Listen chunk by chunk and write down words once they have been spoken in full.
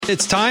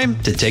It's time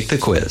to take the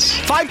quiz.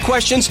 5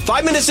 questions,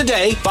 5 minutes a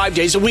day, 5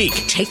 days a week.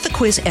 Take the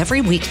quiz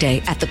every weekday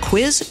at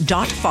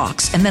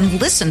thequiz.fox and then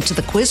listen to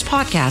the quiz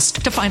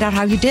podcast to find out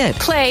how you did.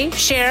 Play,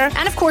 share,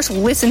 and of course,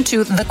 listen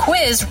to the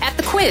quiz at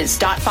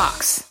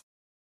thequiz.fox.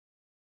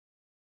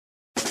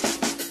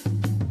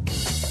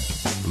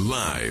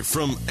 Live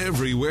from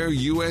everywhere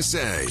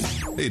USA,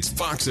 it's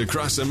Fox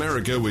Across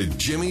America with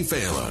Jimmy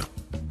Fallon.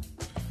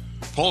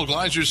 Paul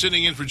Gleiser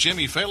sitting in for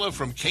Jimmy Fallon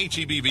from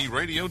KTBB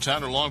Radio,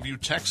 town of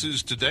Longview,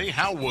 Texas today.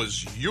 How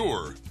was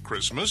your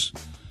Christmas?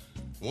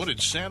 What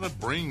did Santa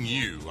bring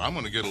you? I'm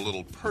going to get a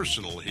little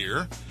personal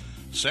here.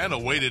 Santa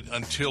waited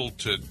until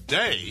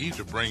today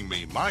to bring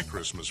me my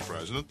Christmas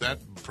present.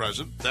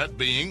 That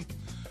being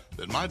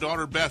that my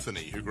daughter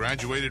Bethany, who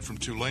graduated from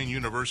Tulane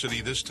University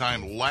this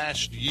time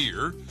last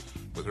year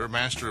with her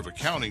Master of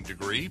Accounting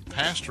degree,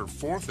 passed her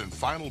 4th and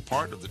final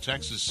part of the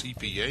Texas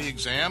CPA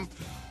exam.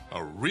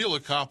 A real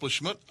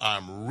accomplishment.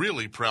 I'm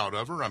really proud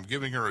of her. I'm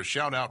giving her a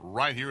shout out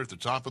right here at the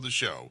top of the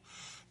show.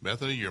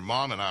 Bethany, your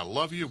mom and I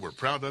love you. We're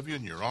proud of you,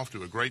 and you're off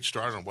to a great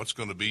start on what's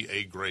going to be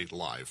a great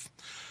life.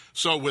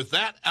 So with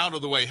that out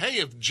of the way,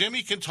 hey, if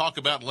Jimmy can talk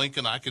about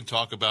Lincoln, I can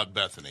talk about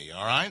Bethany,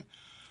 all right?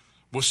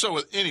 Well,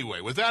 so anyway,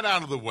 with that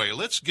out of the way,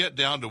 let's get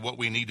down to what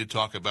we need to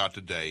talk about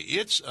today.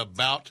 It's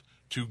about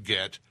to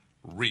get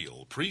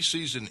real.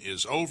 Preseason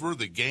is over.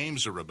 The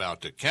games are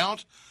about to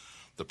count.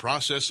 The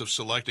process of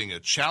selecting a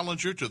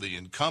challenger to the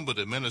incumbent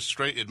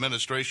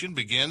administration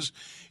begins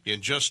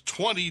in just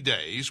 20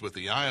 days with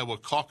the Iowa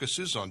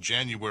caucuses on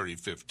January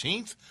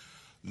 15th.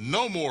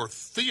 No more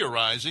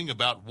theorizing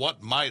about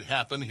what might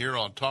happen here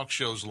on talk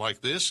shows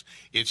like this.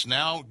 It's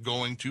now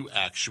going to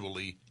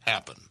actually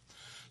happen.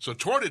 So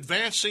toward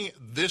advancing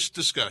this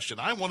discussion,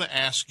 I want to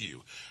ask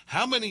you,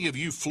 how many of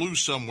you flew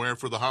somewhere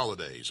for the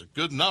holidays? A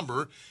good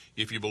number,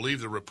 if you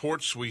believe the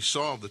reports we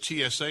saw of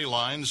the TSA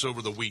lines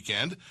over the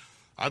weekend.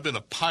 I've been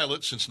a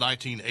pilot since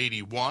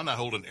 1981. I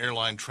hold an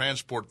airline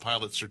transport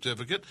pilot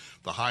certificate,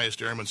 the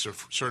highest airman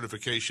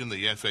certification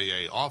the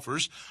FAA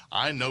offers.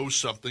 I know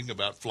something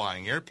about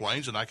flying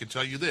airplanes, and I can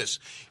tell you this.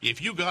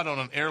 If you got on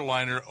an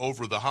airliner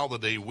over the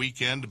holiday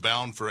weekend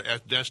bound for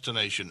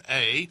Destination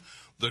A,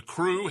 the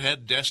crew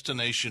had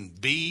Destination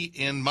B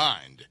in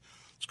mind.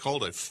 It's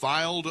called a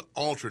filed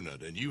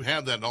alternate, and you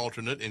have that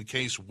alternate in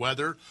case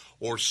weather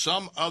or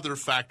some other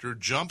factor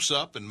jumps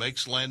up and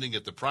makes landing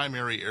at the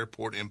primary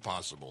airport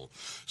impossible.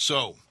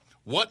 So,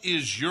 what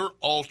is your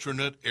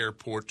alternate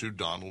airport to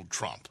Donald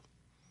Trump?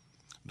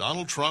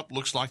 Donald Trump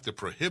looks like the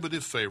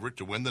prohibitive favorite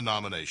to win the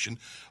nomination,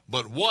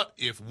 but what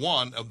if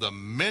one of the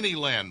many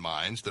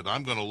landmines that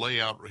I'm going to lay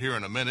out here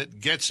in a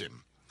minute gets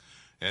him?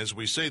 As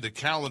we say, the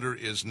calendar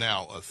is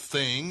now a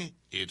thing.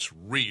 It's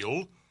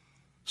real.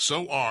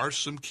 So are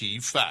some key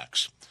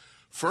facts.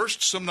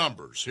 First, some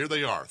numbers. Here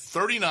they are,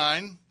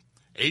 39,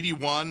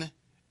 81,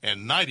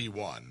 and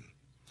 91.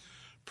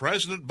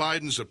 President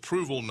Biden's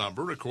approval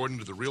number, according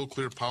to the Real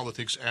Clear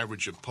Politics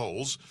average of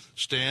polls,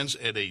 stands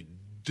at a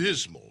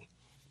dismal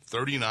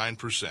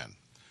 39%.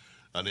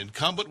 An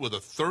incumbent with a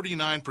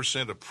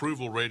 39%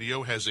 approval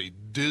rating has a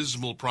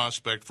dismal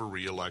prospect for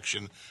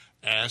re-election.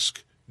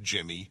 Ask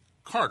Jimmy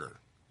Carter.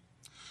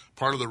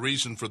 Part of the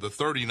reason for the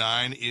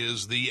 39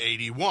 is the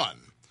 81.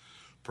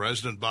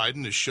 President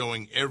Biden is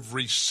showing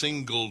every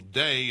single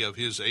day of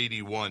his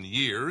 81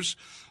 years.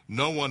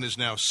 No one is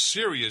now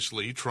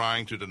seriously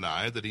trying to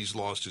deny that he's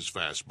lost his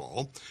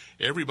fastball.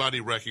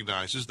 Everybody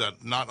recognizes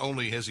that not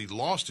only has he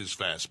lost his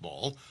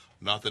fastball,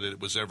 not that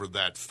it was ever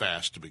that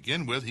fast to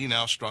begin with, he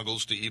now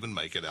struggles to even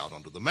make it out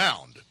onto the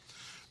mound.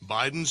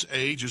 Biden's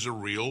age is a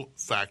real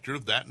factor.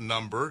 That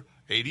number,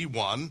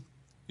 81,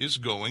 is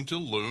going to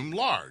loom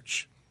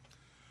large.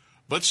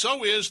 But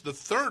so is the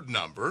third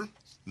number,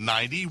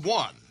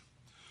 91.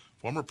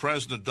 Former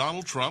President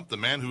Donald Trump, the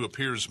man who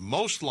appears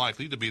most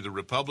likely to be the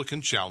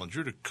Republican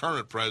challenger to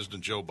current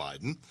President Joe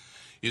Biden,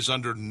 is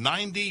under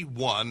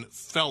 91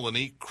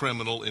 felony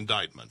criminal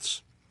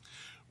indictments.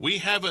 We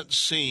haven't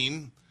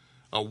seen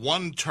a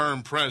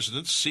one-term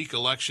president seek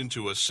election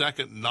to a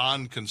second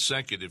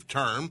non-consecutive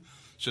term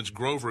since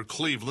Grover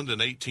Cleveland in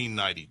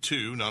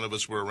 1892. None of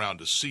us were around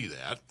to see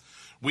that.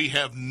 We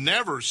have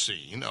never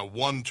seen a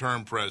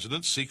one-term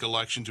president seek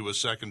election to a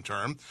second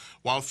term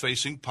while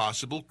facing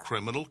possible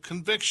criminal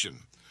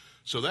conviction.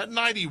 So that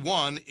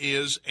 91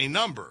 is a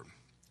number.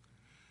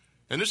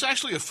 And there's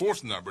actually a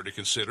fourth number to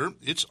consider.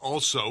 It's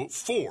also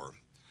 4.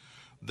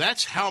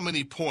 That's how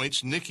many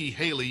points Nikki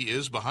Haley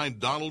is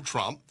behind Donald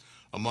Trump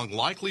among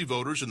likely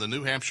voters in the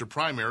New Hampshire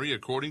primary,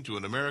 according to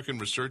an American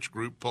Research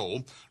Group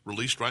poll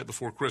released right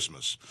before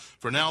Christmas.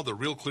 For now, the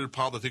Real Clear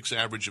Politics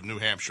average of New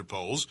Hampshire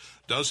polls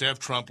does have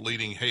Trump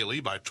leading Haley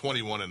by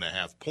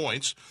 21.5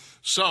 points.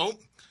 So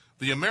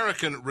the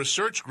American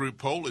Research Group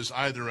poll is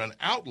either an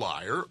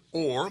outlier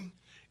or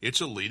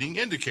it's a leading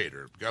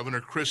indicator.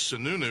 Governor Chris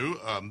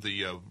Sununu,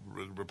 the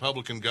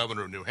Republican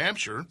governor of New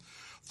Hampshire,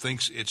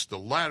 thinks it's the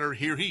latter.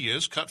 Here he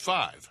is, cut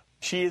 5.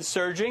 She is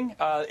surging.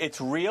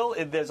 It's real.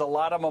 There's a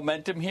lot of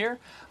momentum here.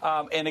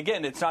 And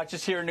again, it's not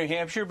just here in New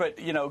Hampshire, but,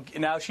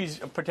 now she's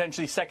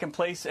potentially second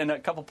place in a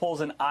couple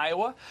polls in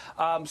Iowa.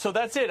 So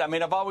that's it. I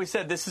mean, I've always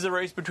said this is a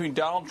race between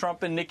Donald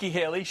Trump and Nikki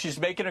Haley. She's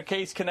making her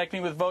case,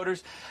 connecting with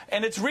voters.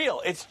 And it's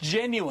real. It's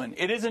genuine.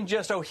 It isn't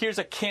just, here's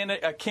a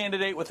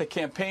candidate with a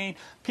campaign.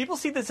 People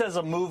see this as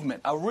a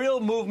movement, a real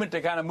movement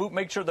to kind of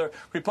make sure the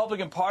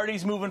Republican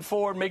Party's moving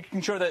forward,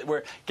 making sure that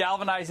we're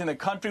galvanizing the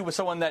country with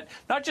someone that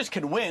not just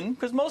can win,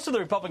 because most of the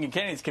Republican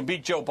candidates can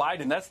beat Joe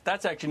Biden.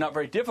 That's actually not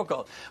very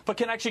difficult, but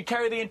can actually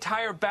carry the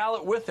entire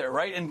ballot with her,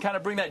 right? And kind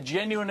of bring that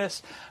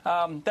genuineness,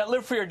 that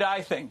live free or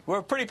die thing.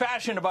 We're pretty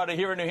passionate about it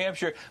here in New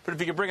Hampshire, but if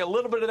you can bring a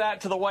little bit of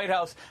that to the White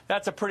House,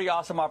 that's a pretty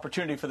awesome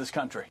opportunity for this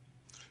country.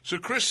 So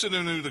Chris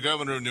Sununu, the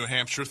governor of New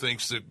Hampshire,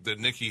 thinks that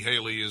Nikki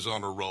Haley is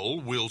on a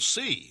roll. We'll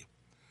see.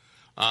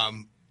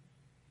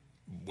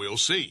 We'll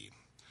see.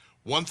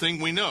 One thing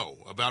we know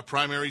about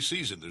primary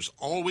season, there's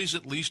always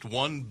at least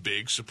one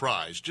big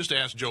surprise. Just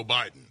ask Joe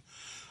Biden.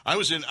 I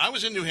was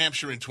in New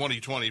Hampshire in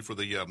 2020 for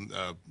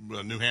the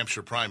New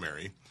Hampshire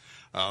primary.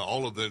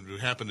 All of them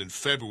happened in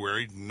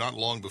February, not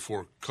long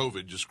before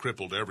COVID just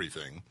crippled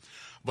everything.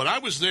 But I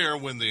was there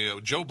when the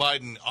Joe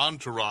Biden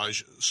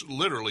entourage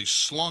literally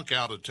slunk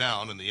out of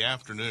town in the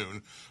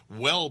afternoon,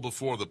 well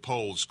before the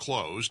polls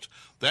closed.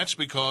 That's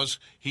because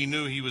he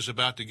knew he was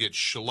about to get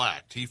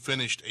shellacked. He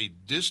finished a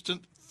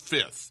distant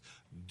fifth,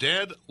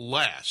 dead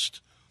last,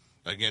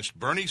 against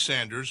Bernie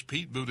Sanders,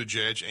 Pete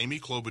Buttigieg, Amy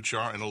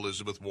Klobuchar, and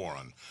Elizabeth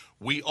Warren.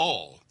 We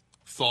all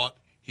thought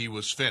he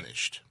was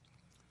finished.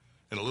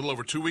 And a little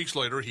over 2 weeks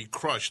later, he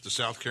crushed the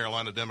South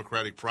Carolina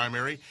Democratic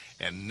primary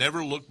and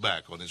never looked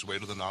back on his way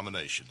to the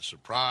nomination.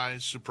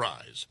 Surprise,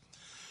 surprise.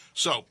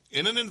 So,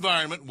 in an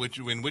environment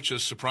in which a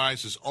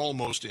surprise is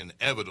almost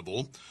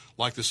inevitable,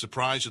 like the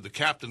surprise of the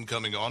captain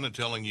coming on and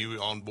telling you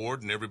on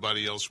board and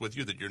everybody else with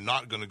you that you're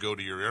not going to go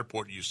to your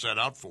airport you set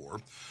out for,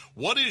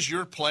 what is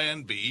your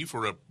plan B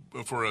for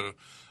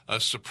a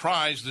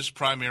surprise this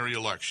primary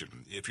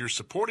election? If you're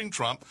supporting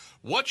Trump,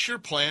 what's your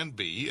plan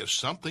B if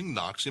something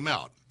knocks him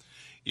out?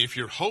 If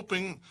you're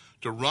hoping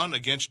to run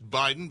against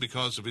Biden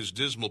because of his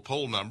dismal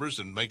poll numbers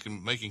and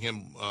making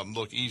him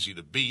look easy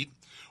to beat,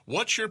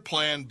 what's your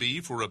plan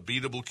B for a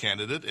beatable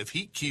candidate if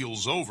he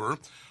keels over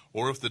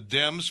or if the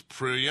Dems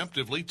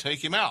preemptively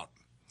take him out?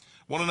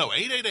 Want to know,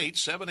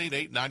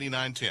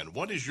 888-788-9910.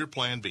 What is your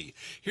plan B?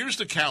 Here's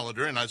the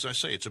calendar, and as I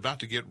say, it's about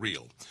to get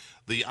real.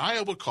 The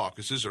Iowa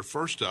caucuses are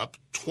first up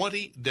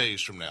 20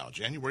 days from now,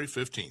 January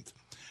 15th.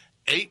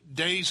 8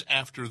 days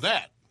after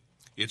that,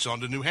 it's on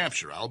to New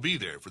Hampshire. I'll be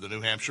there for the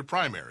New Hampshire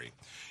primary.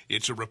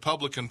 It's a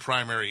Republican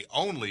primary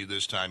only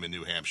this time in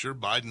New Hampshire.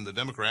 Biden and the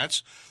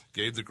Democrats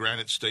gave the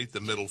Granite State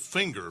the middle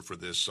finger for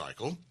this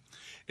cycle.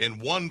 In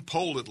one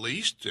poll at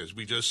least, as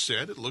we just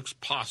said, it looks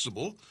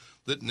possible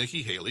that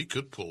Nikki Haley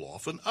could pull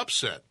off an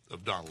upset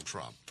of Donald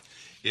Trump.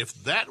 If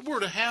that were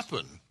to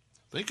happen,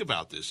 think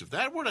about this, if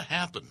that were to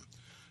happen,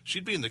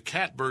 she'd be in the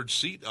catbird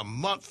seat a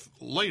month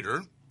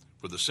later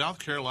for the South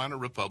Carolina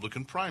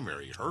Republican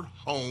primary, her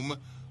home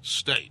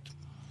state.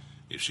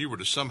 If she were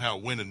to somehow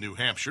win in New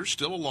Hampshire,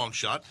 still a long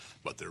shot,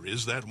 but there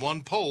is that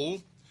one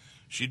poll,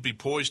 she'd be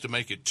poised to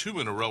make it 2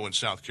 in a row in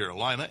South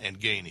Carolina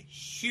and gain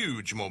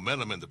huge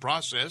momentum in the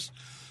process,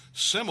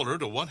 similar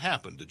to what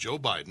happened to Joe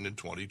Biden in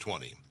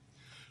 2020.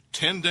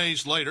 10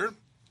 days later,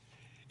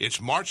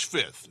 it's March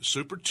 5th,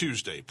 Super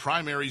Tuesday,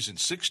 primaries in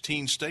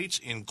 16 states,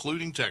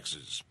 including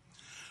Texas.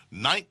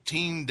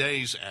 19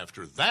 days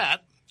after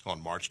that,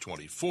 on March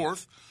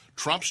 24th,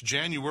 Trump's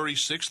January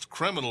 6th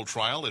criminal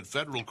trial in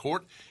federal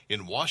court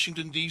in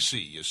Washington, D.C.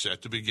 is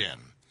set to begin.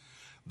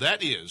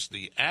 That is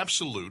the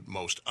absolute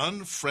most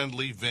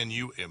unfriendly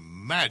venue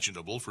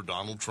imaginable for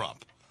Donald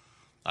Trump.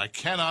 I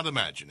cannot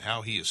imagine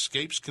how he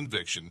escapes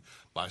conviction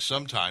by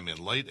sometime in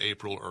late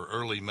April or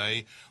early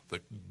May.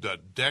 The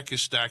deck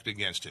is stacked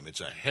against him.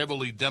 It's a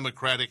heavily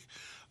Democratic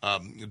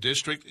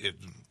district.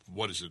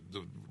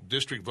 The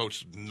district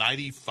votes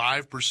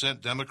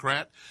 95%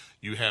 Democrat.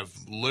 You have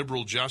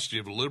liberal justice. You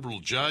have a liberal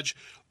judge.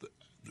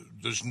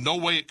 There's no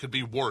way it could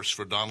be worse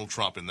for Donald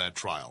Trump in that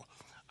trial.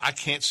 I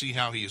can't see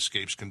how he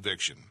escapes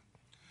conviction.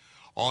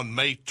 On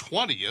May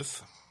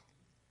 20th,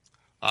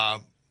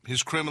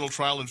 his criminal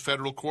trial in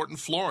federal court in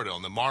Florida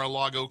on the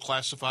Mar-a-Lago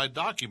classified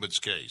documents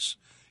case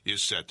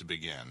is set to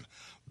begin.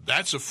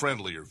 That's a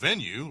friendlier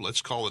venue.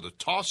 Let's call it a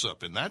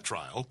toss-up in that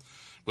trial,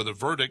 with a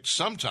verdict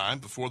sometime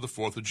before the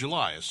 4th of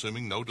July,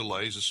 assuming no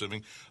delays,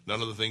 assuming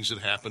none of the things that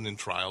happen in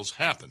trials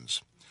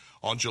happens.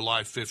 On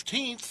July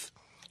 15th,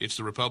 it's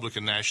the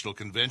Republican National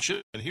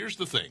Convention, and here's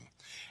the thing,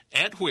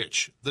 at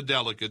which the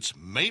delegates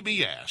may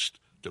be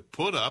asked to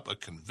put up a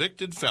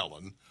convicted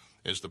felon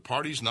as the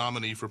party's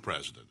nominee for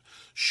president.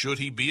 Should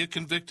he be a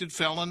convicted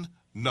felon?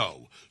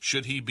 No.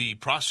 Should he be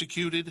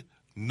prosecuted?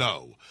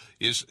 No.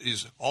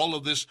 Is all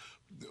of this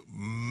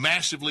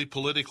massively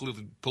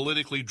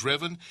politically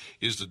driven?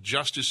 Is the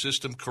justice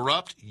system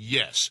corrupt?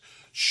 Yes.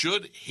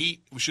 Should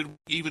we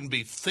even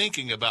be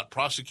thinking about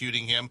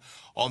prosecuting him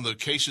on the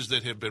cases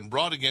that have been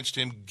brought against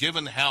him,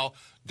 given how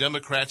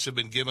Democrats have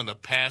been given a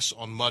pass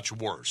on much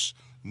worse?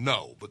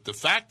 No. But the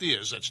fact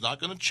is, that's not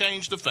going to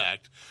change the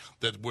fact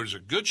that there's a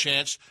good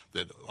chance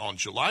that on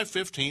July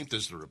 15th,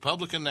 as the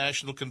Republican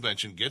National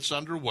Convention gets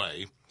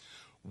underway,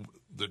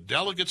 the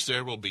delegates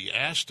there will be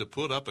asked to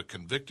put up a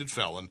convicted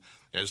felon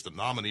as the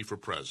nominee for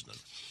president.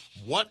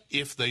 What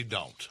if they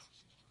don't?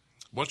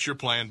 What's your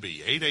plan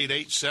B?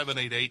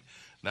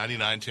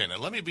 888-788-9910. And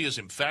let me be as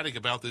emphatic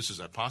about this as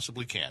I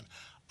possibly can.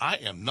 I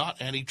am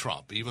not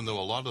anti-Trump, even though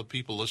a lot of the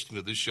people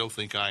listening to this show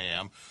think I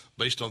am,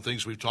 based on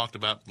things we've talked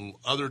about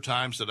other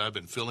times that I've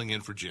been filling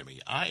in for Jimmy.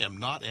 I am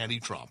not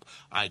anti-Trump.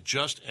 I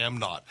just am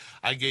not.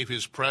 I gave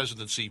his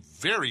presidency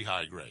very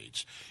high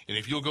grades. And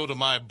if you'll go to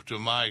my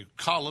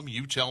column,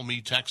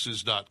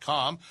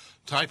 youtellmetexas.com,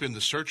 type in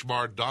the search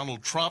bar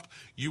Donald Trump,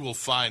 you will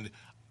find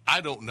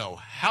I don't know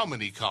how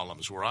many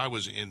columns where I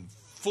was in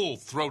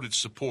full-throated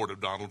support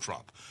of Donald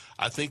Trump.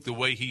 I think the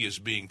way he is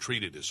being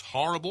treated is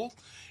horrible,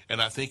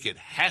 and I think it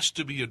has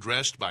to be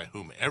addressed by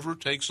whomever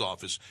takes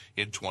office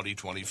in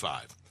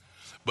 2025.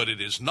 But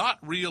it is not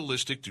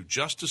realistic to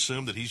just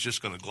assume that he's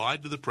just going to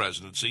glide to the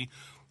presidency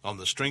on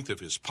the strength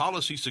of his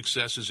policy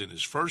successes in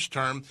his first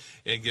term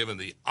and given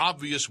the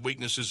obvious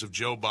weaknesses of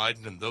Joe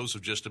Biden and those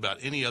of just about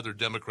any other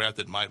Democrat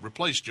that might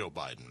replace Joe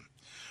Biden.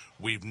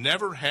 We've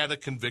never had a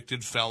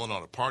convicted felon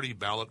on a party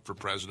ballot for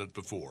president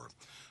before.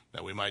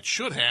 Now,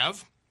 should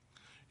have.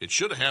 It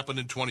should have happened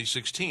in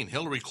 2016.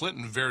 Hillary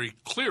Clinton very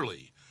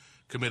clearly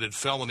committed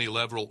felony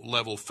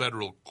level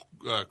federal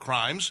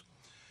crimes,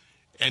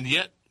 and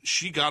yet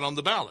she got on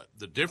the ballot.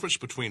 The difference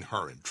between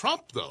her and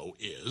Trump, though,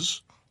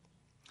 is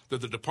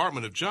that the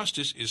Department of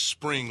Justice is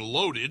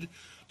spring-loaded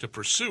to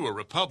pursue a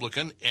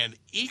Republican and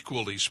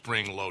equally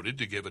spring-loaded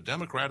to give a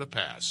Democrat a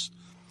pass.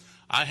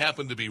 I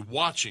happened to be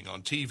watching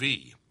on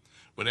TV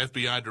when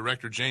FBI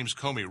Director James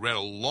Comey read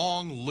a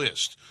long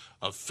list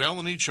of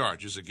felony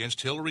charges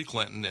against Hillary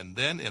Clinton and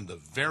then in the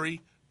very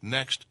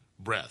next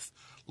breath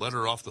let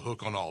her off the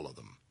hook on all of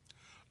them.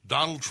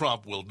 Donald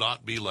Trump will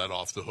not be let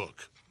off the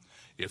hook.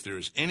 If there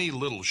is any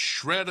little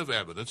shred of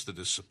evidence that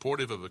is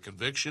supportive of a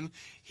conviction,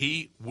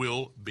 he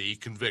will be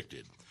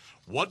convicted.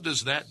 What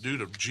does that do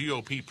to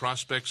GOP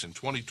prospects in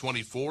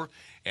 2024?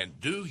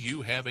 And do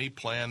you have a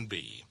plan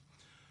B?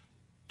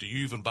 Do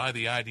you even buy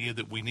the idea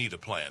that we need a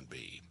plan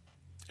B?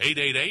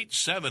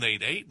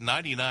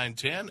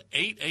 888-788-9910,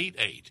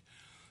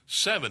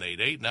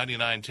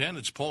 888-788-9910.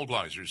 It's Paul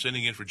Gleiser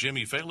sitting in for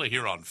Jimmy Fallon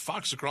here on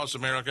Fox Across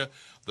America.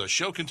 The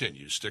show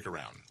continues. Stick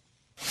around.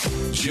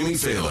 Jimmy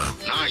Fallon.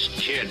 Nice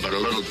kid, but a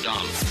little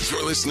dumb.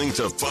 You're listening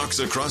to Fox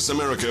Across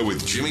America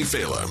with Jimmy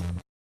Fallon.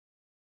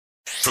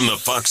 From the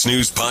Fox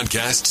News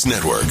Podcasts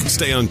Network.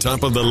 Stay on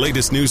top of the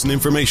latest news and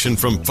information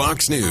from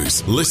Fox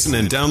News. Listen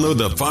and download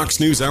the Fox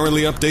News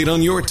Hourly Update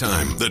on your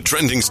time. The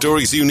trending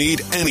stories you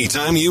need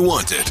anytime you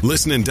want it.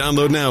 Listen and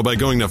download now by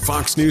going to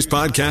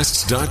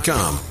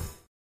foxnewspodcasts.com.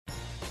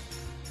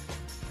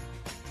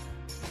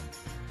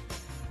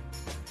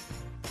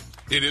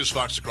 It is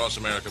Fox Across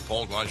America.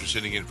 Paul Gleiser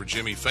sitting in for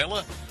Jimmy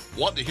Fallon.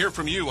 Want to hear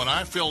from you. When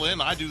I fill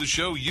in, I do the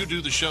show. You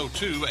do the show,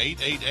 too.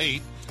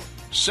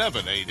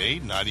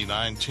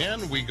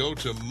 888-788-9910. We go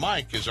to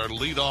Mike as our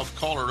leadoff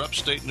caller,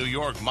 upstate New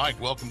York. Mike,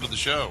 welcome to the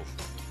show.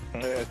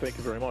 Thank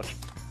you very much.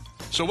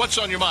 So what's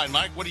on your mind,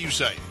 Mike? What do you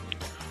say?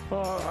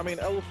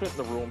 Elephant in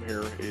the room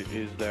here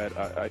is that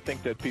I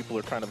think that people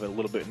are kind of a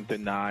little bit in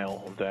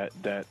denial that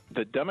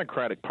the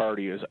Democratic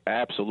Party is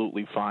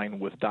absolutely fine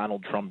with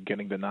Donald Trump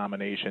getting the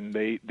nomination.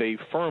 They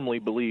firmly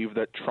believe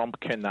that Trump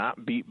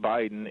cannot beat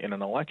Biden in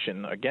an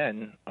election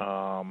again.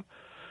 You're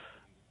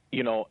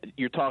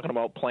talking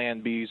about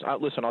Plan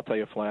Bs. Listen, I'll tell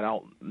you flat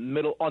out,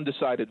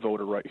 undecided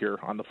voter right here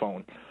on the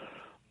phone.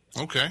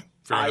 Okay,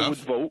 fair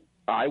enough.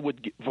 I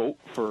would vote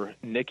for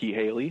Nikki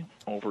Haley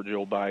over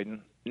Joe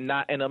Biden.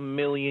 Not in a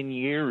million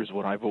years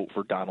would I vote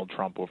for Donald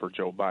Trump over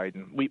Joe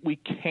Biden. We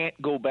can't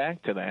go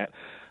back to that.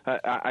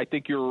 I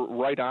think you're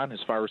right on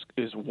as far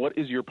as what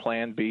is your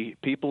plan B.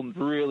 People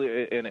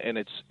really, and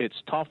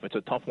it's tough. It's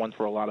a tough one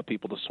for a lot of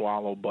people to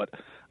swallow, but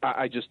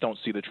I just don't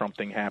see the Trump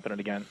thing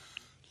happening again.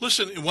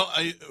 Listen,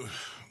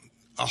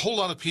 a whole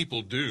lot of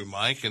people do,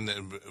 Mike, and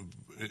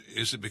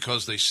is it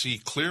because they see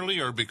clearly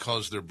or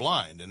because they're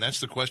blind? And that's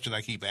the question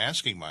I keep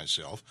asking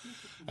myself.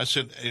 I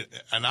said,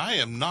 and I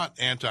am not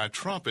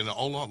anti-Trump, and a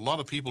lot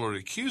of people are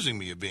accusing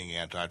me of being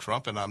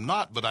anti-Trump, and I'm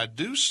not, but I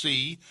do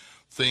see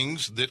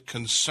things that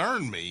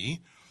concern me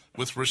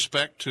with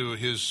respect to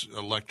his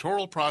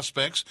electoral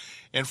prospects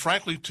and,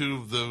 frankly,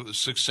 to the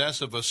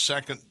success of a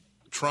second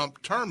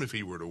Trump term if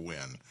he were to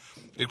win.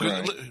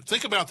 Right.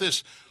 Think about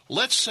this.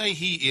 Let's say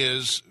he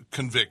is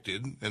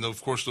convicted, and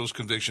of course those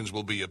convictions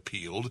will be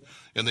appealed,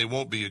 and they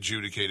won't be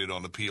adjudicated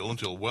on appeal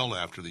until well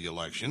after the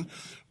election.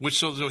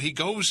 So he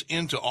goes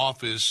into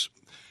office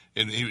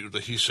And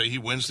he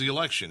wins the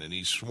election, and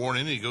he's sworn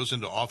in, and he goes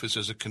into office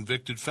as a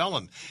convicted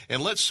felon.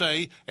 And let's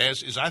say,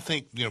 as is I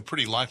think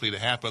pretty likely to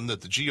happen, that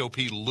the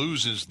GOP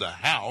loses the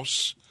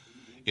House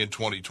in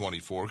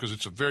 2024 because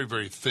it's a very,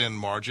 very thin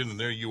margin, and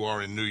there you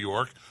are in New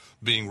York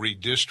being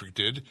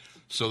redistricted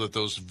so that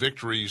those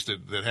victories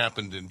that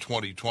happened in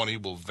 2020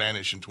 will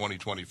vanish in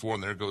 2024,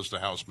 and there goes the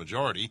House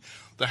majority.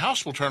 The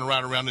House will turn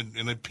around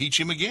and impeach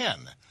him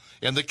again,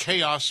 and the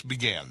chaos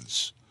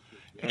begins.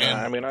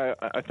 And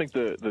I think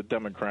the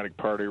Democratic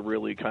Party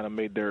really kind of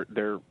made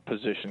their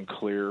position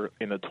clear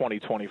in the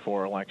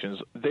 2024 elections.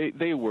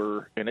 They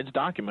were, and it's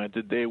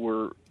documented, they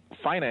were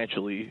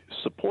financially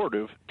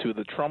supportive to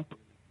the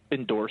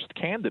Trump-endorsed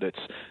candidates.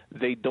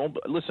 They don't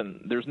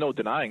listen. There's no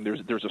denying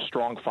there's a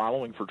strong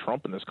following for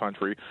Trump in this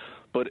country,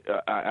 but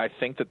I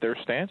think that their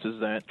stance is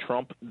that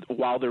Trump,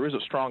 while there is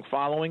a strong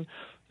following,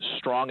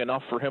 strong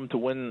enough for him to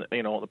win,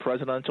 the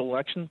presidential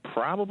election,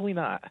 probably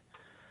not.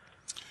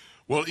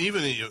 Well,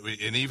 even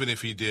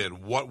if he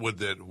did, what would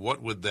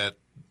that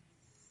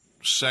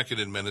second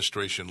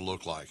administration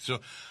look like? So,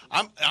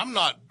 I'm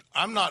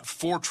not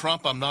for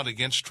Trump. I'm not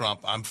against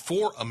Trump. I'm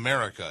for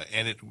America,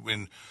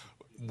 and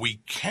we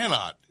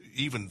cannot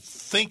even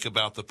think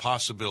about the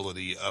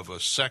possibility of a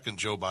second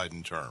Joe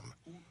Biden term.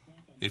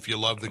 If you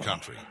love the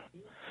country,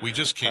 we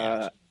just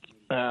can't.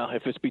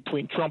 If it's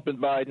between Trump and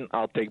Biden,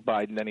 I'll take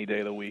Biden any day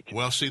of the week.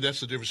 Well, see,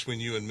 that's the difference between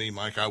you and me,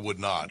 Mike. I would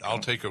not. I'll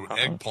take an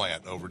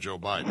eggplant over Joe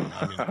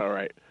Biden. All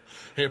right.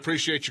 Hey,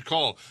 appreciate your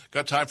call.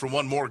 Got time for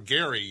one more.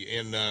 Gary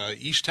in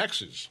East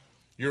Texas.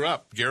 You're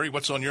up. Gary,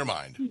 what's on your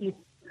mind?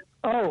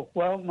 Oh,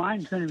 well,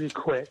 mine's going to be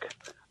quick.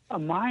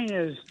 Mine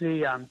is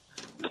the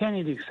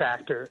Kennedy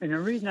factor. And the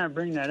reason I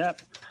bring that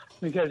up,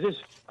 because this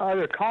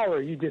other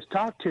caller you just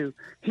talked to,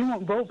 he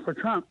won't vote for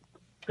Trump.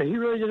 But he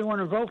really didn't want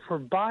to vote for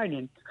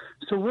Biden.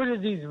 So where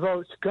did these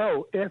votes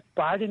go? If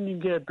Biden didn't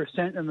get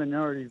 1% of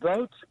minority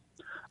votes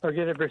or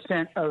get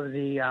 1% of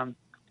the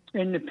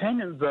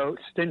independent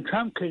votes, then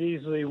Trump could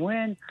easily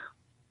win.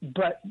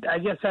 But I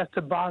guess that's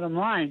the bottom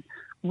line.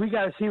 We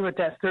got to see what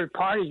that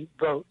third-party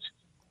votes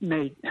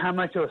made, how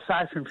much it was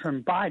siphoned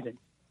from Biden.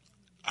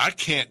 I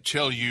can't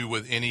tell you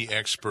with any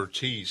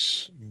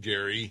expertise,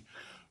 Gary,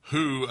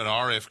 who an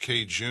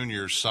RFK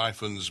Jr.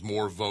 siphons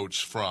more votes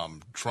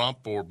from,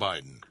 Trump or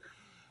Biden.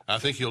 I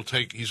think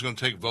he's going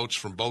to take votes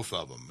from both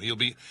of them. He'll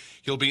be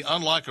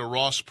unlike a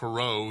Ross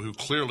Perot who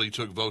clearly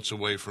took votes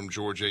away from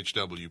George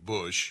H.W.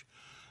 Bush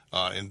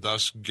and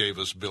thus gave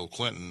us Bill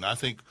Clinton. I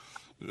think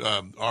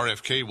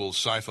RFK will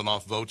siphon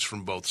off votes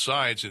from both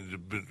sides,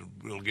 and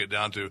it'll get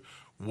down to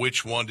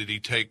which one did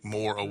he take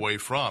more away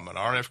from. An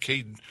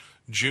RFK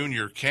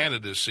Jr.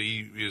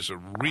 candidacy is a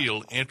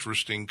real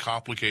interesting,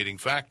 complicating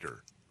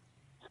factor.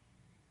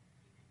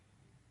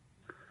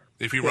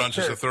 If he runs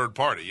as a third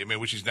party,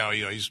 which he's now,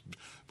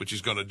 which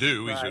he's going to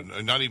do. Right.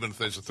 He's not even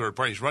as a third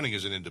party. He's running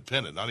as an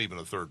independent, not even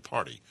a third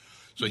party.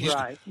 So he's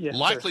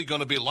likely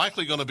going to be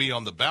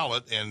on the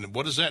ballot. And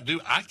what does that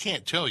do? I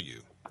can't tell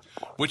you.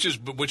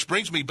 Which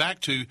brings me back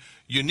to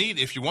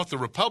if you want the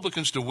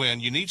Republicans to win,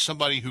 you need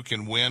somebody who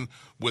can win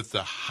with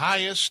the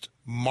highest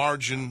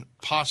margin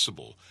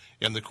possible.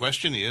 And the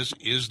question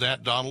is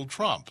that Donald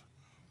Trump?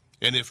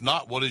 And if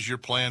not, what is your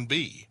plan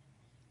B?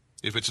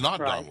 If it's not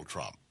Donald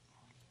Trump.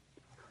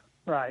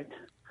 Right.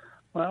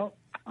 Well,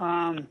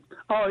 I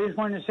just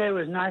wanted to say it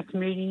was nice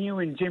meeting you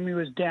when Jimmy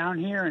was down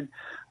here,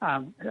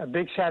 and a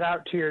big shout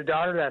out to your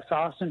daughter. That's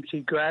awesome.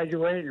 She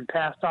graduated and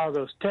passed all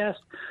those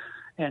tests,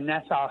 and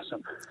that's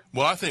awesome.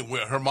 Well, I think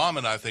her mom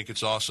and I think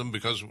it's awesome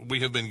because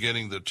we have been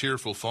getting the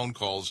tearful phone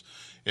calls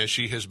as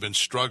she has been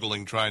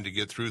struggling trying to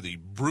get through the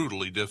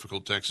brutally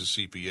difficult Texas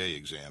CPA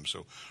exam.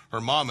 So her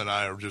mom and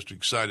I are just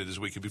excited as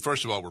we can be.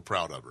 First of all, we're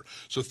proud of her.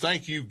 So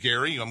thank you,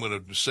 Gary. I'm going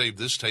to save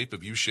this tape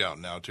of you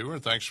shouting out to her.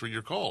 And thanks for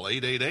your call,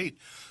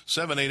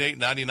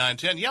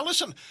 888-788-9910. Yeah,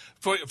 listen,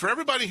 for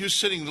everybody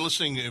who's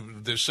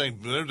listening, they're saying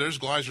there's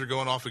Gleiser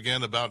going off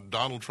again about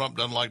Donald Trump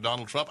doesn't like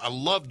Donald Trump. I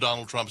love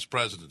Donald Trump's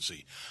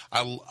presidency.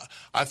 I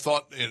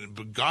thought,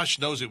 gosh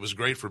knows it was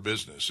great for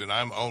business. And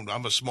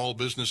I'm a small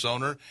business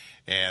owner,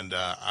 and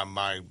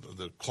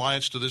the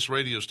clients to this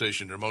radio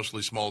station are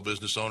mostly small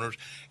business owners,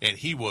 and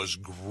he was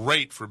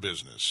great for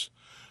business.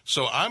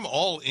 So I'm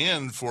all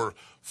in for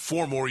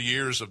 4 more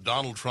years of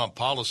Donald Trump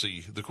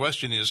policy. The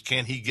question is,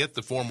 can he get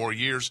the 4 more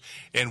years,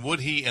 and would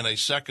he in a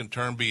second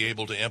term be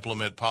able to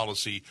implement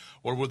policy,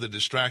 or would the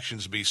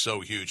distractions be so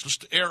huge? Let's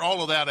air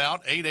all of that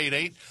out.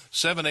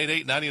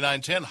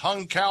 888-788-9910.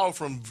 Hung Cow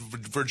from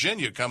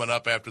Virginia coming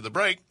up after the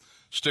break.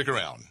 Stick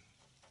around.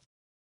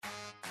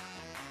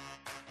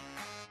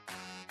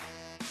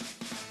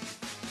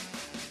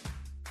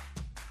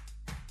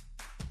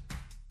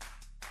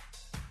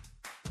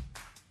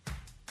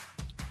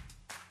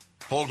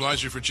 Paul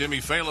Gleiser for Jimmy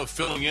Fallon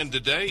filling in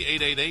today,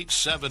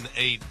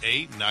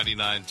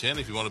 888-788-9910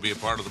 if you want to be a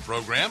part of the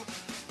program.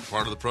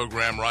 Part of the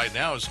program right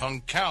now is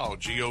Hung Cow,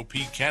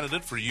 GOP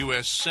candidate for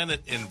U.S.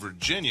 Senate in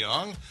Virginia.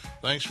 Hung,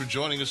 thanks for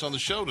joining us on the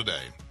show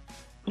today.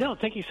 No,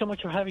 thank you so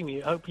much for having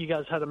me. I hope you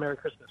guys had a Merry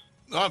Christmas.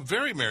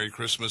 Very Merry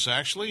Christmas,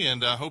 actually,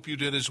 and I hope you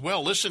did as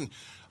well. Listen,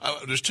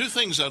 there's two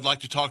things I'd like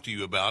to talk to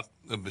you about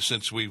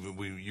since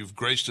you've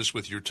graced us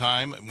with your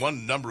time.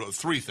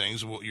 Three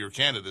things, your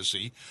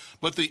candidacy.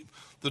 But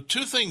the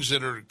two things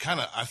that are kind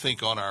of, I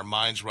think, on our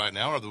minds right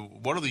now are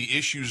what are the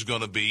issues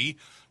going to be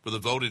for the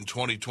vote in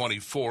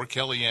 2024?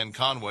 Kellyanne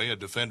Conway, a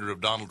defender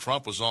of Donald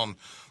Trump, was on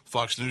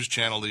Fox News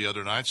Channel the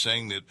other night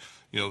saying that,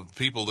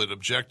 people that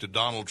object to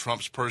Donald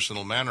Trump's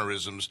personal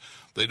mannerisms,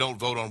 they don't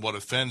vote on what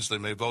offends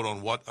them, they vote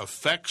on what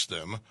affects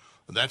them.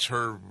 That's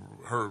her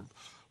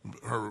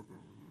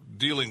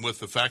dealing with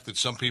the fact that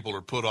some people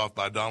are put off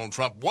by Donald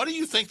Trump. What do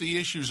you think the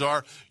issues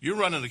are? You're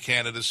running a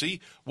candidacy.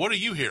 What are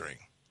you hearing?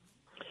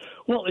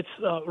 Well,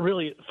 it's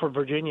really, for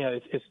Virginia,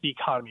 it's the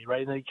economy,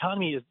 right? And the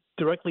economy is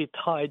directly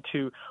tied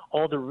to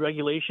all the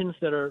regulations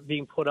that are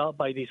being put out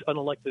by these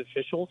unelected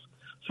officials.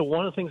 So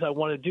one of the things I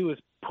want to do is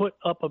put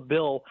up a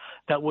bill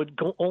that would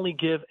only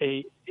give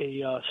a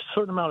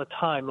certain amount of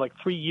time, like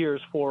 3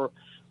 years, for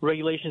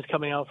regulations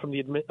coming out from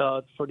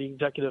for the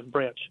executive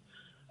branch.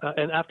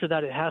 And after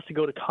that, it has to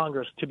go to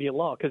Congress to be a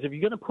law. Because if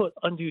you're going to put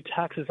undue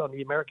taxes on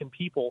the American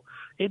people,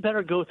 it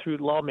better go through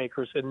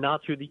lawmakers and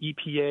not through the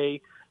EPA,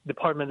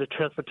 Department of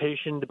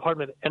Transportation,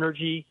 Department of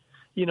Energy,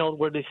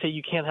 where they say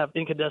you can't have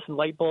incandescent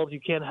light bulbs, you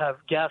can't have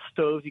gas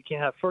stoves, you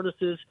can't have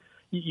furnaces,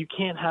 you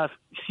can't have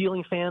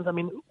ceiling fans. I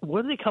mean,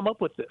 where do they come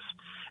up with this?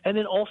 And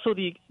then also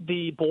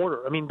the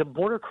border. I mean, the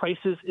border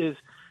crisis is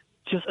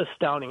just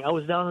astounding. I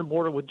was down on the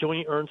border with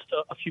Joni Ernst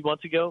a few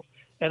months ago,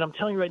 and I'm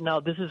telling you right now,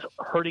 this is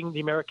hurting the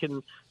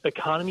American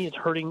economy. It's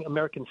hurting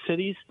American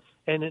cities,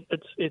 and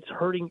it's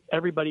hurting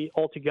everybody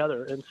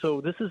altogether. And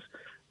so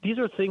these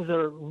are things that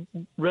are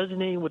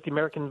resonating with the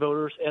American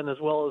voters and as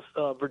well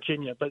as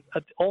Virginia. But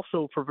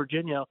also for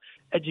Virginia,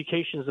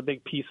 education is a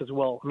big piece as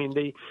well. I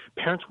mean,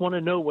 parents want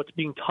to know what's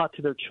being taught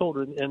to their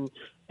children.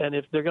 And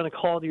if they're going to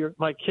call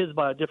my kids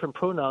by a different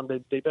pronoun,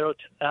 they better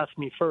ask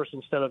me first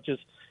instead of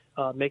just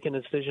making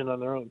a decision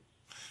on their own.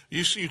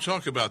 You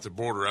talk about the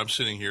border. I'm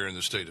sitting here in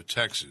the state of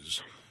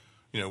Texas.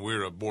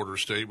 We're a border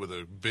state with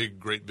a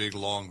great big,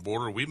 long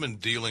border. We've been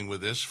dealing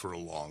with this for a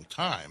long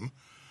time.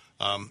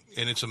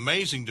 And it's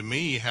amazing to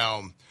me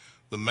how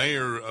the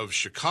mayor of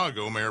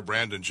Chicago, Mayor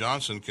Brandon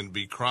Johnson, can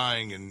be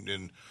crying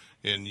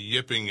and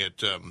yipping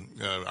at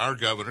our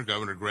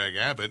Governor Greg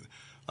Abbott,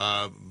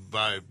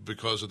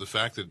 because of the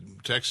fact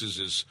that Texas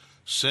is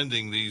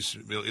sending these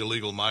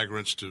illegal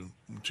migrants to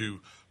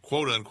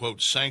quote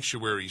unquote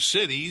sanctuary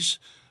cities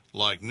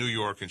like New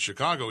York and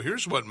Chicago.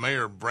 Here's what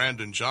Mayor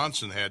Brandon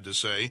Johnson had to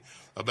say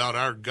about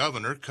our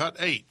governor. Cut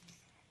 8.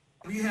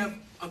 We have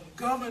a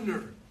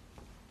governor,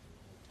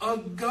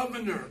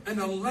 an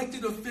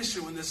elected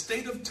official in the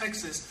state of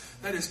Texas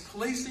that is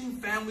placing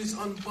families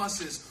on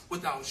buses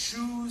without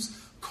shoes,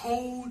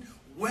 cold,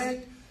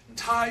 wet,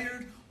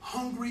 tired,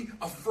 hungry,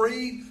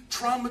 afraid,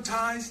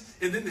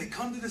 traumatized, and then they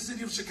come to the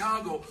city of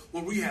Chicago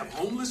where we have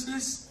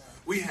homelessness,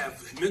 we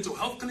have mental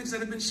health clinics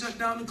that have been shut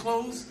down and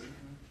closed.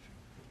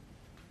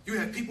 You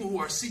have people who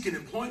are seeking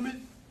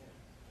employment.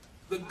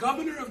 The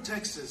governor of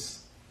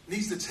Texas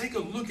needs to take a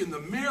look in the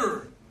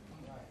mirror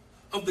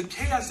of the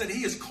chaos that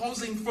he is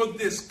causing for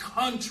this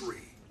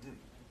country.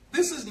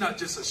 This is not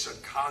just a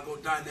Chicago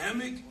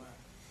dynamic.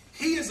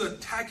 He is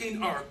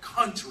attacking our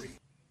country.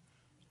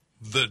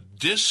 The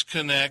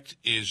disconnect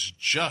is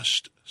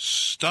just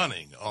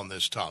stunning on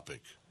this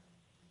topic.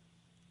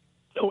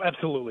 Oh,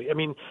 absolutely. I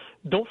mean,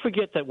 don't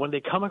forget that when they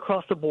come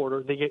across the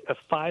border, they get a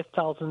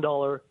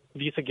 $5,000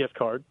 Visa gift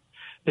card.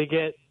 They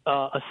get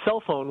a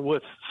cell phone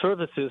with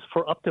services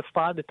for up to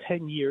 5 to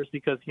 10 years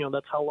because,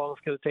 that's how long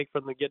it's going to take for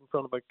them to get in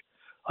front of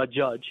a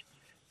judge.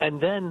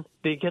 And then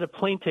they get a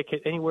plane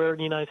ticket anywhere in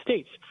the United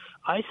States.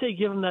 I say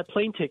give them that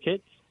plane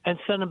ticket and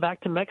send them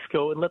back to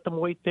Mexico and let them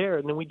wait there.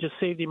 And then we just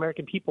save the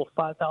American people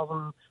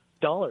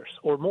 $5,000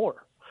 or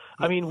more.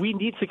 I mean, we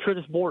need to secure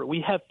this border.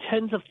 We have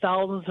tens of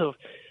thousands of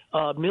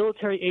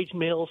military-age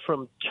males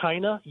from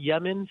China,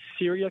 Yemen,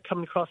 Syria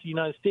coming across the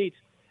United States.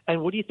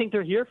 And what do you think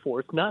they're here for?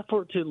 It's not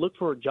to look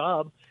for a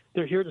job.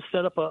 They're here to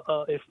set up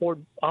a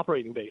forward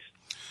operating base.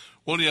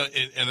 Well, yeah,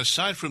 and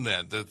aside from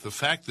that, the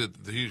fact that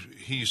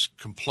he's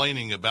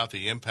complaining about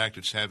the impact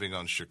it's having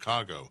on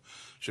Chicago.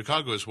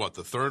 Chicago is what,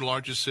 the third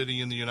largest city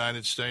in the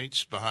United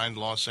States behind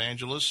Los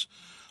Angeles?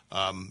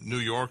 New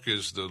York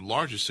is the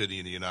largest city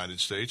in the United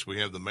States. We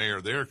have the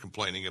mayor there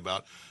complaining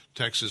about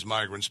Texas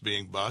migrants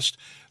being bused.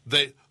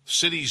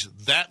 Cities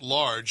that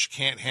large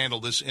can't handle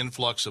this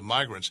influx of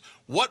migrants.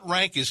 What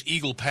rank is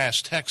Eagle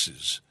Pass,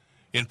 Texas,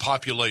 in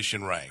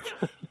population rank?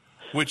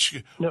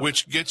 which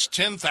gets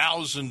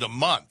 10,000 a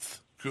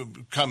month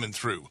coming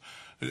through.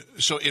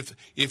 So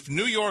if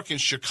New York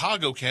and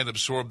Chicago can't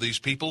absorb these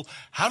people,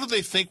 how do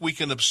they think we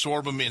can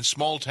absorb them in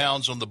small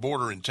towns on the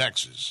border in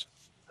Texas?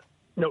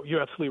 No,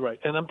 you're absolutely right.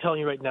 And I'm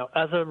telling you right now,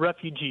 as a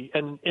refugee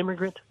and an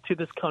immigrant to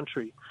this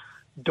country,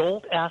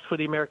 don't ask for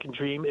the American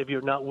dream if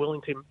you're not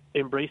willing to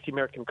embrace the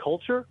American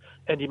culture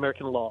and the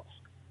American laws.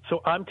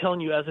 So I'm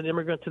telling you, as an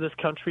immigrant to this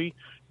country,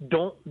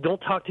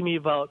 don't talk to me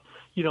about,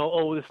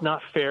 oh, it's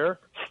not fair.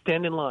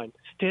 Stand in line.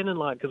 Stand in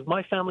line, because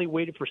my family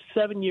waited for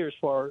 7 years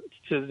for our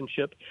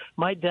citizenship.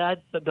 My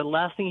dad, the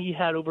last thing he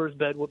had over his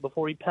bed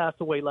before he passed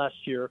away last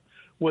year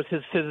was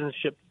his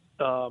citizenship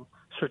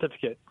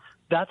certificate.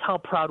 That's how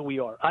proud we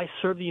are. I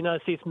served the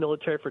United States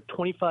military for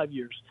 25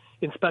 years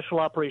in special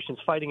operations,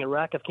 fighting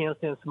Iraq,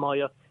 Afghanistan, and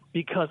Somalia,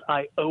 because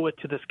I owe it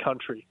to this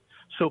country.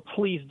 So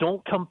please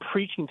don't come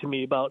preaching to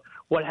me about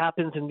what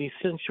happens in these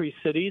century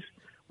cities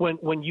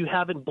when you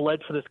haven't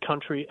bled for this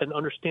country and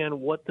understand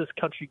what this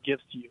country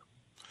gives to you.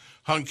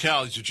 Hung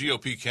Cal is a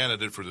GOP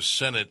candidate for the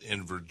Senate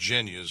in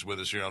Virginia, is with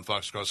us here on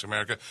Fox Across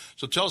America.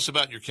 So tell us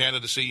about your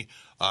candidacy,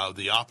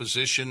 the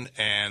opposition,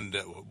 and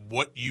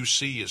what you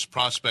see as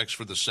prospects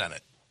for the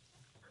Senate.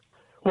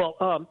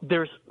 Well,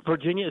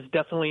 Virginia is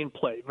definitely in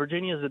play.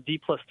 Virginia is a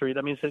D+3.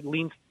 That means it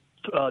leans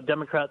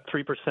Democrat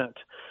 3%.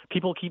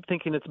 People keep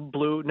thinking it's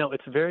blue. No,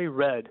 it's very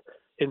red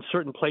in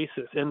certain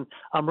places. And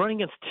I'm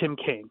running against Tim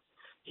Kaine.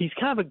 He's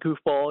kind of a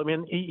goofball. I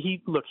mean,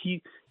 he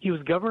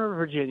was governor of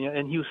Virginia,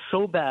 and he was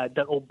so bad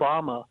that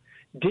Obama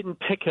didn't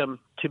pick him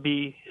to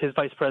be his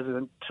vice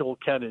presidential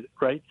candidate,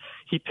 right?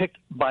 He picked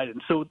Biden.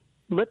 So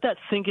let that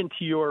sink into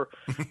your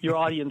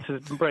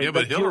audience's brain. Yeah,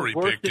 but Hillary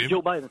picked him.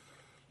 Joe Biden.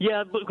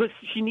 Yeah, because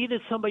she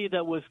needed somebody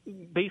that was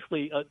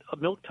basically a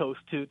milquetoast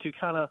to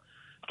kind of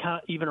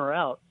even her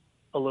out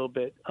a little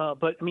bit.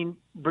 But, I mean,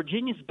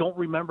 Virginians don't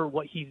remember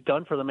what he's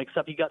done for them,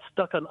 except he got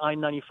stuck on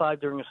I-95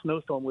 during a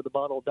snowstorm with a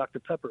bottle of Dr.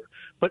 Pepper.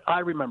 But I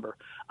remember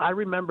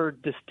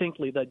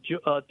distinctly that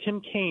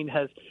Tim Kaine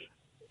has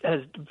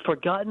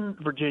forgotten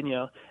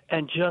Virginia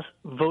and just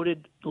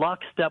voted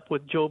lockstep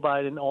with Joe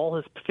Biden, all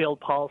his failed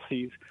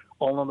policies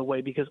all on the way,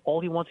 because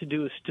all he wants to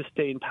do is to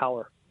stay in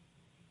power.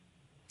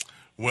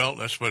 Well,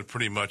 that's what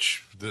pretty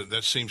much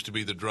that seems to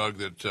be the drug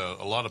that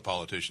a lot of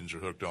politicians are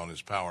hooked on,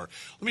 is power.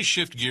 Let me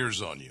shift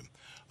gears on you.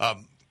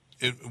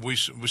 We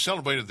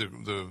celebrated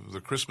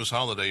the Christmas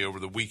holiday over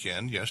the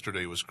weekend.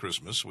 Yesterday was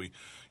Christmas. We,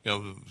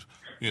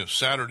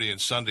 Saturday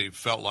and Sunday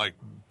felt like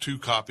two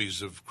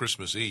copies of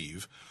Christmas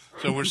Eve.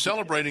 So we're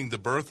celebrating the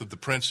birth of the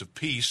Prince of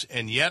Peace,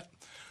 and yet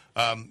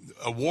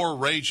a war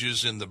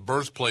rages in the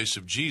birthplace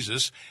of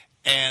Jesus,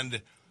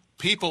 and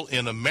people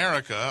in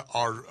America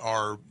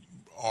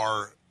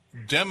are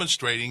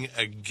demonstrating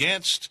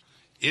against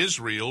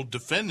Israel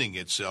defending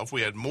itself.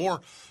 We had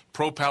more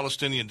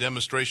pro-Palestinian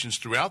demonstrations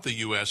throughout the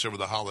U.S. over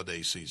the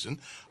holiday season,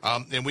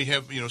 and we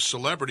have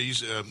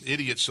celebrities,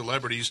 idiot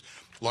celebrities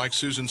like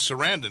Susan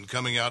Sarandon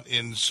coming out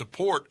in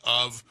support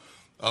of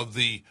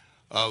the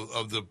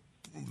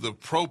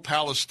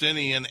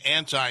pro-Palestinian,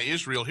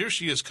 anti-Israel. Here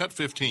she is, cut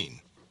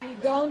 15. You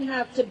don't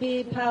have to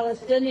be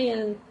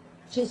Palestinian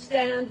to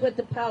stand with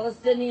the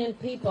Palestinian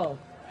people.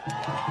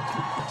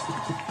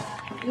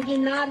 You do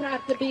not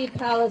have to be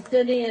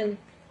Palestinian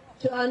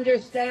to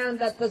understand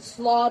that the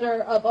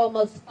slaughter of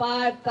almost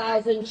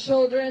 5,000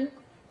 children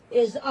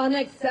is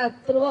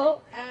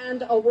unacceptable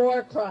and a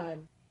war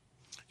crime.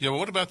 Yeah, but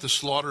what about the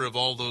slaughter of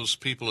all those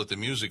people at the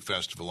music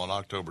festival on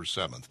October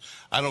 7th?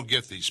 I don't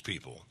get these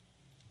people.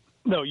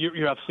 No,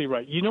 you're absolutely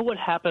right. You know what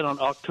happened on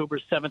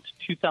October 7th,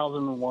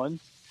 2001?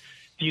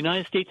 The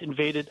United States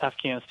invaded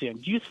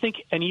Afghanistan. Do you think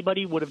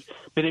anybody would have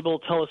been able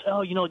to tell us,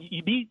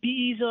 you be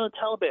easy on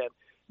Taliban?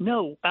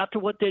 No, after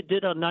what they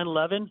did on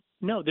 9/11,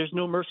 no, there's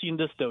no mercy in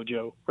this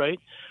dojo, right?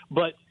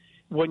 But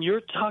when you're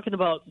talking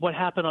about what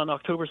happened on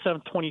October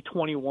 7th,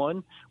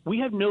 2021, we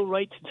have no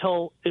right to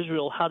tell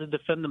Israel how to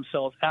defend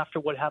themselves after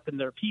what happened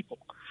to their people.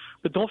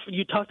 But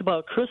you talked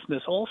about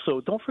Christmas also.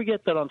 Don't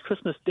forget that on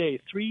Christmas Day,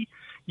 3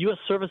 U.S.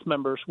 service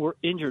members were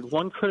injured,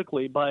 one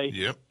critically by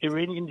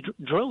Iranian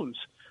drones.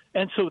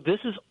 And so this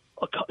is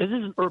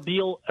in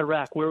Erbil,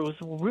 Iraq, where it was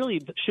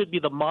really should be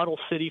the model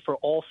city for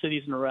all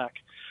cities in Iraq.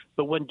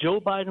 But when Joe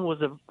Biden was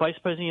the vice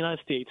president of the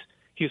United States,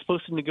 he was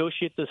supposed to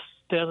negotiate this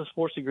status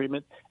force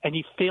agreement, and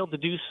he failed to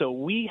do so.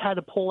 We had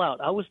to pull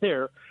out. I was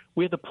there.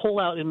 We had to pull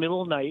out in the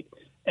middle of the night,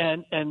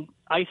 and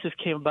ISIS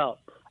came about.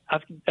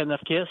 And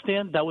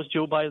Afghanistan, that was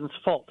Joe Biden's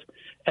fault.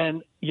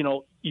 And,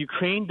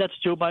 Ukraine, that's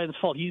Joe Biden's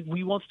fault. He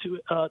wants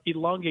to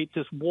elongate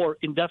this war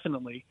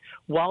indefinitely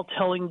while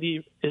telling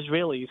the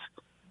Israelis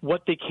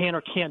what they can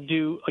or can't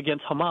do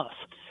against Hamas.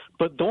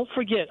 But don't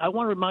forget, I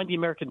want to remind the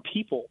American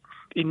people,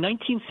 in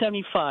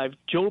 1975,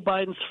 Joe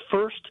Biden's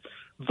first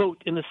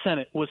vote in the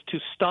Senate was to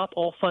stop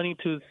all funding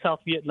to South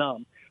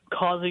Vietnam,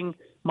 causing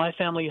my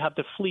family to have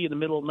to flee in the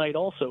middle of the night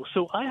also.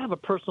 So I have a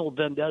personal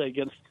vendetta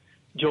against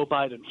Joe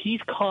Biden. He's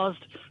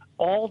caused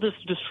all this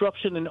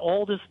disruption and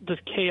all this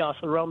chaos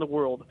around the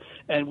world,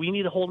 and we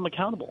need to hold him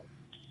accountable.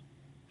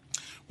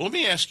 Well, let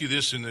me ask you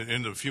this in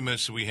the few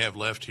minutes that we have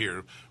left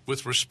here.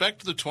 With respect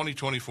to the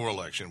 2024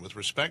 election, with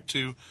respect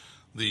to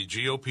the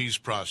GOP's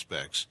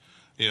prospects,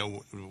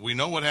 we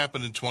know what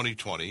happened in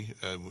 2020.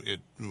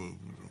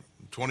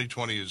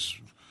 2020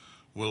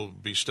 will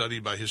be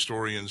studied by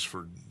historians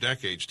for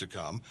decades to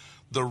come.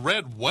 The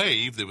red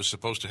wave that was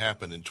supposed to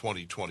happen in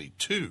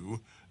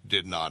 2022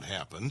 did not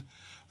happen.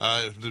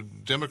 The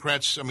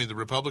Democrats, the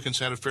Republicans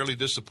had a fairly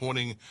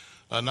disappointing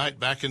night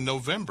back in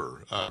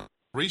November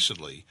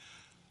recently.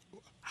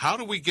 How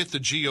do we get the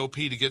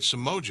GOP to get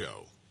some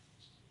mojo?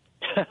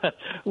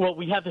 Well,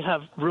 we have to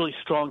have really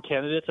strong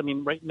candidates.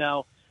 Right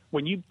now,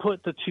 when you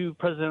put the two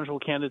presidential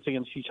candidates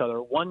against each other,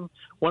 one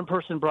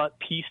person brought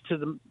peace to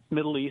the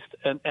Middle East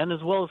and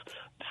as well as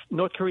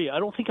North Korea. I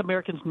don't think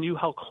Americans knew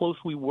how close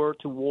we were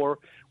to war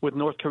with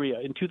North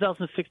Korea. In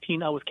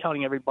 2016, I was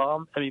counting every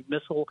bomb, every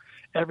missile,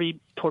 every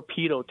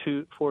torpedo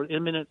for an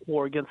imminent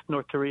war against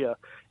North Korea.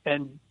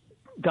 And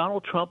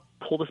Donald Trump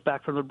pulled us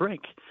back from the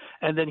brink.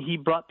 And then he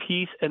brought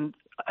peace and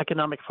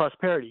economic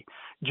prosperity.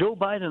 Joe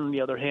Biden, on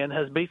the other hand,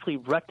 has basically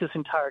wrecked this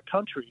entire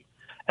country.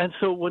 And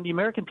so when the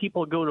American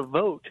people go to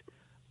vote,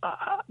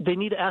 they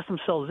need to ask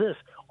themselves this: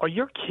 are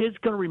your kids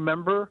going to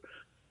remember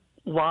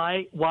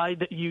why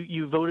that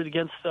you voted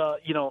against a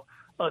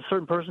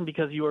certain person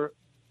because you were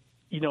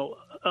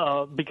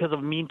because of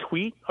a mean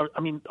tweet?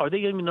 Are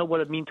they going to know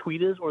what a mean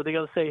tweet is, or are they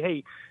going to say,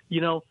 hey,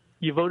 you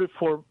voted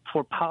for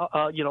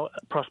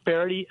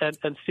prosperity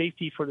and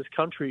safety for this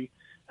country,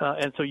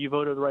 and so you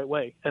voted the right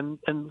way? And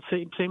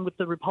same with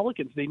the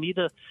Republicans. They need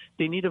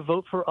to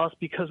vote for us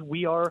because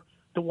we are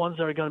the ones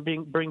that are going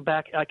to bring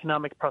back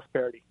economic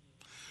prosperity.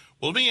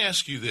 Well, let me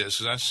ask you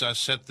this. I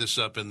set this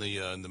up in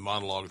the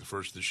monologue at the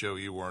first of the show.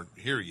 You weren't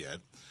here yet.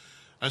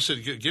 I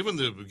said, given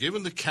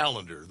the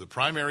calendar, the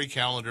primary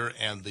calendar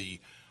and the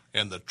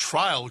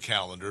trial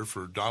calendar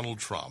for Donald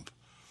Trump,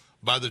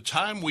 by the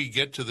time we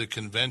get to the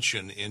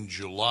convention in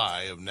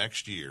July of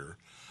next year,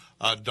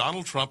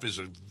 Donald Trump is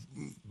a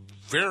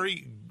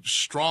very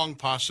strong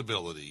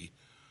possibility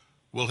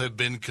will have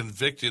been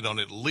convicted on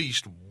at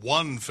least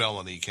one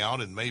felony count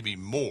and maybe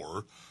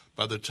more.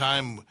 By the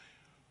time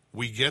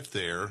we get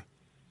there,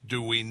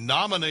 do we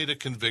nominate a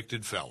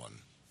convicted felon?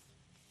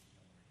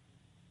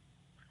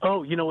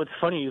 Oh, what's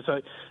funny is,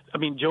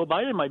 Joe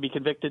Biden might be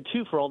convicted,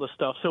 too, for all this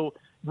stuff. So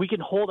we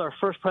can hold our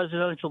first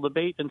presidential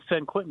debate in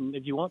San Quentin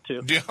if you want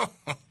to. Yeah,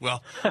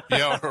 well,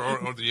 yeah,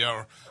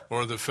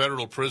 or the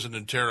federal prison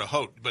in Terre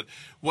Haute. But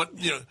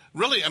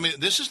really,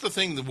 this is the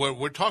thing that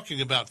we're talking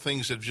about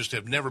things that just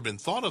have never been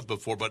thought of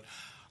before. But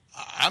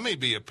I may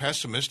be a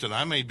pessimist and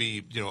I may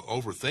be,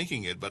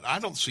 overthinking it, but I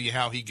don't see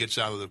how he gets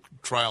out of the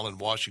trial in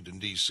Washington,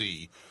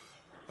 D.C.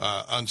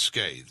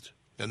 Unscathed.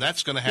 And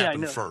that's going to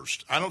happen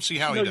first. I don't see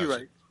how he does you're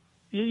right.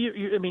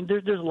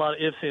 There's a lot of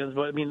ifs, ands,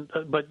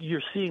 but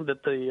you're seeing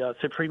that the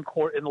Supreme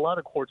Court and a lot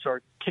of courts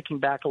are kicking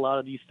back a lot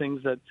of these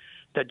things that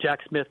Jack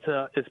Smith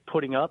is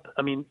putting up.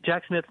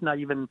 Jack Smith's not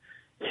even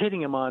hitting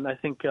him on, I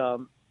think,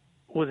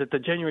 was it the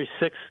January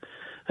 6th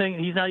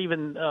thing? He's not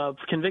even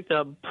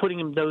convicted, putting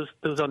him those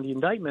on the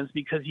indictments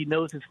because he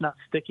knows it's not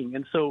sticking.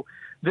 And so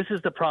this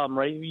is the problem,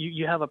 right?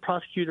 You have a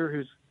prosecutor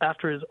who's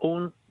after his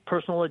own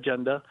personal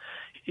agenda.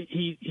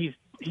 He's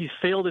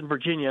failed in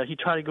Virginia. He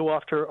tried to go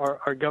after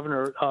our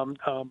governor,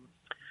 Bob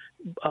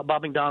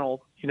McDonnell,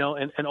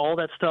 and all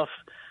that stuff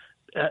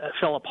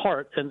fell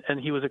apart, and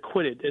he was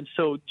acquitted. And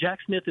so Jack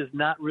Smith is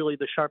not really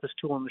the sharpest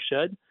tool in the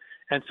shed,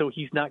 and so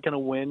he's not going to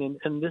win.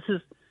 And this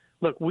is,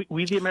 look,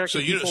 we the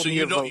American people. So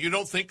you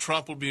don't think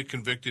Trump will be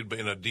convicted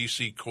in a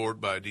D.C. court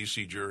by a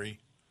D.C. jury?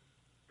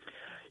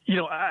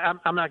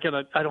 I'm not going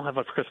to – I don't have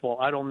a crystal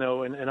ball. I don't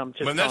know, and I'm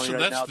just telling you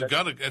right now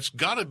that's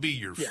got to be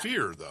your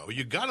fear, though.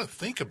 You got to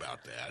think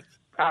about that.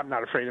 I'm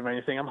not afraid of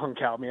anything. I'm hung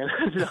cow, man.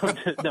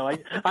 No, I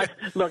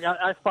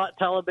fought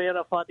Taliban.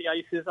 I fought the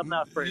ISIS. I'm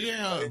not afraid.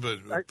 Yeah, but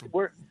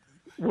we're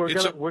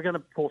gonna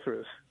pull through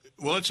this.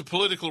 Well, it's a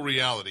political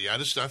reality. I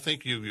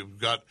think you've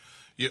got.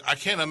 I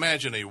can't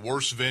imagine a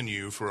worse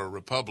venue for a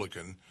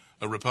Republican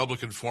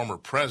former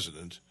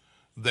president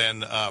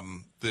than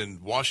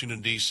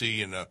Washington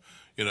D.C. in a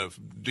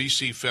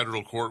D.C.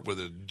 federal court with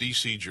a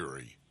D.C.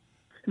 jury.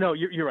 No,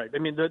 you're right.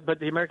 But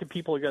the American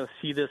people are going to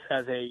see this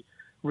as a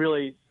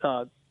really.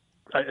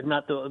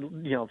 Not the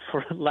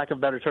for lack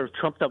of better terms,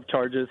 trumped up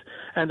charges,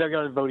 and they're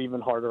going to vote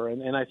even harder.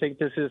 And I think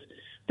this is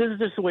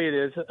just the way it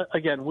is.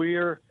 Again,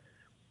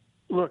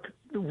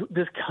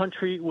 this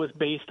country was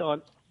based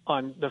on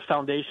the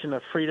foundation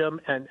of freedom,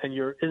 and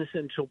you're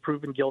innocent until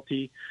proven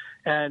guilty.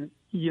 And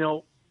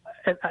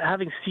and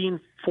having seen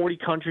 40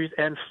 countries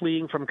and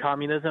fleeing from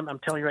communism, I'm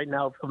telling you right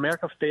now, if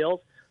America fails,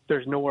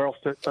 there's nowhere else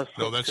to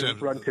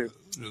run to.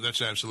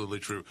 That's absolutely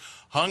true.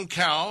 Hung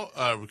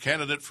Cao,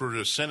 candidate for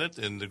the Senate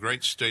in the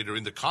great state or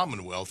in the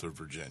Commonwealth of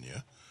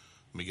Virginia.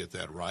 Let me get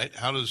that right.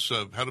 How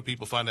do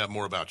people find out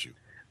more about you?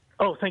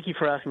 Oh, thank you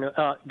for asking.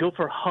 Go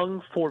for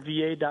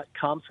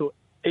hungforva.com. So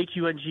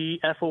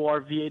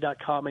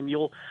HUNGFORVA.com, and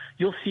you'll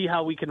see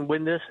how we can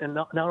win this. And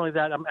not only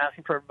that, I'm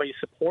asking for everybody's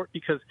support,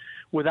 because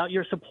without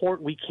your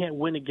support, we can't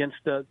win against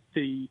the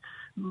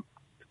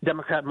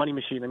Democrat money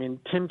machine.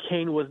 Tim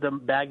Kaine was the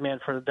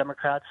bagman for the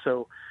Democrats,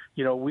 so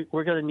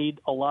we're going to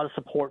need a lot of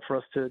support for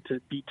us to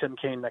beat Tim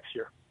Kaine next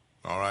year.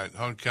 All right,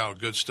 Hung Cao,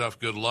 good stuff.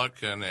 Good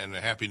luck, and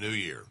a Happy New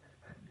Year.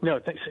 No,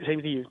 thanks.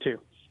 Same to you too.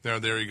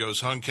 There he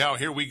goes, Hung Cao.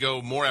 Here we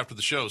go. More after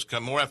the shows.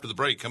 More after the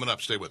break. Coming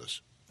up. Stay with us.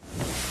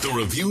 The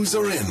reviews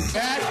are in.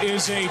 That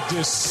is a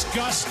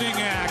disgusting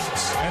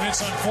act, and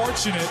it's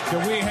unfortunate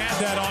that we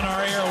had that on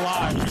our air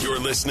live. You're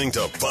listening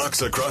to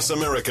Fox Across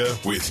America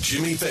with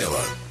Jimmy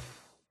Fallon.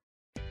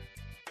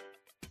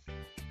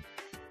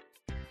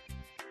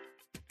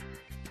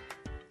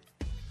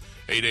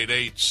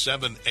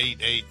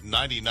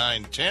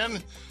 (888-788-9910).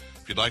 If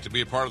you'd like to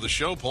be a part of the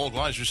show, Paul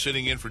Gleiser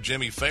sitting in for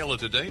Jimmy Fallon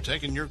today,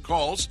 taking your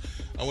calls.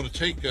 I want to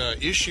take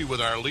issue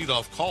with our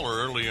leadoff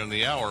caller earlier in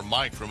the hour.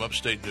 Mike from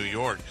upstate New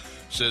York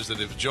says that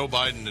if Joe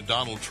Biden and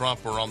Donald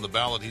Trump are on the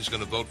ballot, he's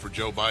going to vote for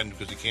Joe Biden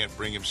because he can't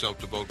bring himself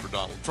to vote for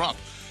Donald Trump,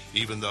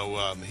 even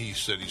though he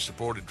said he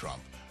supported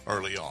Trump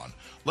early on.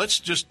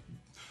 Let's just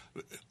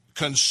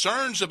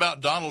concerns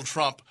about Donald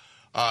Trump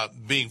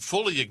being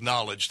fully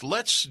acknowledged.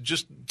 Let's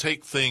just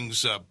take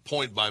things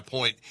point by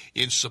point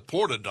in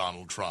support of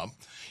Donald Trump.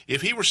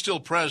 If he were still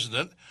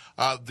president,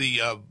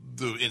 the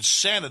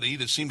insanity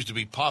that seems to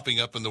be popping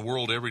up in the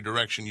world every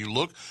direction you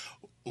look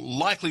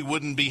likely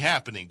wouldn't be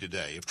happening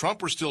today. If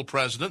Trump were still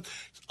president,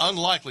 it's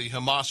unlikely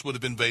Hamas would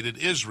have invaded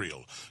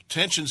Israel.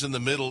 Tensions in the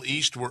Middle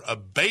East were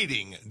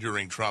abating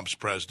during Trump's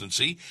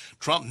presidency.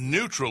 Trump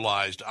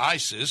neutralized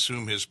ISIS,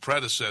 whom his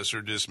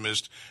predecessor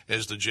dismissed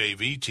as the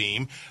JV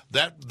team.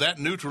 That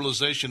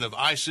neutralization of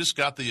ISIS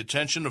got the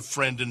attention of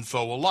friend and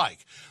foe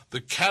alike. The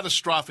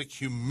catastrophic,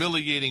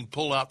 humiliating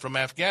pullout from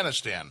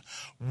Afghanistan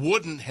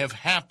wouldn't have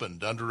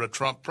happened under a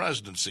Trump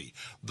presidency.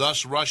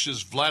 Thus,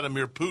 Russia's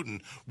Vladimir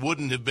Putin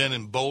wouldn't have been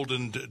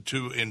emboldened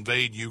to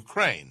invade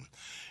Ukraine.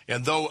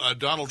 And though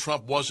Donald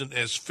Trump wasn't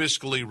as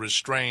fiscally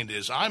restrained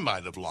as I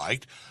might have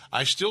liked,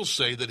 I still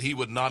say that he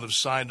would not have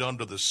signed on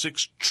to the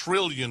 $6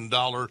 trillion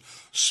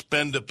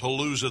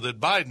spendapalooza that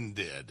Biden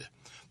did.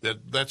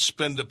 That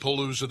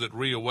spendapalooza that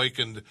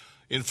reawakened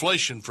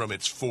inflation from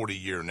its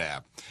 40-year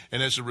nap,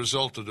 and as a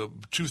result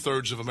of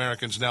two-thirds of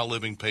Americans now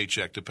living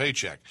paycheck to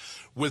paycheck.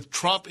 With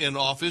Trump in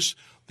office,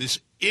 this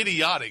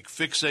idiotic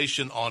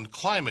fixation on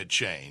climate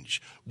change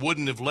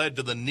wouldn't have led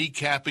to the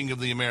kneecapping of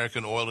the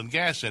American oil and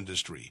gas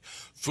industry.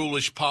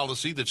 Foolish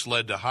policy that's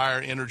led to higher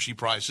energy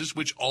prices,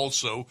 which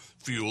also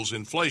fuels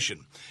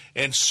inflation.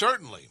 And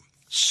certainly,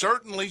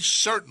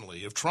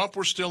 if Trump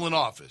were still in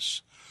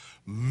office,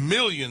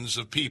 millions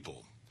of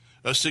people,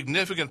 a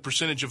significant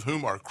percentage of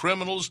whom are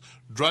criminals,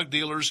 drug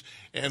dealers,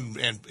 and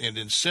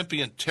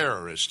incipient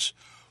terrorists,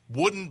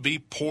 wouldn't be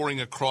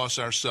pouring across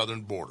our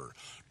southern border.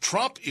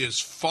 Trump is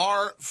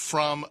far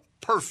from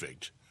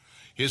perfect.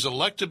 His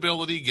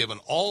electability, given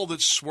all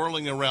that's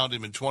swirling around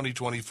him in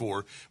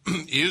 2024,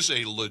 is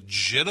a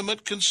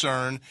legitimate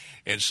concern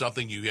and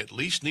something you at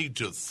least need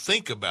to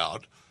think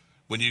about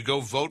when you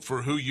go vote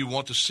for who you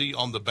want to see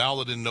on the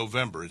ballot in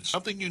November. It's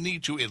something you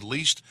need to at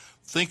least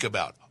think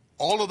about.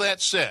 All of that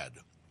said,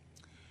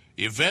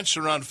 events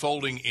are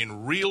unfolding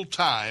in real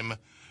time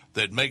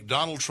that make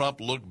Donald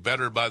Trump look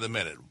better by the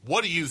minute.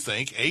 What do you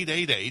think?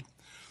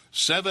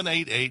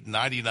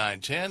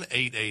 888-788-9910,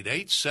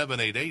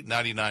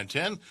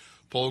 888-788-9910.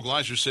 Paul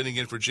Gleiser sitting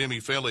in for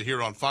Jimmy Fallon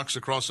here on Fox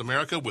Across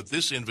America with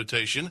this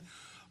invitation.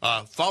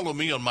 Follow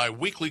me on my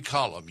weekly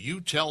column,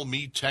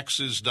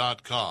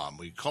 YouTellMeTexas.com.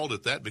 We called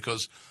it that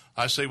because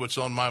I say what's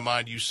on my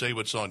mind, you say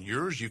what's on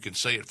yours. You can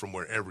say it from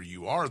wherever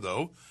you are,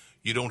 though.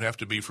 You don't have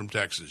to be from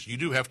Texas. You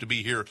do have to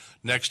be here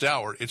next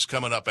hour. It's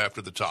coming up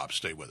after the top.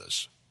 Stay with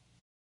us.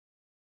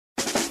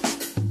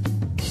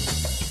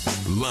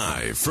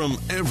 Live from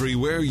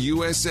everywhere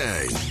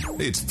USA,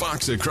 it's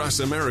Fox Across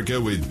America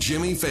with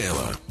Jimmy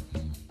Fallon.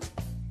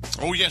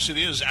 Oh, yes, it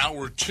is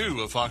Hour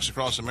 2 of Fox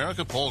Across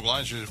America. Paul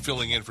Gleiser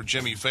filling in for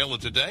Jimmy Fallon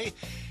today.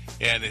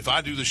 And if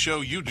I do the show,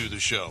 you do the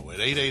show. At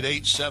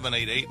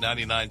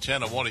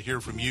 888-788-9910, I want to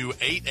hear from you.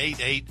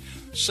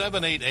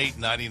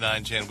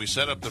 888-788-9910. We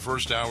set up the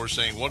first hour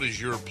saying, what is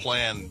your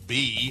plan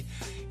B?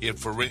 If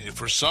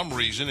for some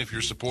reason, if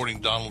you're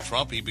supporting Donald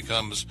Trump, he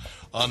becomes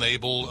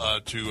unable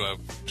to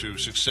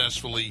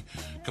successfully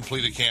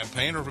complete a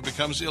campaign, or if it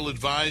becomes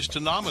ill-advised to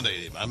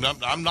nominate him.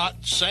 I'm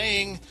not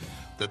saying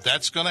that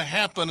that's going to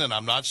happen, and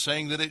I'm not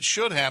saying that it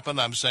should happen.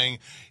 I'm saying,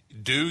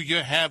 do you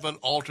have an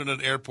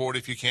alternate airport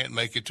if you can't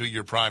make it to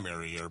your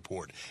primary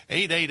airport?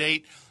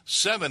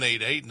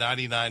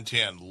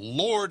 888-788-9910.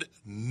 Lord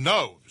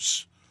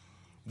knows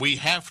we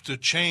have to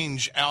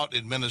change out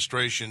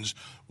administrations.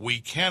 We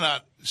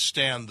cannot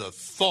stand the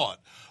thought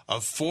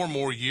of 4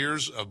 more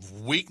years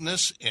of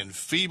weakness and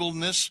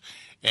feebleness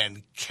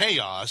and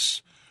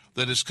chaos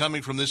that is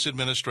coming from this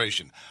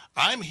administration.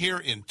 I'm here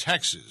in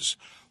Texas.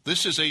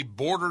 This is a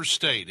border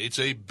state. It's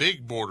a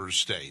big border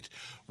state.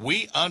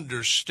 We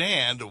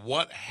understand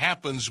what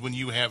happens when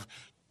you have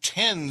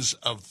tens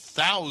of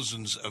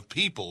thousands of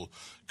people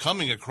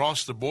coming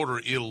across the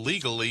border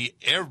illegally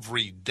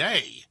every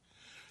day.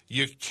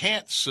 You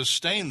can't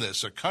sustain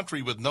this. A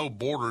country with no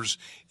borders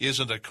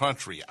isn't a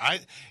country.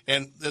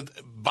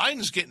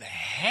 Biden's getting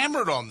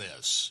hammered on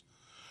this,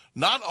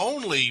 not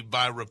only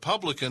by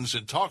Republicans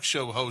and talk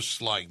show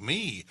hosts like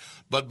me,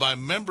 but by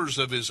members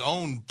of his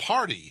own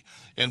party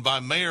and by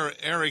Mayor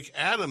Eric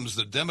Adams,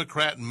 the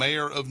Democrat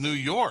mayor of New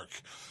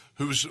York,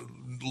 who's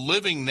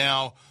living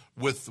now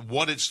with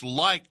what it's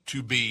like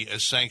to be a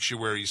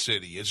sanctuary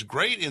city. It's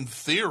great in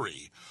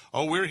theory.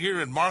 Oh, we're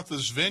here in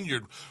Martha's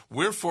Vineyard.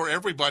 We're for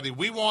everybody.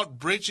 We want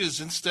bridges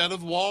instead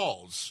of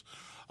walls.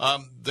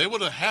 They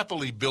would have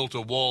happily built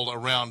a wall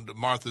around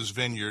Martha's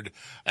Vineyard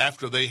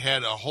after they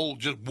had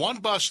just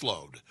one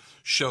busload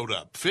showed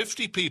up.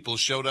 50 people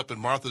showed up in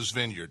Martha's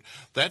Vineyard.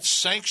 That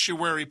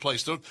sanctuary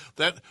place,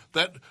 that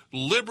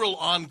liberal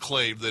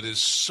enclave that is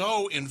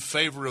so in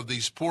favor of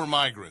these poor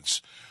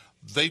migrants,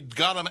 they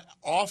got them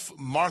off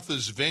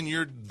Martha's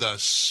Vineyard the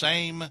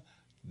same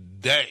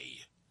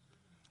day.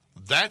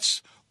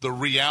 That's the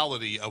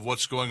reality of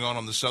what's going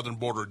on the southern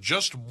border.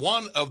 Just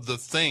one of the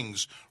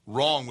things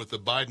wrong with the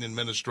Biden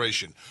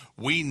administration.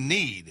 We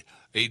need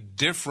a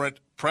different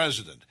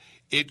president.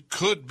 It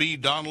could be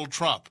Donald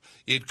Trump.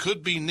 It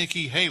could be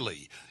Nikki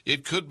Haley.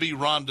 It could be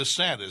Ron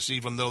DeSantis,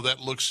 even though that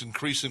looks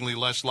increasingly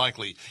less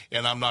likely,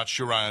 and I'm not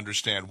sure I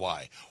understand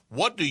why.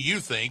 What do you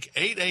think?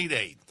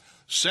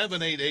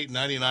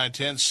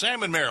 888-788-9910.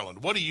 Sam in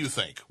Maryland, what do you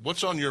think?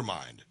 What's on your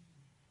mind?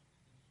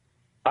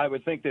 I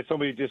would think that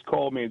somebody just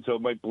called me, and so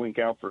it might blink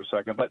out for a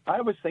second. But I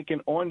was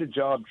thinking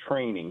on-the-job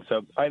training.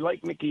 So I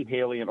like Nikki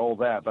Haley and all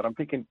that, but I'm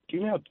thinking, do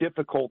you know how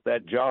difficult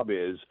that job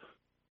is,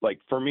 like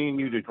for me and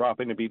you to drop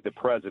in to be the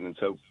president?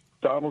 So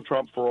Donald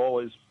Trump, for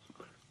all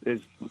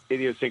his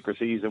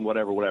idiosyncrasies and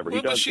whatever, Well,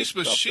 he does she has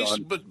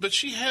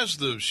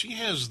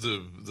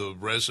the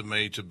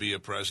resume to be a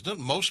president.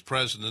 Most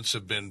presidents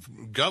have been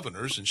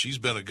governors, and she's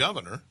been a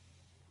governor.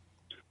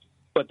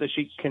 But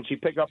can she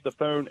pick up the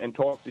phone and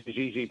talk to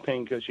Xi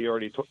Jinping because she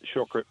already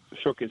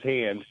shook his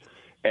hand?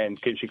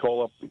 And can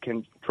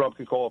Trump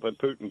call up and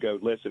Putin go,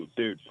 listen,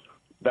 dude,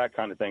 that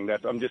kind of thing.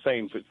 I'm just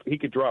saying he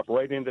could drop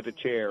right into the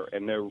chair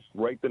and they'll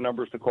write the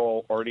numbers to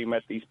call, already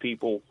met these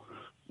people,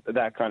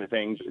 that kind of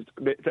thing.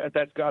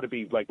 That's got to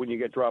be like when you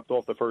get dropped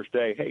off the first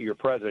day, hey, you're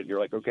president. You're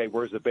like, okay,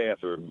 where's the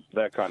bathroom?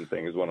 That kind of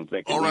thing is what I'm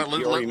thinking. All right,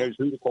 he already knows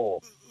who to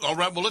call. All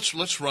right, well,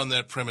 let's run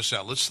that premise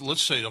out.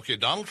 Let's say, okay,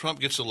 Donald Trump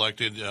gets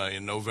elected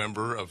in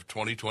November of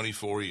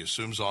 2024. He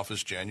assumes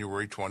office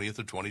January 20th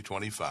of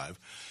 2025.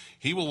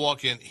 He will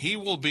walk in. He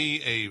will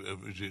be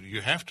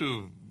you have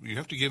to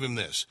give him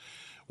this.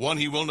 One,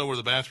 he will know where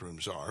the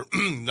bathrooms are.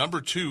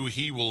 Number two,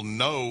 he will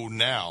know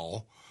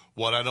now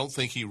what I don't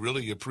think he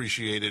really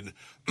appreciated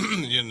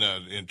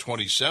in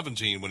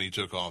 2017 when he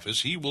took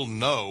office. He will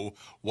know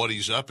what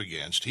he's up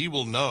against. He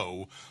will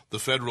know the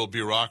federal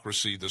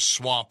bureaucracy, the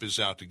swamp is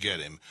out to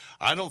get him.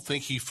 I don't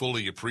think he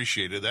fully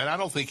appreciated that. I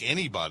don't think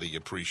anybody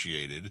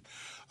appreciated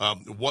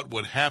what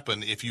would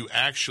happen if you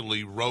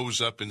actually rose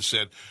up and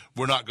said,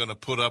 we're not going to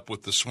put up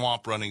with the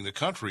swamp running the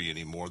country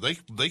anymore.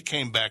 They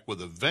came back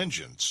with a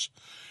vengeance.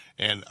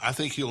 And I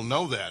think he'll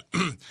know that.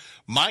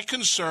 My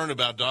concern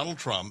about Donald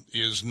Trump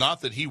is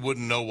not that he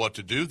wouldn't know what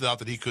to do, not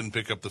that he couldn't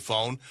pick up the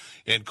phone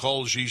and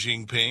call Xi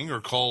Jinping or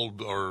call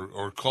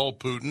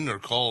Putin or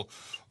call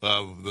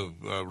the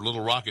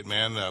little rocket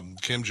man,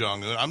 Kim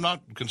Jong-un. I'm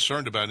not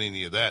concerned about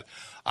any of that.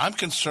 I'm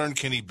concerned,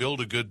 can he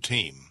build a good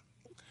team?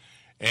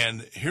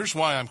 And here's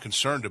why I'm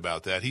concerned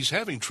about that. He's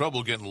having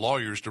trouble getting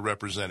lawyers to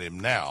represent him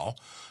now.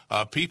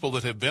 People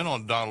that have been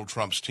on Donald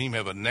Trump's team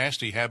have a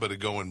nasty habit of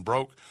going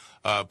broke,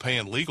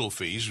 paying legal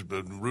fees,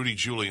 Rudy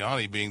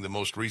Giuliani being the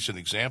most recent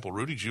example.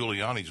 Rudy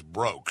Giuliani's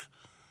broke.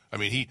 I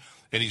mean,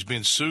 he's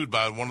been sued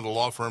by one of the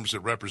law firms that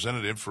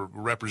represented him for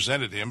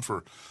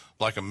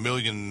like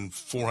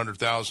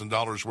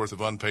 $1,400,000 worth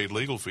of unpaid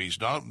legal fees.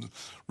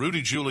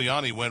 Rudy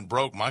Giuliani went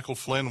broke. Michael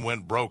Flynn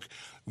went broke.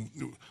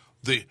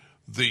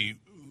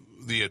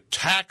 The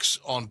attacks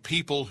on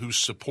people who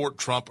support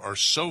Trump are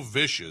so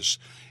vicious,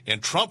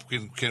 and Trump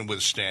can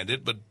withstand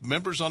it, but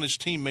members on his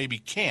team maybe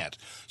can't.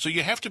 So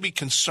you have to be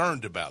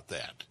concerned about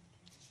that.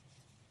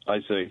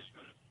 I see.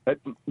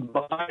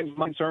 My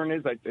concern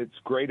is that it's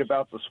great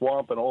about the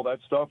swamp and all that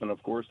stuff, and,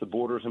 of course, the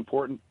border is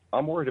important.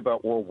 I'm worried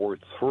about World War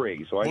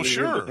III, so I need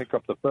him to pick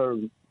up the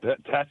phone.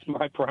 That's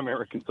my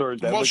primary concern.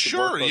 Well,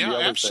 sure, yeah,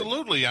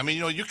 absolutely. I mean,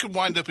 you could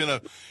wind up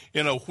in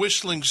a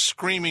whistling,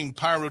 screaming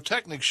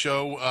pyrotechnic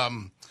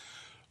show,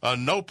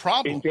 no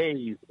problem.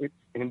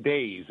 In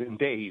days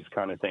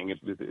kind of thing.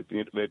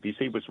 If you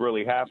see what's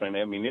really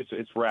happening, I mean,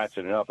 it's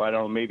ratcheting up. I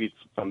don't know, maybe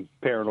I'm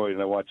paranoid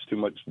and I watch too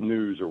much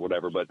news or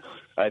whatever, but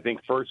I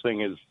think first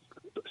thing is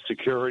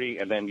security,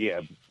 and then,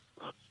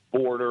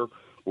 border,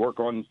 work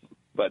on.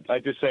 But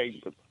I would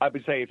say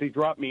if he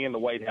dropped me in the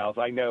White House,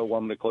 I know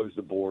I'm going to close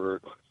the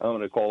border. I'm going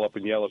to call up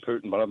and yell at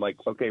Putin, but I'm like,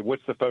 okay,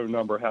 what's the phone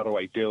number? How do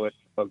I do it?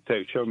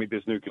 Okay, show me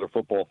this nuclear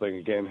football thing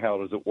again. How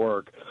does it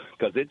work?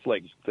 Because it's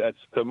like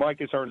so my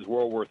concern is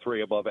World War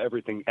III above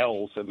everything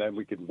else, and then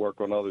we can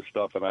work on other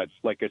stuff. And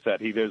like I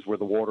said, he knows where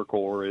the water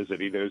cooler is, and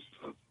he knows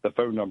the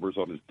phone numbers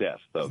on his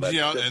desk. So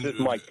that's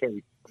my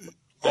case.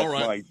 That's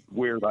my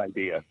weird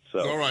idea.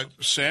 So. All right,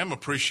 Sam,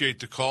 appreciate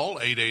the call,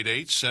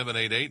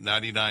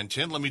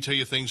 888-788-9910. Let me tell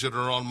you things that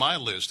are on my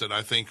list that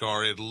I think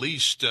are at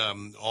least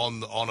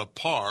on a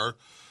par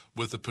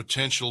with the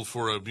potential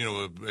for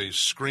a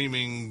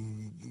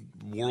screaming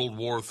World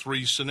War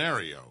III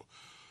scenario.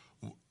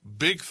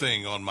 Big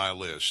thing on my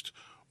list,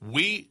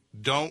 we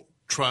don't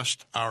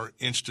trust our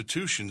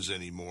institutions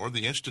anymore,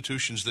 the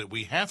institutions that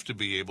we have to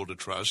be able to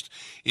trust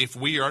if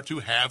we are to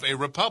have a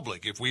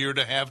republic, if we are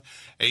to have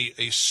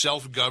a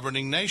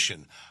self-governing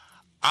nation.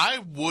 I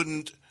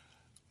wouldn't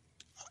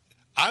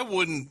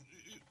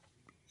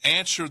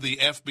answer the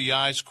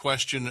FBI's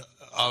question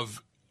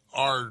of,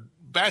 are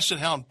Basset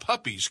Hound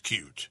puppies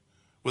cute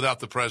without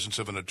the presence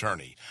of an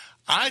attorney?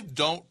 I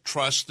don't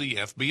trust the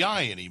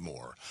FBI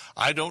anymore.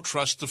 I don't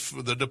trust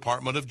the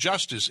Department of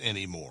Justice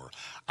anymore.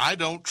 I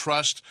don't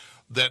trust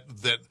that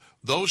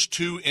those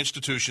two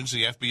institutions,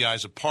 the FBI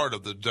is a part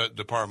of the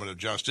Department of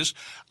Justice.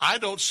 I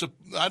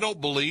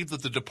don't believe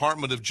that the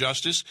Department of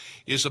Justice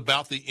is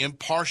about the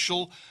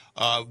impartial,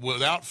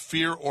 without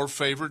fear or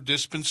favor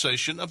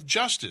dispensation of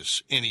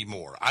justice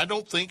anymore. I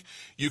don't think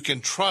you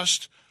can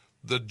trust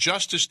the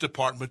Justice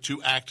Department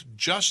to act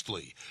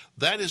justly.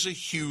 That is a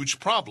huge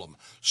problem.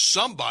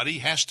 Somebody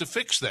has to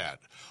fix that,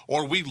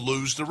 or we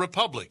lose the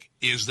republic.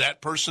 Is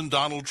that person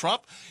Donald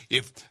Trump?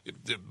 If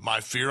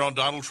my fear on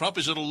Donald Trump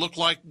is it'll look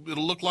like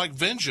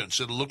vengeance.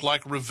 It'll look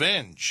like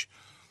revenge.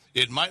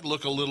 It might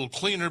look a little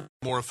cleaner,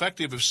 more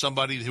effective if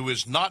somebody who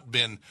has not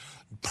been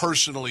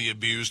personally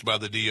abused by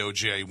the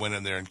DOJ went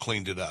in there and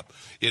cleaned it up.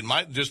 It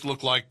might just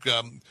look like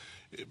I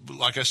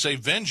say,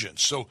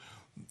 vengeance. So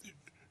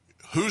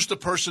who's the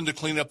person to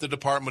clean up the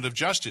Department of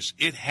Justice?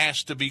 It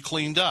has to be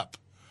cleaned up.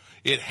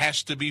 It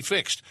has to be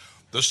fixed.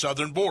 The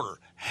southern border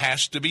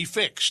has to be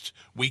fixed.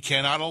 We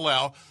cannot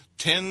allow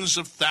tens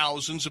of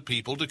thousands of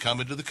people to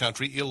come into the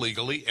country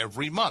illegally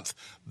every month.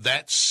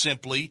 That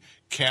simply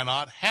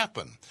cannot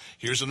happen.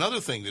 Here's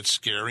another thing that's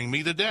scaring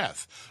me to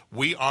death.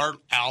 We are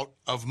out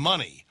of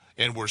money,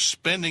 and we're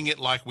spending it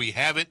like we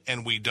have it,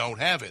 and we don't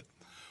have it.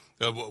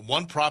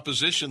 One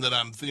proposition that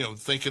I'm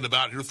thinking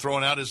about here,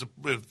 throwing out is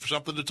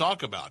something to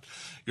talk about.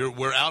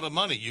 We're out of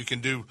money. You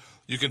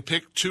can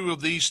pick two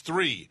of these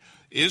three: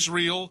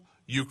 Israel,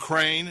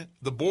 Ukraine,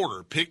 the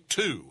border. Pick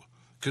two,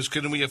 because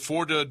can we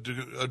afford to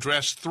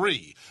address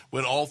three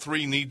when all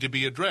three need to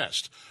be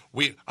addressed?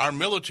 Our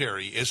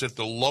military is at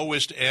the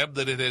lowest ebb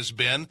that it has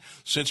been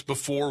since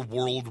before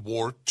World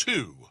War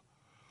II.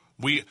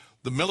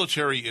 The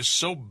military is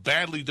so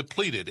badly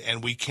depleted,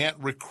 and we can't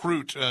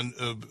recruit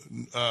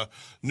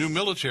new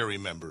military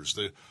members.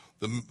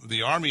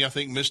 The Army, I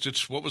think, missed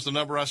its, what was the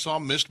number I saw?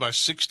 Missed by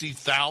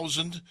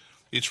 60,000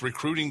 its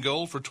recruiting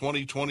goal for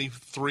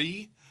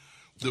 2023.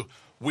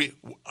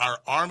 Our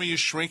Army is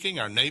shrinking.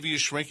 Our Navy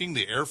is shrinking.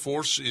 The Air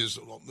Force is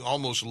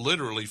almost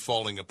literally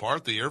falling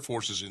apart. The Air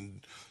Force is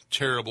in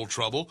terrible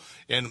trouble.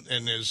 And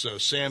as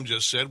Sam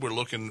just said, we're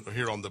looking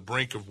here on the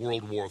brink of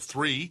World War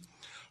III.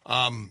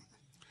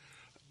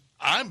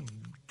 I'm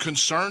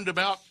concerned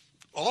about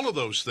all of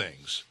those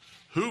things.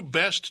 Who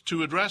best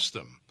to address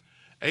them?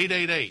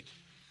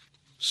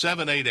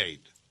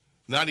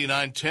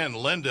 888-788-9910.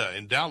 Linda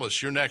in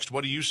Dallas, you're next.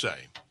 What do you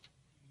say?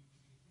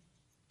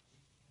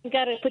 I've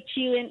got to put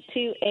you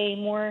into a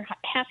more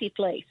happy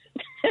place.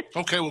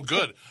 Okay, well,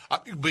 good.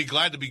 I'd be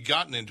glad to be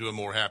gotten into a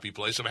more happy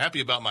place. I'm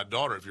happy about my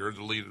daughter, if you heard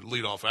the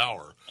lead-off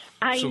hour.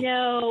 I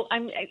know.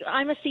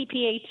 I'm a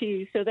CPA,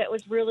 too, so that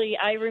was really,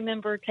 I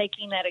remember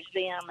taking that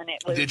exam, and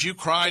it was... Did you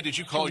cry? Did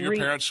you call your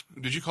parents?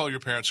 Did you call your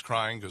parents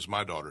crying? Because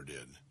my daughter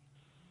did.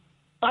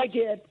 I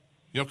did.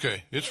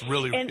 Okay. It's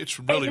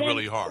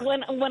really hard.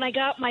 When I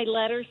got my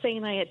letter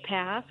saying I had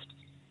passed,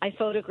 I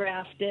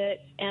photographed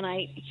it, and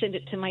I sent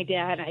it to my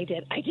dad. I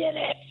did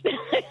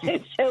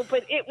it.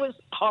 But it was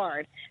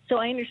hard. So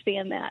I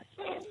understand that.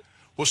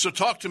 Well, so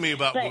talk to me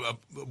about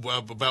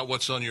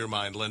what's on your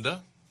mind,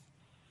 Linda.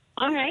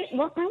 All right.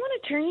 Well, I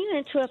want to turn you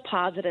into a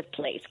positive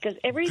place, because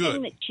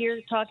everything that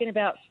you're talking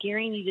about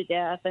scaring you to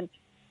death, and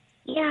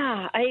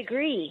yeah, I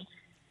agree.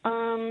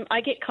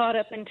 I get caught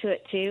up into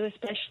it too,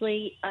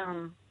 especially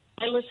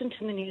I listen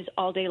to the news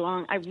all day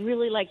long. I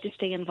really like to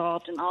stay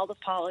involved in all the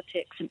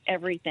politics and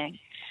everything.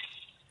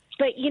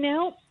 But,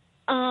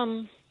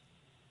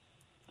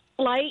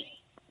 light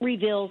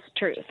reveals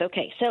truth.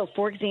 Okay, so,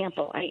 for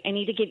example, I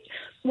need to get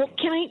 – well,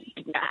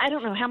 I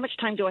don't know, how much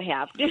time do I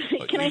have?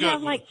 Can I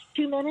have,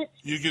 2 minutes?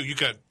 You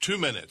got 2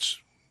 minutes.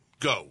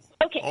 Go.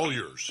 Okay. All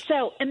yours.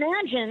 So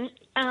imagine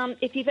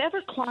if you've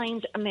ever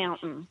climbed a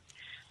mountain,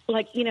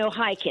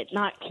 hike it,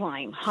 not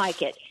climb,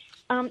 hike it.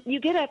 You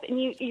get up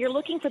and you're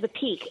looking for the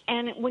peak.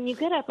 And when you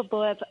get up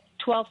above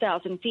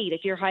 12,000 feet,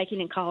 if you're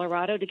hiking in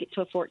Colorado to get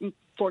to a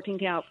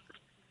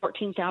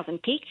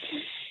 14,000 peak,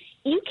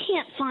 you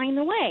can't find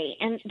the way.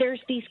 And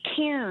there's these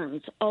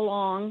cairns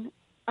along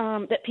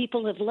that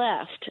people have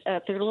left.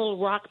 They're little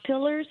rock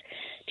pillars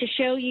to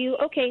show you,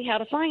 okay, how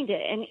to find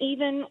it. And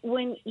even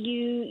when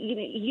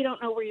you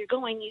don't know where you're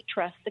going, you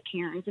trust the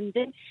cairns. And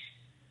then,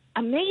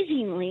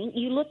 amazingly,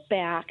 you look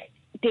back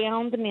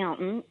down the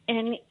mountain,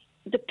 and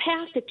the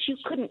path that you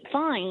couldn't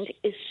find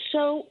is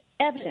so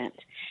evident.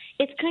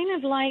 It's kind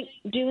of like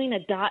doing a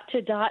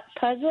dot-to-dot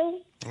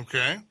puzzle.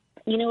 Okay.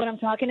 You know what I'm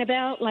talking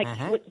about? Like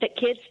what the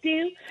kids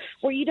do,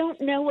 where you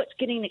don't know what's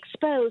getting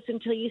exposed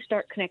until you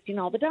start connecting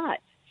all the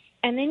dots.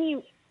 And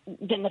then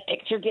the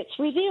picture gets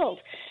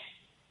revealed.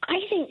 I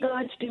think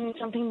God's doing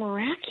something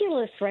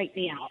miraculous right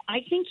now. I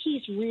think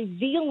he's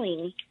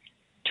revealing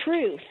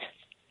truth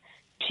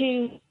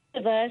to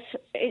us,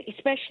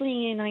 especially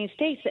in the United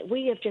States, that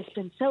we have just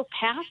been so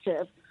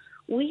passive,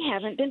 we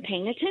haven't been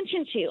paying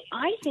attention to.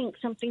 I think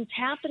something's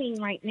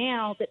happening right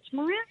now that's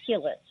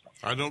miraculous.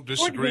 I don't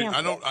disagree.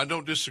 I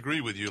don't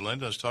disagree with you,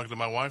 Linda. I was talking to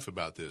my wife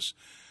about this.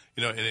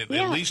 You know, and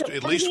at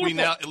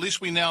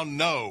least we now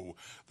know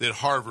that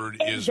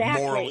Harvard is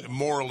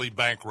morally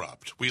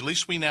bankrupt. At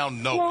least we now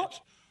know it.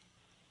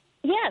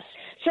 Yes.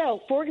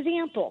 So, for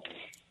example,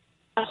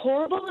 a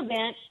horrible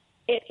event,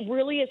 it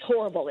really is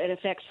horrible. It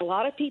affects a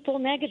lot of people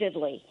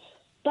negatively.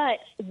 But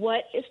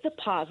what is the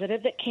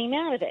positive that came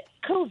out of it?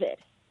 COVID.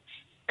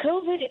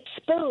 COVID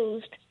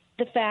exposed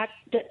the fact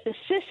that the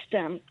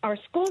system, our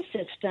school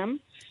system,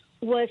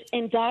 was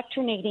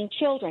indoctrinating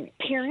children.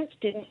 Parents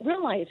didn't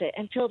realize it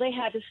until they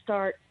had to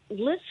start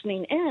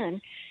listening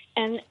in,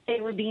 and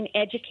they were being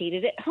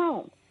educated at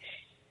home.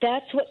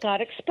 That's what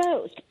got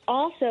exposed.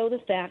 Also, the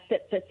fact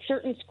that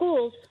certain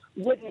schools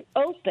wouldn't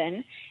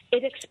open,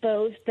 it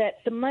exposed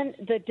that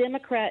the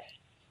Democrat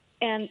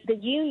and the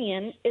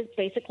union is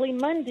basically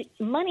money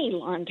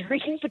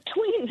laundering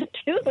between the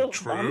two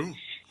of them.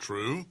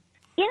 True.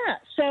 Yeah.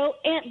 So,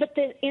 but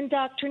the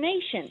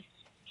indoctrination.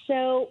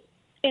 So,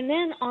 and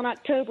then on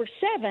October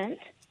 7th,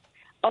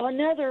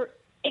 another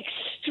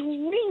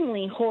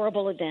extremely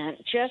horrible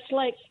event, just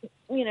like,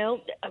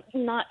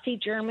 Nazi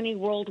Germany,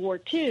 World War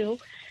II.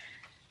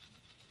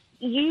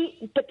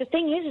 But the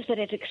thing is that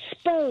it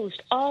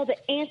exposed all the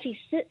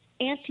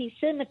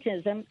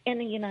anti-Semitism in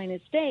the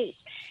United States,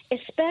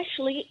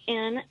 especially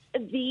in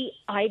the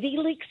Ivy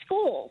League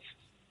schools.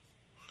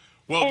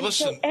 Well, and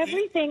listen.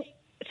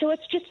 So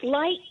it's just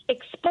light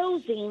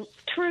exposing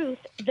truth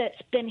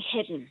that's been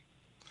hidden.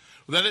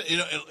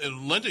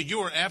 Linda,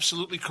 you are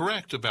absolutely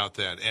correct about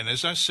that. And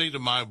as I say to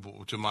my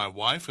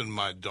wife and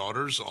my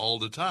daughters all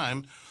the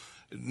time,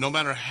 no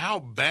matter how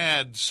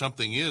bad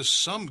something is,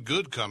 some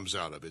good comes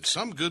out of it.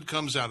 Some good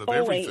comes out of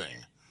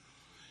everything.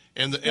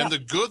 And the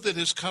good that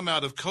has come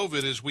out of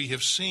COVID is we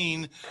have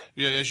seen,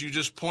 as you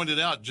just pointed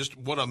out, just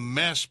what a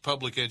mess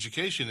public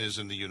education is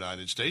in the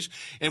United States.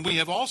 And we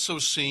have also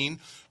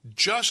seen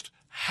just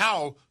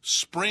how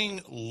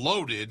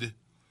spring-loaded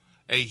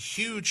a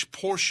huge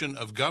portion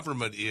of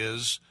government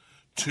is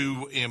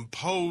to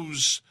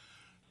impose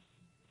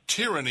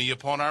tyranny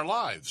upon our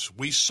lives.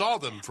 We saw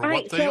them for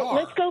what they are.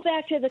 Let's go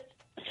back to the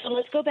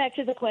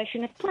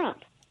question of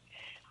Trump.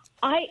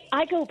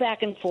 I go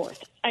back and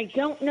forth. I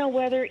don't know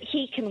whether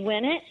he can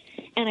win it,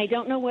 and I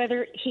don't know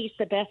whether he's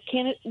the best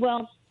candidate.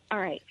 Well, all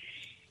right.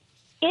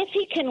 If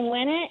he can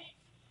win it,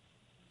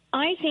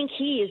 I think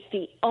he is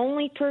the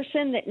only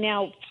person that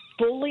now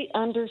fully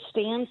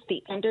understands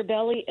the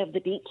underbelly of the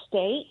deep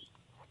state,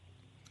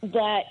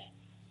 that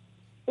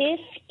if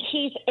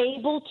he's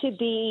able to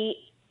be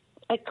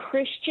a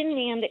Christian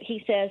man that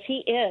he says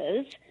he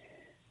is,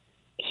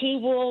 he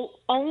will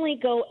only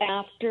go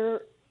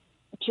after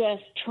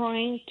just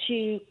trying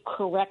to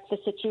correct the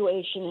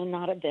situation and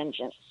not a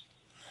vengeance.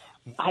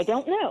 I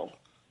don't know.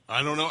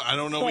 I don't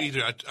know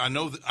either. I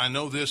know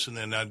this, and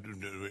then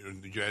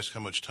you ask how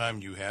much time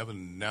you have,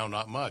 and now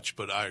not much.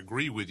 But I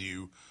agree with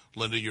you,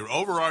 Linda. Your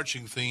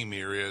overarching theme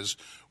here is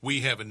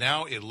we have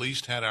now at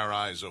least had our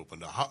eyes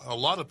opened. A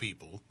lot of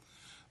people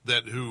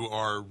who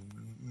are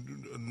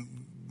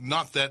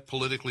not that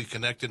politically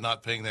connected,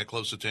 not paying that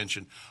close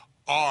attention,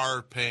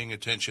 are paying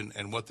attention,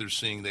 and what they're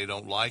seeing they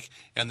don't like,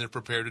 and they're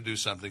prepared to do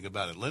something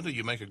about it. Linda,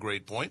 you make a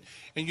great point,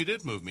 and you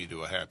did move me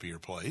to a happier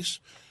place,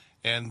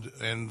 and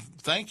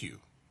thank you.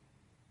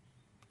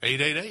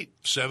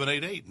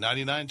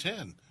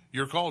 888-788-9910.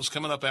 Your call is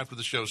coming up after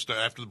the show,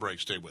 after the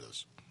break. Stay with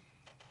us.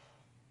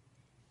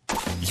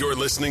 You're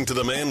listening to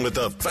the man with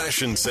the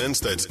fashion sense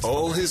that's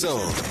all his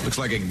own. Looks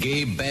like a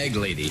gay bag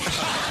lady.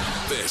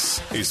 This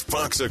is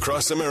Fox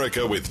Across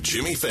America with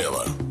Jimmy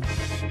Fallon.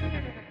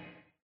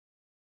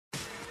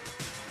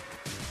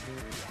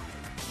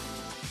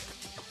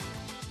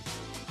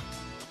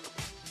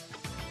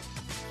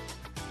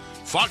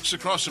 Fox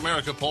Across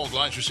America, Paul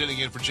Gleiser sitting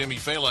in for Jimmy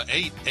Fallon,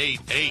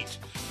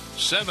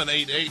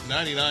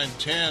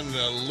 888-788-9910.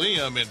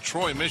 Liam in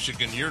Troy,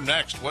 Michigan, you're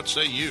next. What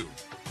say you?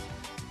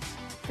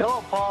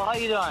 Hello, Paul. How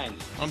you doing?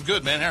 I'm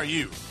good, man. How are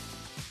you?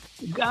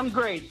 I'm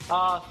great.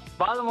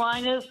 Bottom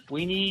line is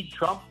we need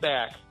Trump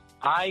back.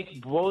 I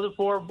voted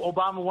for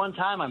Obama one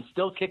time. I'm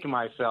still kicking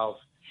myself.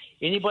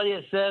 Anybody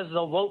that says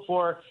they'll vote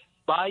for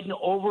Biden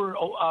over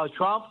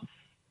Trump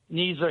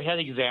needs their head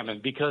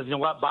examined, because you know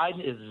what? Biden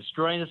is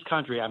destroying this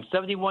country. I'm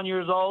 71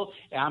 years old,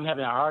 and I'm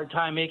having a hard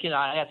time making it.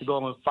 I have to go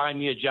and find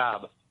me a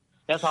job.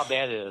 That's how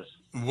bad it is.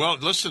 Well,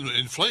 listen,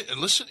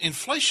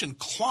 inflation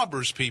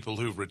clobbers people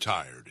who've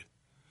retired.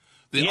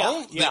 The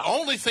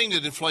only thing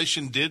that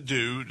inflation did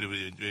do,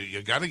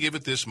 you got to give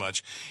it this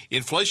much,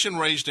 inflation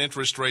raised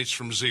interest rates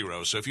from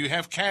zero. So if you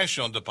have cash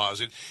on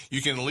deposit,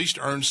 you can at least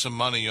earn some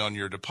money on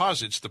your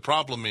deposits. The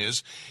problem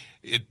is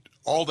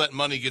all that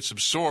money gets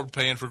absorbed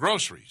paying for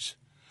groceries.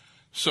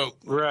 So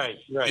right.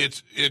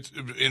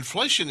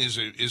 Inflation is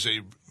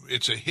a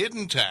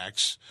hidden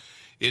tax.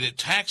 It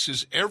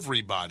taxes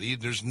everybody.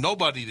 There's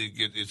nobody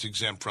that is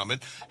exempt from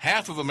it.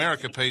 Half of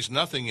America pays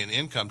nothing in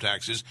income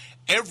taxes.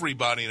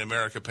 Everybody in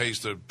America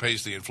pays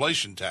the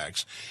inflation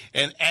tax.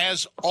 And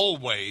as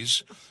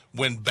always,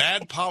 when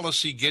bad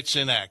policy gets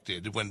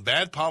enacted, when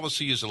bad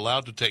policy is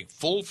allowed to take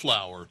full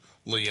flower,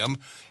 Liam,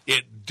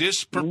 it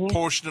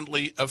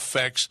disproportionately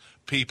affects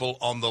people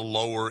on the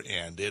lower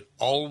end. It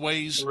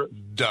always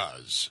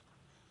does.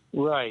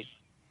 Right.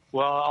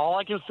 Well, all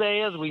I can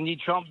say is we need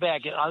Trump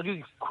back. I'll give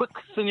you a quick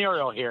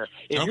scenario here.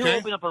 If you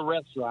open up a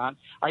restaurant,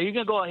 are you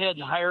going to go ahead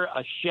and hire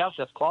a chef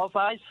that's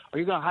qualified, or are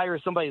you going to hire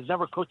somebody who's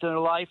never cooked in their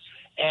life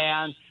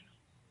and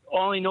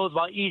only knows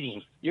about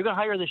eating? You're going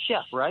to hire the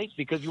chef, right?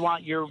 Because you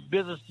want your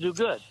business to do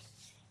good.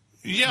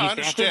 Yeah, I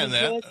understand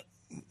that. Good.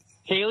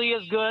 Haley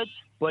is good,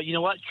 but you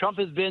know what? Trump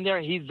has been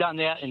there. He's done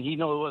that, and he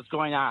knows what's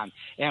going on.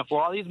 And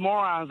for all these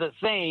morons that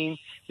saying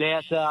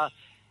that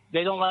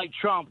they don't like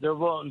Trump, they're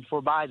voting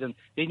for Biden,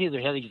 they need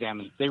their head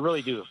examined. They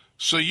really do.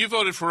 So you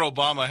voted for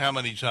Obama how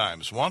many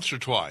times? Once or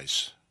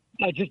twice?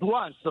 Just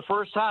once, the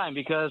first time,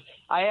 because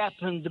I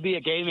happen to be a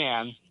gay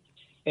man.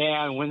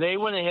 And when they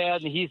went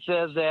ahead and he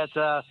says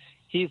that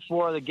he's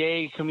for the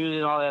gay community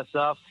and all that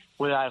stuff,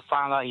 when I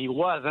found out he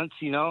wasn't,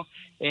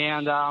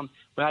 and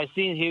when I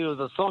seen he was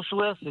a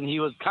socialist and he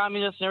was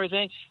communist and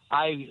everything,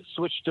 I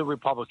switched to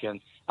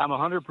Republican. I'm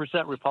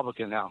 100%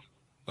 Republican now.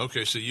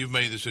 Okay, so you've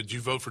made this. Did you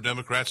vote for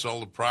Democrats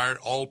all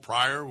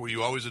prior? Were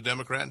you always a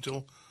Democrat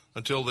until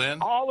then?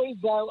 Always,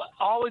 but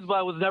I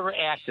was never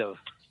active.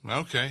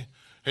 Okay.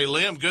 Hey,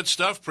 Liam, good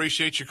stuff.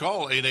 Appreciate your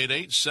call.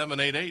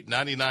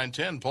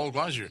 888-788-9910. Paul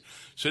Gleiser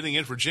sitting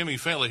in for Jimmy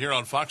Fallon here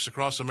on Fox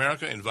Across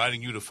America,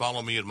 inviting you to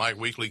follow me at my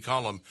weekly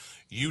column,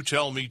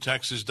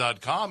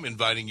 youtellmetexas.com,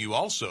 inviting you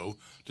also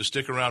to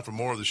stick around for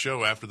more of the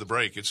show after the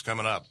break. It's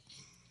coming up.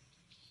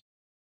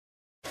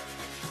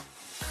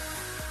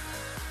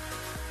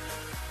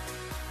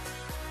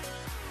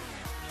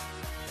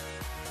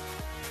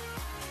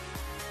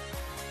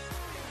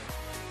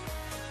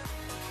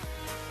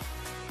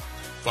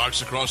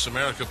 Fox Across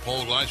America,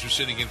 Paul Gleiser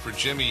sitting in for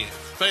Jimmy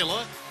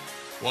Fallon.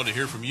 Want to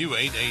hear from you,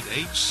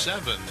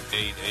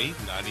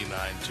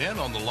 888-788-9910.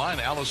 On the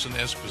line, Allison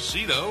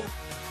Esposito,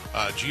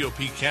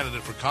 GOP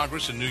candidate for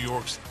Congress in New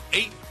York's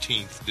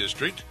 18th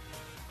District.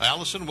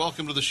 Allison,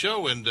 welcome to the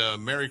show, and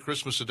Merry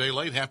Christmas a day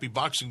late. Happy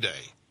Boxing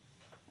Day.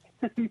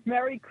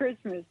 Merry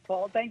Christmas,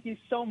 Paul. Thank you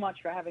so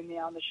much for having me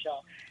on the show.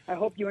 I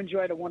hope you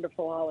enjoyed a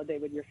wonderful holiday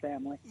with your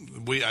family.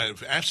 We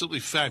have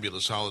absolutely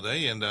fabulous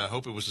holiday, and I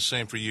hope it was the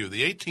same for you.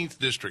 The 18th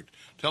District,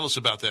 tell us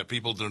about that,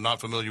 people that are not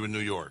familiar with New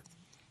York.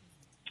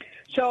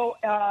 So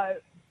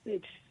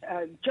it's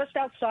just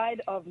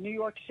outside of New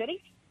York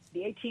City.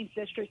 The 18th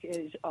District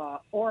is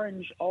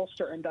Orange,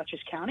 Ulster, and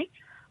Dutchess County.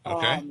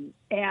 Okay.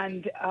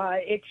 And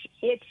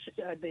it's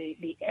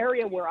the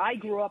area where I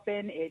grew up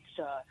in. It's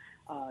a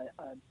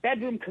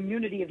bedroom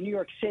community of New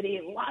York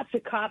City. Lots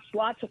of cops,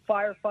 lots of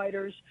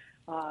firefighters.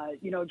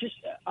 Just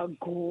a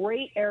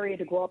great area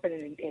to grow up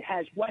in. It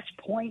has West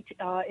Point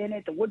in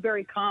it, the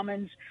Woodbury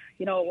Commons.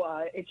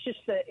 It's just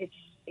it's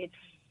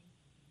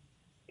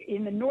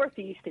in the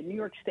Northeast in New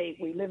York State.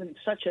 We live in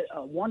such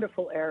a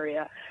wonderful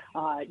area.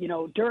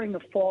 During the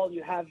fall,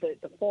 you have the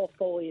fall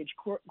foliage,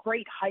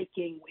 great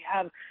hiking. We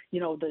have,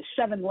 the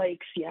Seven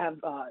Lakes. You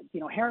have,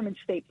 Harriman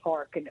State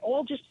Park, and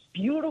all just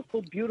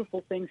beautiful,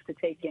 beautiful things to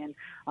take in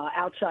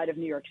outside of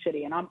New York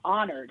City. And I'm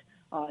honored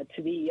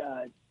to be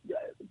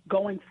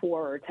going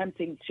for or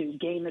attempting to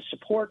gain the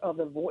support of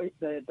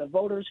the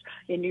voters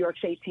in New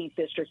York's 18th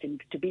District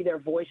and to be their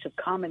voice of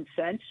common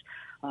sense.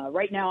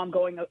 Right now I'm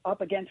going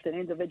up against an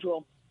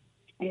individual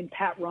in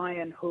Pat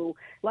Ryan who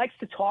likes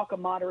to talk a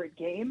moderate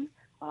game,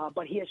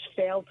 but he has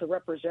failed to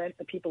represent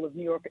the people of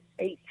New York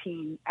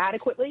 18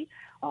 adequately.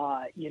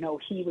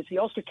 He was the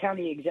Ulster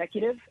County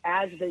executive.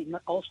 As the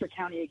Ulster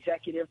County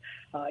executive,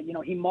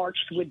 he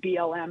marched with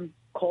BLM,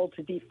 called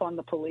to defund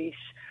the police.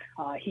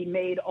 He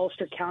made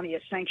Ulster County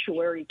a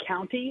sanctuary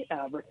county,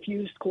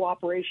 refused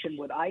cooperation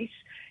with ICE.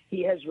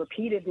 He has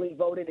repeatedly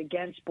voted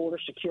against border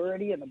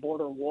security and the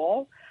border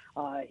wall.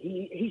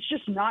 He's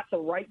just not the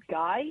right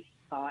guy.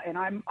 And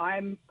I'm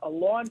a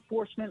law and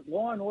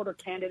order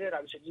candidate.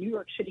 I was a New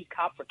York City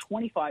cop for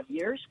 25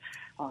 years.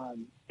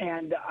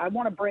 And I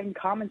want to bring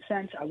common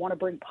sense. I want to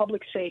bring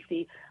public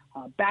safety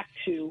back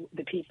to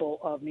the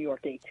people of New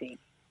York 18.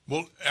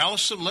 Well,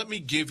 Allison, let me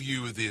give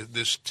you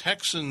this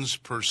Texan's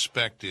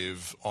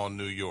perspective on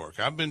New York.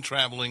 I've been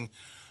traveling.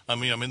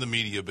 I'm in the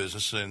media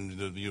business, and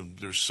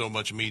there's so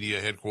much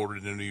media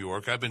headquartered in New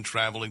York. I've been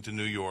traveling to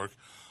New York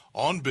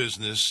on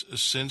business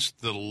since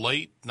the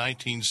late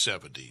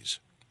 1970s.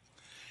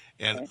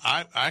 And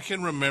I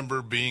can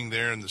remember being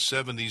there in the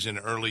 70s and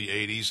early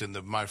 80s,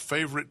 and my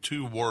favorite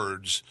two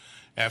words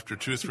after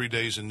 2 or 3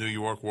 days in New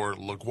York were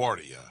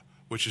LaGuardia,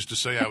 which is to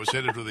say I was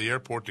headed to the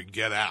airport to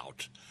get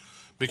out.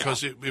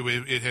 Because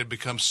it had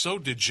become so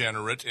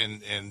degenerate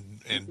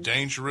and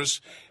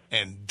dangerous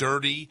and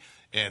dirty,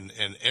 and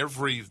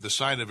the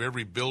side of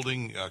every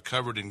building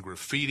covered in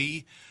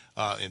graffiti.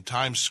 In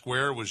Times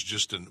Square was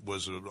just a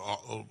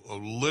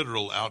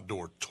literal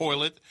outdoor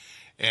toilet,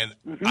 And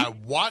I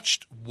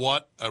watched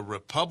what a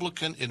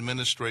Republican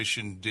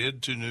administration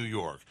did to New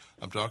York.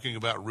 I'm talking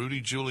about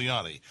Rudy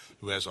Giuliani,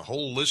 who has a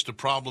whole list of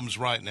problems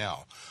right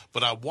now.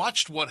 But I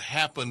watched what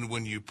happened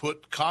when you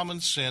put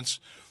common sense,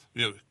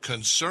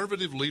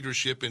 conservative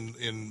leadership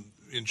in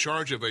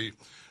charge of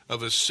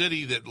a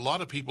city that a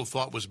lot of people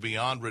thought was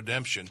beyond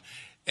redemption.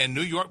 And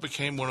New York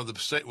became one of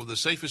the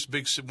safest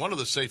big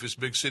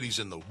cities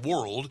in the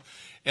world.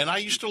 And I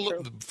used to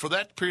look for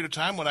that period of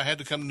time when I had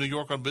to come to New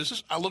York on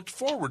business. I looked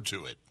forward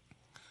to it.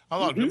 I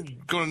thought,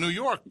 go to New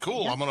York,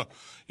 cool. I'm gonna,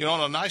 on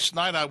a nice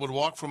night, I would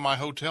walk from my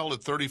hotel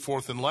at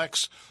 34th and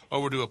Lex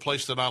over to a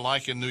place that I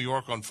like in New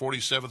York on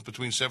 47th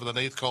between 7th and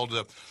 8th called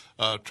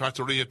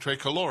Trattoria Tre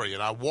Colori,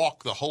 and I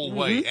walk the whole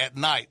way at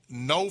night,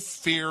 no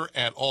fear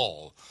at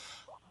all.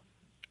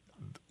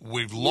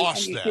 We've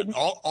lost that.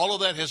 All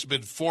of that has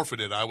been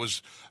forfeited.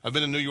 I've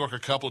been in New York a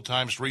couple of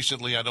times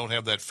recently. I don't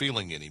have that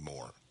feeling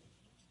anymore.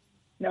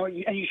 No, and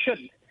you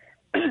shouldn't.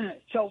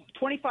 So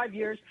 25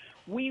 years,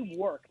 we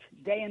worked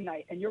day and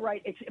night, and you're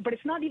right. But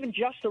it's not even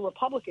just the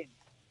Republican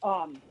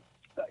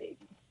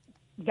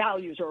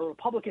values or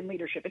Republican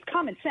leadership. It's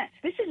common sense.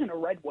 This isn't a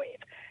red wave.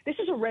 This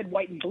is a red,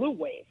 white, and blue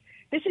wave.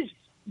 This is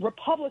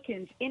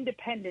Republicans,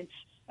 independents,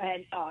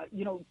 and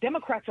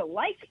Democrats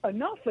alike.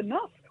 Enough.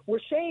 We're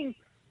saying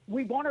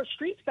we want our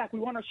streets back. We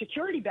want our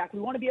security back. We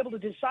want to be able to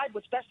decide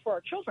what's best for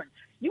our children.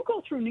 You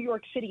go through New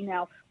York City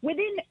now.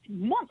 Within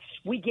months,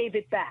 we gave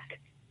it back.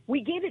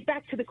 We gave it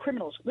back to the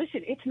criminals.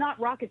 Listen, it's not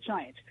rocket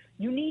science.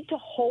 You need to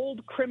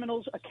hold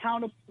criminals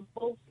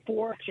accountable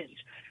for actions.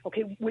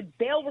 Okay, with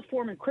bail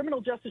reform and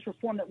criminal justice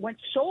reform that went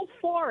so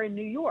far in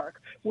New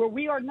York where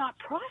we are not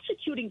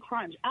prosecuting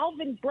crimes,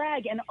 Alvin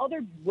Bragg and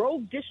other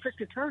rogue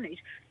district attorneys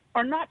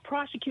are not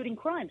prosecuting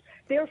crimes.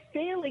 They're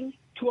failing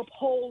to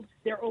uphold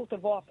their oath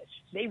of office.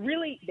 They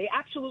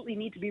absolutely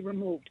need to be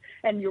removed.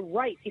 And you're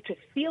right, it's a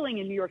feeling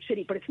in New York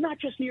City, but it's not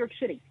just New York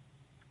City.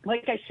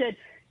 Like I said,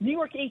 New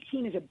York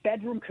 18 is a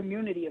bedroom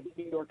community of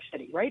New York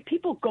City, right?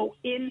 People go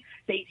in,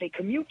 they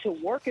commute to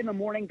work in the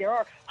morning. There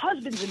are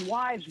husbands and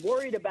wives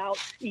worried about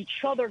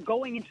each other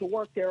going into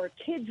work. There are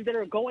kids that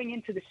are going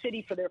into the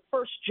city for their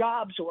first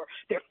jobs or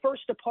their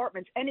first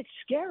apartments, and it's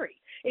scary.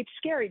 It's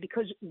scary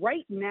because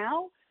right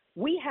now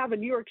we have a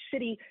New York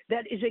City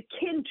that is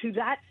akin to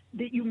that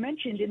you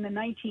mentioned in the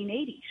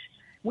 1980s.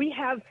 We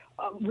have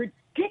a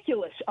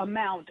ridiculous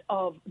amount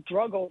of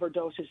drug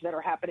overdoses that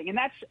are happening. And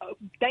that's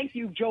thank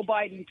you, Joe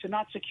Biden, to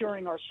not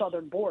securing our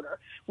southern border.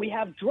 We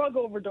have drug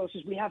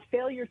overdoses. We have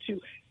failure to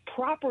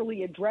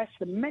properly address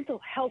the mental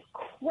health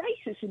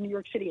crisis in New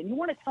York City. And you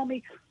want to tell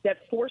me that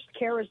forced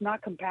care is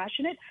not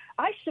compassionate?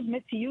 I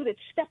submit to you that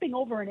stepping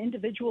over an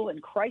individual in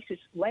crisis,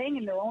 laying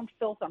in their own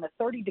filth on a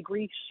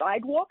 30-degree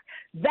sidewalk,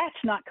 that's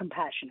not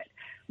compassionate.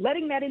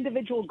 Letting that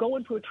individual go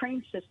into a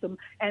train system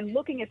and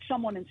looking at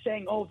someone and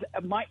saying,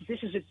 this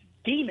is a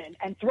demon,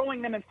 and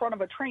throwing them in front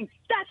of a train,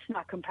 that's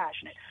not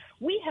compassionate.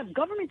 We have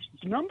government's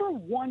number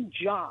one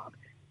job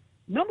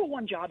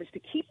is to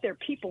keep their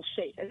people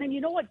safe. And then you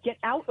know what? Get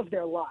out of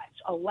their lives.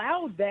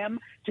 Allow them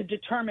to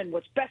determine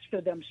what's best for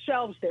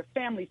themselves, their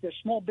families, their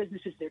small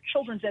businesses, their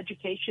children's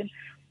education.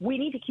 We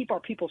need to keep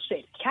our people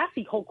safe.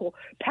 Kathy Hochul,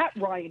 Pat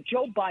Ryan,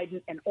 Joe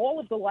Biden, and all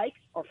of the like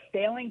are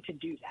failing to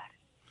do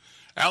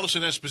that.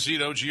 Allison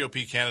Esposito,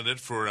 GOP candidate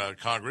for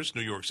Congress,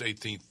 New York's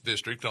 18th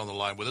district, on the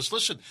line with us.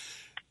 Listen,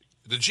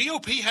 the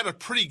GOP had a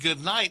pretty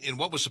good night in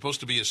what was supposed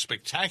to be a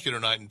spectacular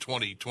night in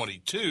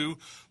 2022.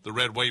 The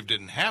red wave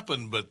didn't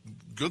happen, but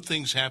good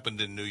things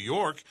happened in New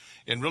York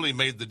and really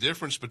made the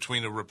difference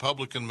between a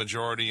Republican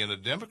majority and a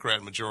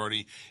Democrat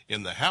majority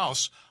in the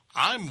House.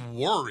 I'm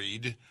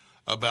worried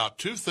about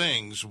two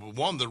things.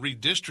 One, the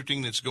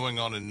redistricting that's going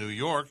on in New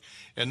York,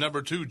 and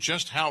number two,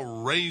 just how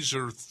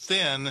razor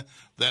thin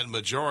that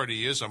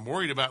majority is. I'm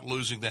worried about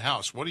losing the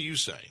House. What do you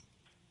say?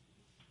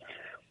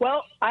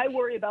 Well, I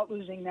worry about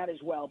losing that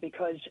as well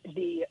because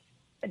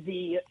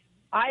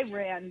I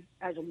ran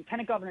as a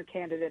lieutenant governor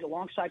candidate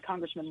alongside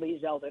Congressman Lee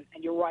Zeldin,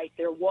 and you're right,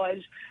 there was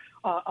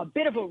a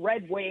bit of a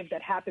red wave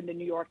that happened in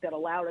New York that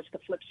allowed us to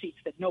flip seats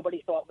that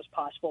nobody thought was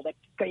possible, that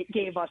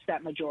gave us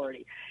that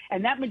majority.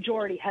 And that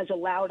majority has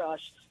allowed us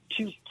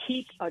to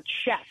keep a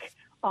check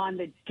on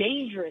the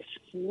dangerous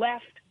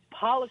left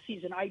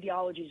policies and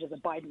ideologies of the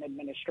Biden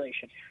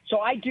administration. So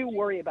I do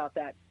worry about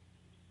that.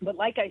 But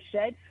like I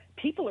said,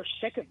 people are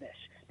sick of this.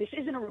 This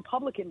isn't a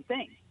Republican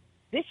thing.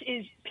 This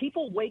is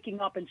people waking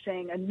up and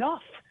saying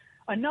enough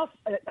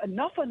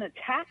an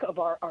attack of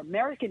our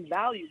American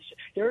values.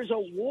 There is a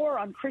war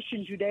on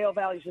Christian Judeo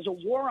values. There's a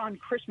war on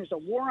Christmas, a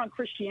war on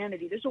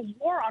Christianity. There's a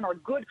war on our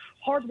good,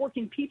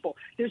 hardworking people.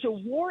 There's a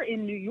war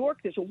in New York.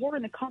 There's a war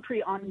in the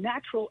country on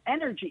natural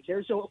energy.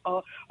 There's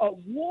a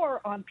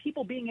war on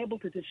people being able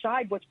to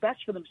decide what's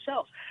best for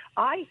themselves.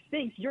 I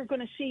think you're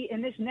going to see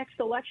in this next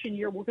election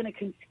year, we're going to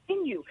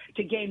continue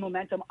to gain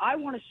momentum. I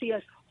want to see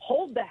us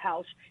hold the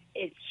House,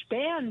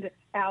 expand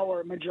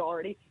our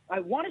majority. I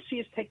want to see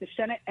us take the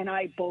Senate, and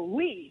I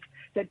believe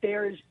that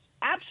there is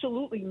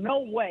absolutely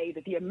no way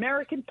that the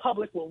American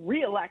public will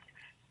reelect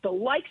the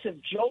likes of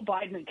Joe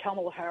Biden and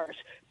Kamala Harris.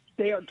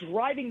 They are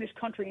driving this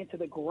country into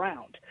the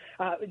ground.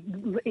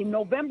 In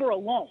November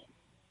alone,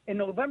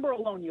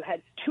 you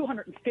had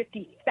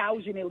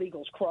 250,000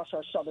 illegals cross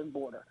our southern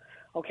border.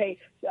 Okay,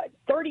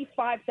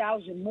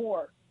 35,000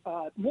 more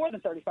than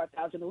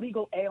 35,000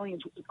 illegal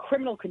aliens with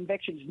criminal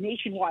convictions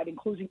nationwide,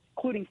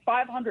 including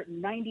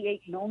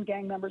 598 known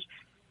gang members,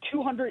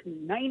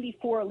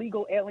 294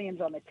 illegal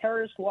aliens on the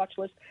terrorist watch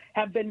list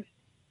have been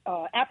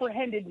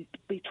apprehended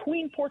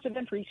between ports of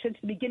entry since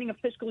the beginning of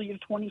fiscal year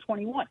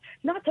 2021,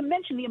 not to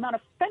mention the amount of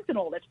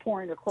fentanyl that's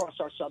pouring across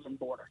our southern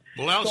border.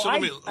 Well,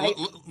 Allison,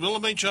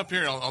 let me jump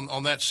here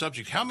on that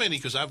subject. How many,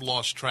 because I've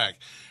lost track,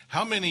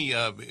 how many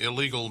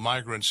illegal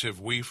migrants have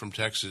we from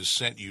Texas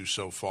sent you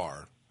so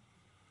far?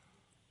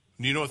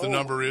 Do you know what the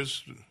number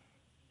is?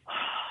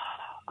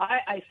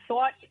 I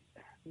thought,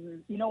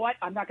 you know what?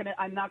 I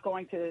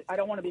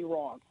don't want to be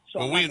wrong. So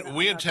well,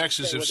 we in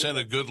Texas have sent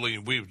a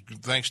goodly,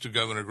 thanks to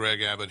Governor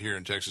Greg Abbott here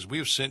in Texas, we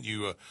have sent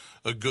you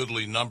a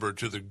goodly number,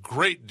 to the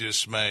great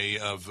dismay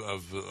of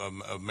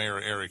Mayor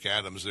Eric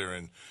Adams there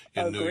in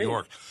New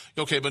York.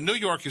 Okay, but New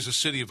York is a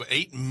city of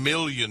 8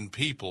 million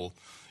people.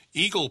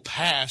 Eagle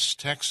Pass,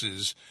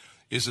 Texas,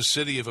 is a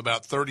city of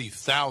about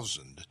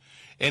 30,000.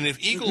 And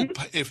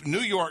if New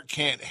York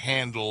can't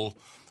handle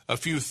a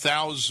few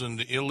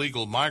thousand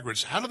illegal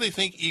migrants, how do they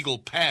think Eagle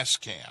Pass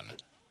can?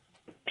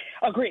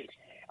 Agreed.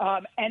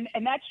 And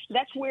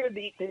that's where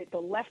the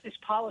leftist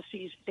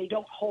policies, they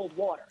don't hold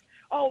water.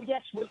 Oh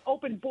yes, with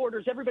open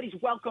borders, everybody's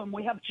welcome.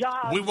 We have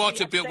jobs. We want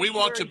to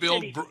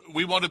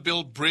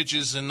build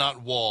bridges and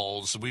not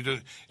walls. We do,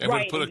 and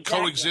we put a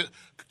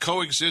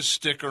coexist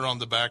sticker on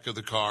the back of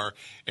the car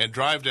and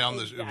drive down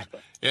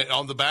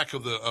on the back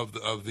of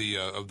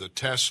the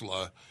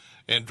Tesla,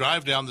 and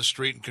drive down the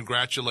street and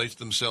congratulate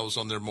themselves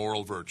on their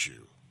moral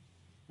virtue.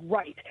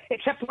 Right,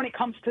 except when it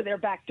comes to their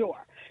back door.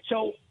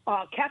 So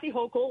Kathy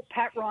Hochul,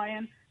 Pat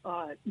Ryan,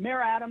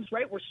 Mayor Adams,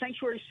 right? We're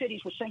sanctuary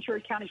cities, we're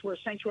sanctuary counties, we're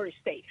a sanctuary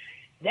state.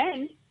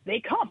 Then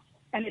they come,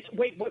 and it's,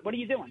 wait, what are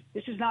you doing?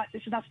 This is not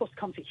supposed to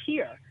come to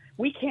here.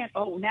 We can't,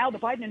 now the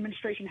Biden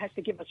administration has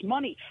to give us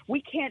money.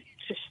 We can't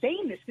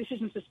sustain this. This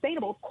isn't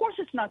sustainable. Of course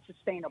it's not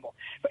sustainable.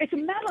 But it's a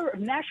matter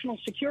of national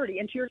security.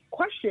 And to your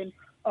question,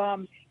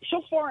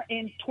 so far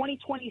in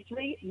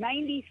 2023,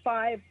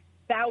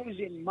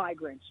 95,000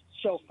 migrants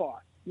so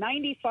far.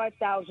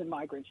 95,000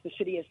 migrants the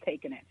city has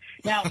taken in.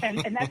 Now,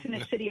 and that's in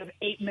a city of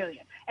 8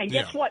 million. And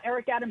guess what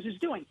Eric Adams is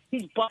doing?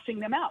 He's busing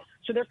them out.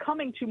 So they're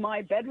coming to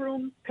my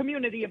bedroom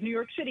community of New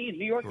York City, in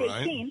New York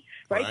 18,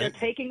 right? They're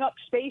taking up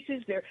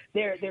spaces. They're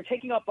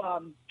taking up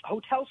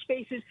hotel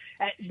spaces.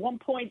 At one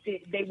point,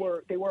 they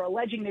were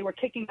alleging they were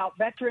kicking out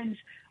veterans.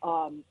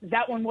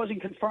 That one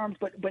wasn't confirmed,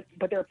 but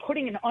they're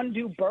putting an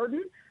undue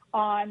burden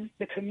on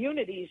the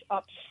communities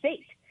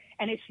upstate,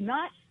 and it's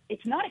not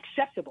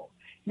acceptable.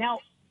 Now,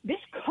 this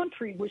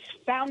country was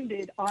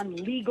founded on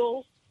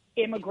legal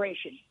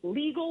immigration,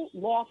 legal,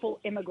 lawful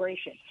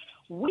immigration.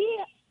 We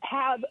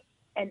have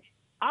an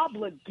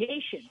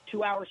obligation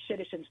to our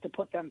citizens to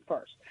put them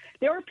first.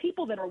 There are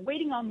people that are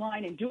waiting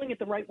online and doing it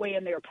the right way,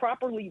 and they are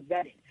properly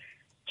vetted.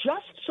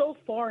 Just so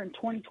far in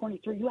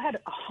 2023, you had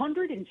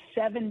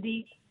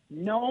 170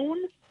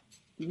 known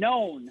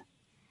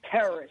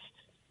terrorists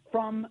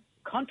from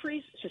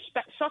countries,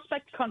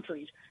 suspect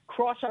countries,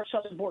 cross our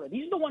southern border.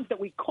 These are the ones that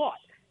we caught.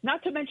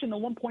 Not to mention the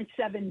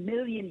 1.7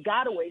 million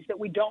gotaways that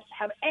we don't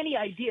have any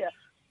idea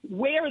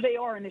where they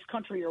are in this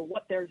country or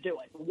what they're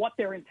doing, what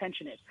their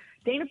intention is.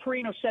 Dana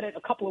Perino said it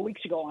a couple of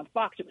weeks ago on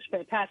Fox. It was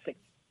fantastic.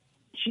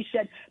 She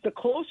said the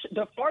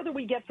farther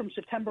we get from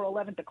September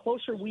 11th, the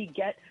closer we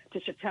get to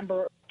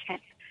September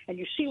 10th. And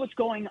you see what's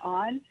going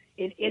on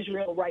in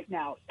Israel right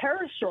now.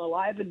 Terrorists are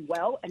alive and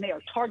well, and they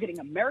are targeting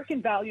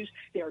American values.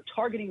 They are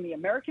targeting the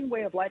American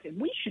way of life, and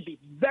we should be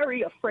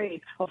very afraid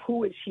of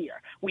who is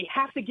here. We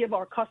have to give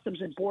our Customs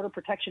and Border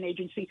Protection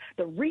Agency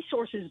the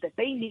resources that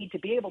they need to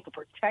be able to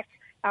protect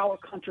our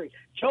country.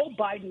 Joe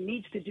Biden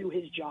needs to do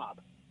his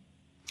job.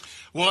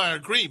 Well, I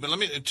agree, but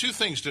two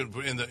things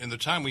in the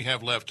time we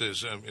have left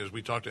as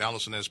we talk to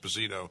Allison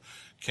Esposito,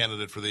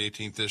 candidate for the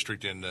 18th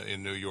district in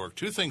New York.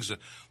 Two things that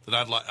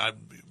I'd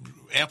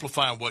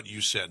amplify on what you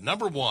said.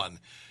 Number one,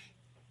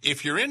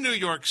 if you're in New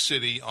York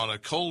City on a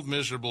cold,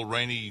 miserable,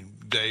 rainy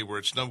day where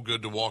it's no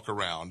good to walk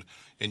around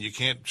and you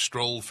can't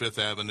stroll Fifth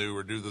Avenue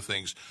or do the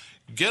things,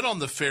 get on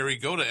the ferry,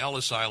 go to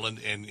Ellis Island,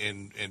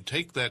 and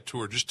take that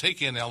tour. Just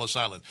take in Ellis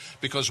Island,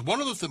 because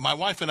one of the my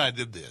wife and I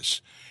did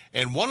this.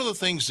 And one of the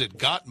things that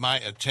got my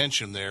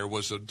attention there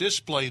was a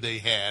display they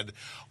had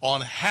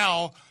on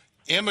how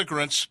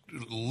immigrants,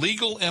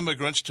 legal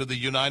immigrants to the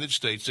United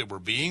States that were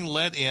being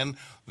let in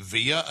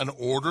via an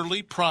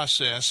orderly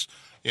process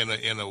in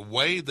a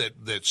way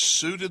that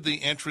suited the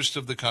interest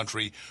of the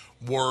country,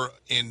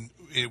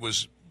 it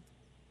was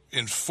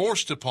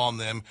enforced upon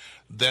them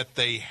that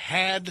they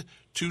had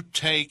to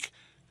take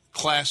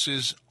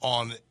classes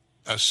on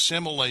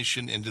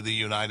assimilation into the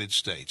United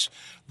States.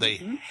 They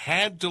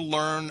had to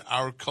learn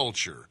our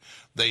culture.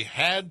 They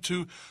had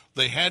to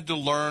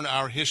learn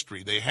our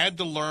history. They had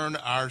to learn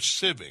our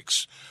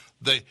civics.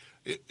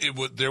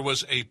 There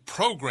was a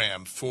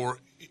program for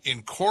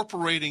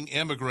incorporating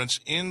immigrants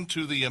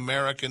into the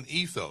American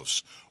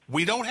ethos.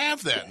 We don't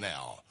have that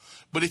now.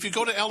 But if you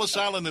go to Ellis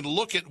Island and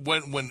look at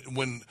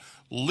when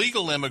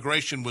legal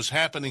immigration was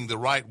happening the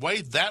right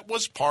way, that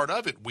was part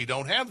of it. We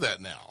don't have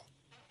that now.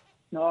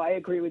 No, I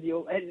agree with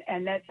you,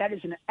 and that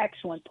is an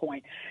excellent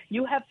point.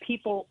 You have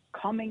people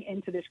coming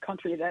into this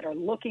country that are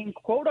looking,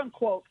 quote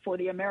unquote, for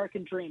the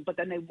American dream, but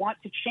then they want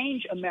to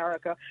change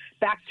America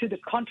back to the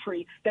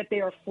country that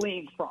they are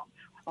fleeing from.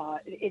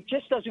 It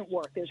just doesn't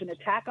work. There's an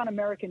attack on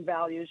American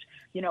values.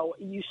 You know,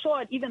 you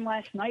saw it even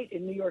last night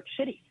in New York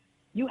City.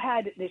 You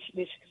had this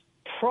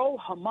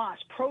pro-Hamas,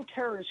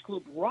 pro-terrorist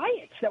group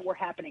riots that were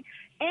happening.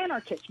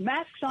 Anarchists,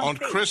 masks on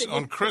face.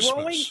 On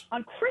Christmas.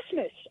 On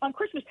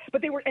Christmas.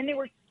 But they were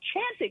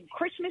chanting,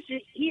 Christmas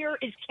here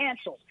is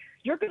canceled.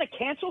 You're going to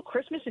cancel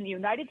Christmas in the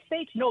United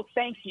States? No,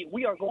 thank you.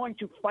 We are going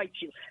to fight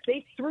you.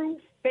 They threw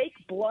fake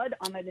blood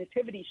on the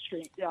nativity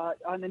scenes.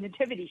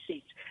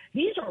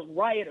 These are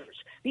rioters.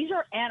 These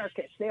are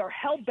anarchists. They are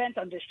hell-bent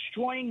on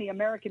destroying the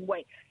American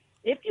way.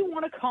 If you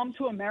want to come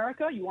to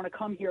America, you want to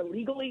come here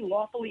legally,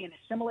 lawfully, and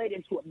assimilate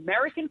into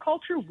American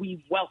culture,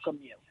 we welcome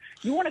you.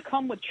 You want to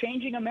come with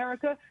changing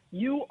America,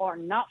 you are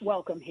not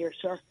welcome here,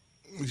 sir.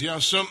 Yeah.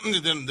 So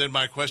then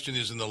my question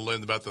is in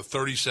about the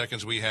 30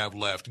 seconds we have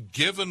left.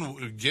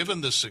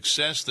 Given the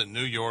success that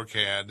New York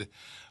had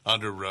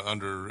under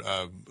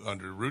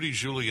Rudy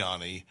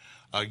Giuliani,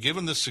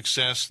 given the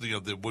success,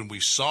 when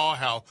we saw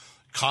how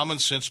common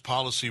sense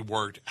policy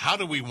worked, how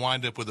do we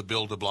wind up with a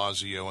Bill de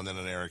Blasio and then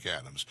an Eric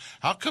Adams?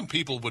 How come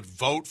people would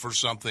vote for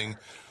something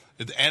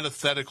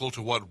antithetical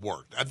to what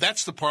worked?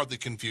 That's the part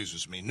that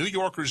confuses me. New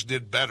Yorkers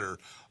did better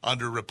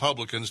under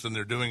Republicans than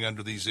they're doing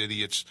under these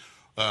idiots.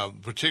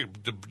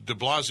 De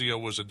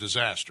Blasio was a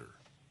disaster.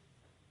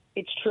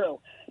 It's true,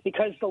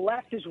 because the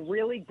left is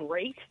really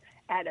great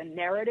at a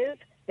narrative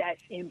that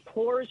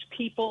implores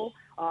people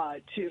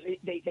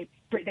they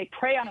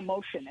prey on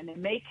emotion, and they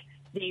make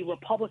the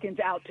Republicans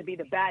out to be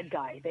the bad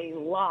guy. They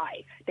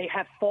lie. They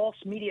have false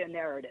media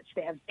narratives.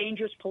 They have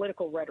dangerous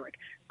political rhetoric.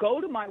 Go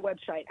to my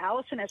website,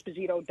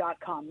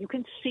 AllisonEsposito.com. You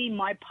can see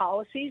my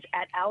policies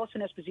at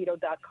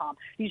AllisonEsposito.com.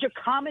 These are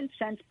common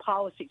sense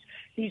policies.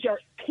 These are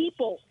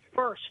people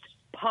first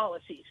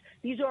policies.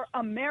 These are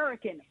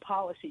American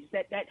policies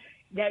that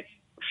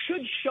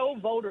should show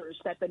voters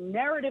that the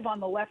narrative on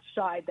the left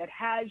side that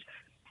has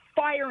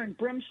fire and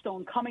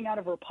brimstone coming out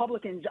of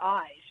Republicans'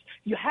 eyes,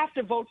 you have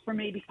to vote for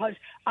me because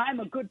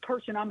I'm a good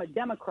person, I'm a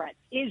Democrat,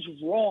 is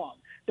wrong.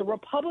 The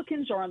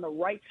Republicans are on the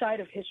right side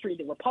of history.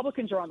 The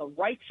Republicans are on the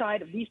right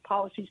side of these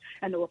policies,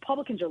 and the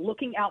Republicans are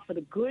looking out for the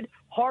good,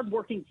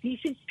 hardworking,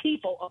 decent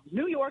people of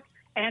New York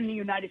and the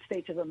United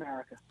States of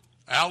America.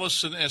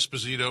 Allison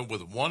Esposito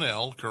with one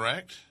L,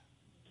 correct?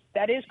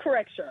 That is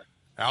correct, sir.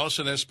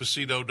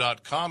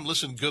 AllisonEsposito.com.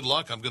 Listen, good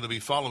luck. I'm going to be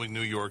following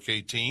New York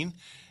 18,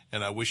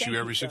 and I wish you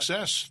every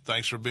success.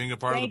 Thanks for being a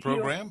part of the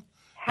program.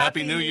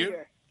 Happy New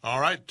Year. All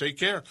right, take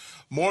care.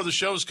 More of the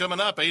show's coming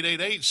up,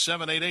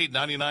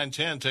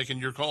 888-788-9910. Taking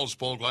your calls.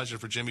 Paul Gleiser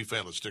for Jimmy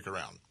Fallon. Stick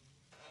around.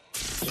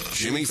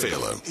 Jimmy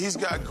Fallon. He's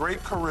got great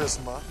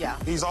charisma. Yeah.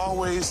 He's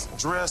always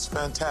dressed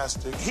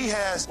fantastic. He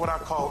has what I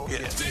call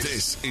it.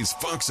 This is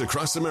Fox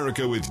Across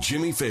America with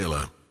Jimmy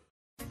Fallon.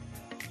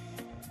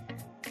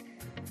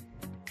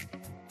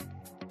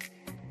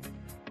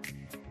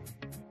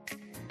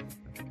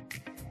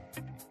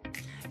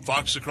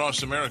 Fox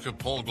Across America,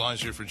 Paul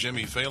Gleiser for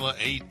Jimmy Fallon,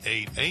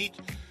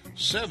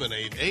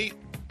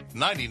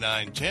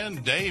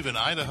 888-788-9910. Dave in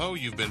Idaho,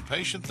 you've been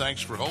patient.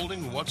 Thanks for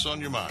holding. What's on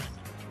your mind?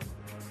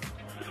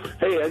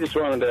 Hey, I just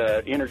wanted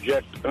to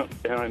interject,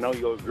 and I know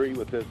you'll agree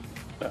with this.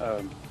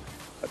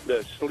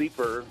 The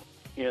sleeper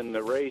in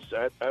the race,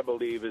 I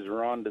believe, is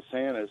Ron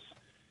DeSantis.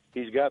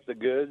 He's got the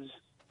goods.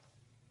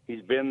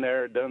 He's been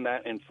there, done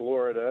that in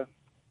Florida.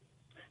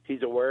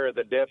 He's aware of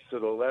the depths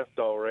of the left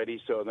already,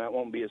 so that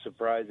won't be a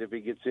surprise if he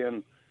gets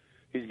in.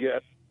 He's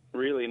got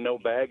really no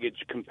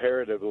baggage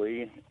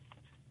comparatively.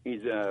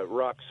 He's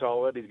rock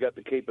solid. He's got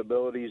the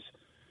capabilities.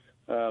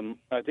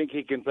 I think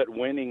he can put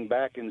winning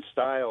back in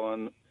style.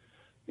 And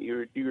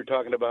you were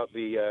talking about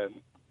the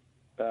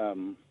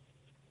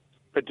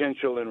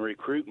potential in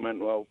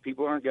recruitment. Well,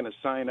 people aren't going to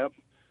sign up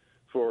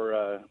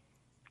for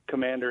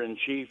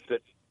commander-in-chief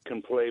that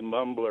can play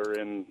Mumbler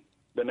in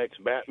the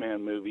next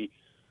Batman movie.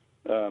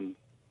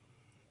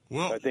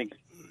 I think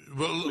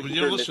we can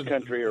turn this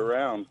country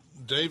around.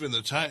 Dave, in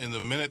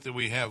the minute that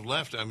we have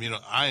left,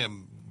 I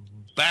am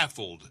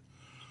baffled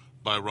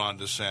by Ron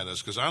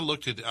DeSantis because I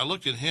looked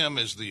at him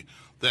as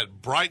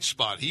that bright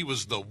spot. He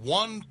was the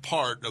one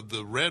part of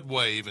the red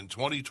wave in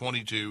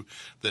 2022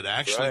 that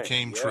actually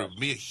came true.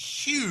 A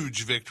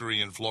huge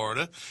victory in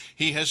Florida.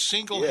 He has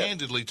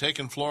single-handedly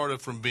taken Florida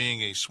from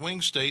being a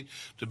swing state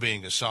to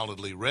being a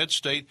solidly red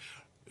state.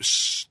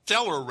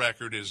 Stellar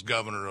record as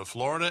governor of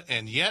Florida,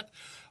 and yet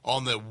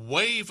on the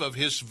wave of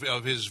his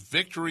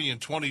victory in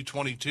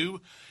 2022,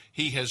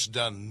 he has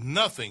done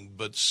nothing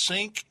but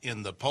sink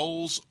in the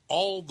polls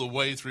all the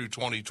way through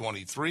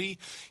 2023.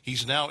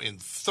 He's now in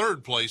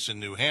third place in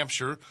New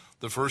Hampshire,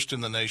 the first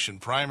in the nation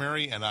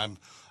primary, and I'm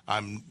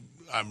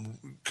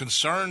I'm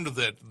concerned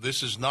that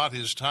this is not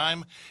his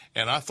time,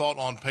 and I thought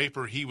on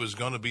paper he was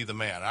going to be the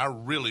man. I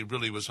really,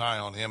 really was high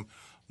on him.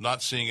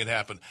 Not seeing it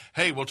happen.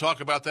 Hey, we'll talk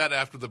about that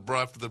after the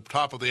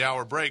top of the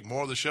hour break.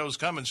 More of the show's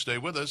coming. Stay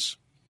with us.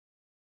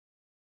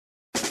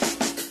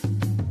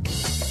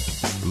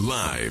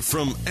 Live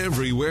from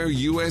everywhere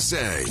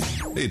USA,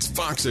 it's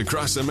Fox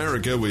Across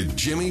America with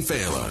Jimmy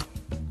Fallon.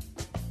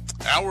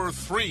 Hour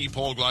 3,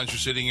 Paul Gleiser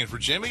sitting in for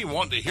Jimmy.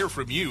 Wanting to hear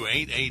from you,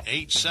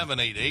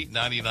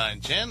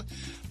 888-788-9910.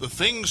 The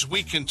things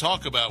we can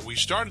talk about. We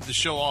started the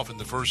show off in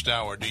the first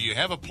hour. Do you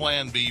have a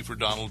plan B for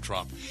Donald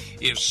Trump?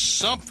 If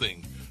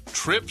something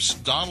trips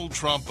Donald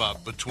Trump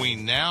up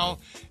between now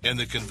and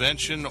the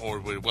convention,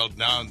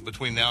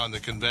 between now and the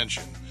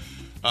convention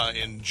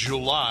in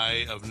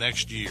July of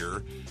next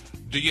year,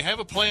 do you have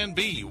a plan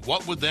B?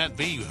 What would that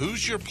be?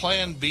 Who's your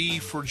plan B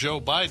for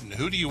Joe Biden?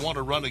 Who do you want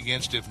to run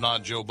against if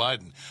not Joe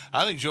Biden?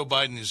 I think Joe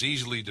Biden is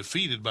easily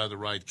defeated by the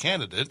right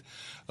candidate.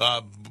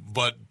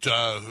 But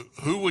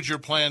who would your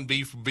plan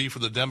be for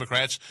the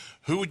Democrats?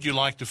 Who would you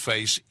like to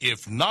face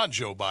if not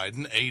Joe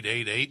Biden?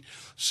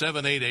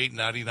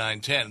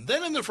 888-788-9910.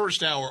 Then in the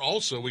first hour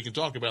also, we can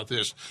talk about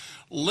this.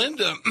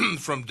 Linda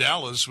from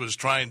Dallas was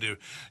trying to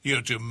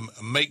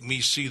make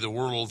me see the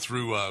world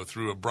through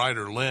a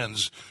brighter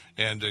lens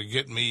and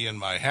get me in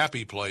my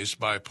happy place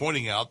by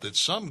pointing out that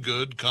some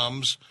good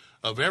comes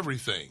of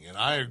everything. And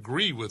I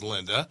agree with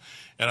Linda,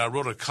 and I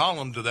wrote a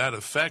column to that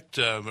effect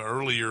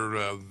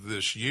earlier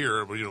this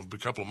year, a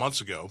couple of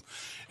months ago.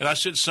 And I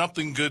said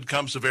something good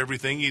comes of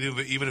everything,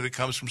 even if it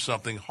comes from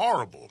something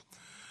horrible.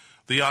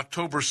 The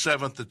October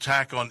 7th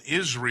attack on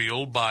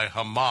Israel by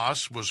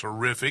Hamas was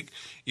horrific.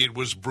 It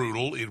was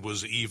brutal. It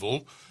was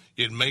evil.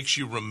 It makes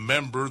you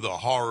remember the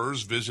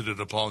horrors visited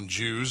upon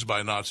Jews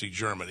by Nazi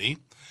Germany.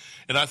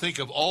 And I think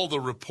of all the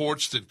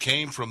reports that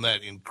came from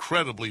that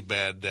incredibly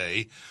bad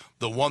day,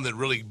 the one that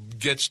really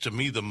gets to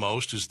me the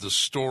most is the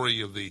story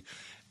of the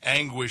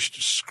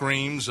anguished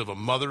screams of a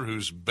mother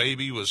whose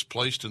baby was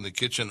placed in the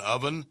kitchen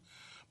oven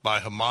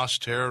by Hamas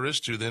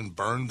terrorists who then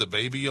burned the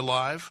baby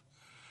alive.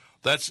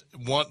 That's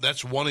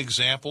one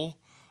example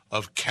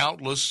of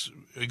countless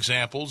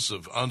examples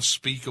of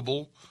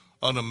unspeakable,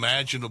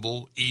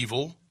 unimaginable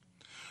evil.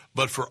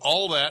 But for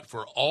all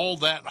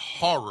that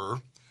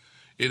horror,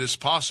 it is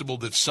possible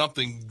that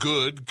something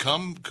good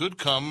could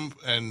come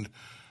and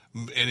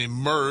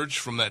emerge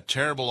from that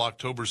terrible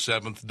October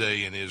 7th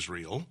day in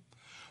Israel.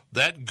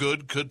 That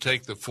good could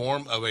take the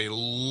form of a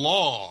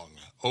long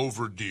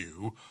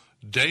overdue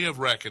day of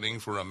reckoning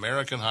for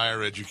American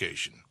higher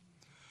education.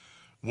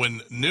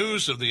 When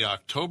news of the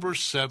October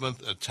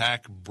 7th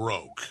attack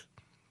broke,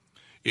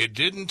 it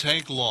didn't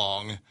take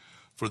long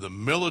for the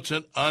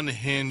militant,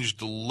 unhinged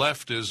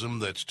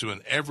leftism that's to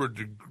an ever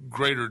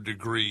greater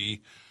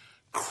degree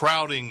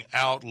crowding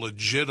out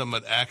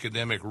legitimate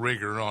academic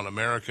rigor on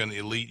American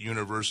elite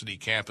university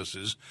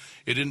campuses.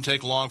 It didn't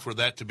take long for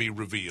that to be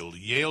revealed.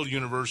 Yale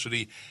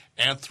University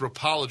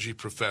anthropology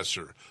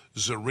professor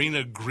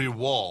Zarina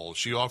Grewal,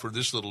 she offered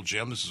this little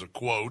gem. This is a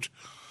quote.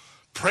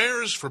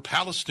 "Prayers for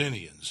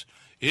Palestinians.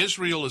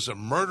 Israel is a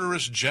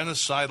murderous,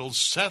 genocidal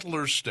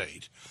settler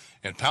state,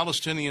 and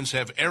Palestinians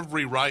have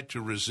every right to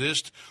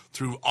resist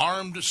through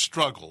armed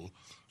struggle,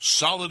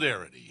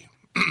 solidarity."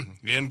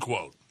 End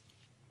quote.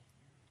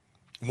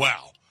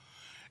 Wow.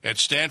 At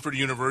Stanford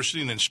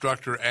University, an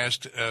instructor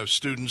asked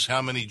students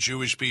how many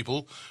Jewish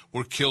people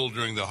were killed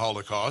during the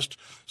Holocaust.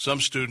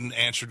 Some student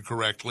answered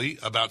correctly,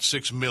 about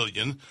 6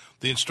 million.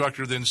 The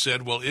instructor then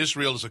said, well,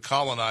 Israel is a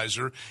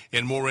colonizer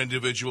and more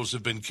individuals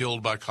have been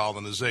killed by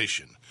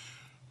colonization.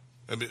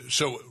 I mean,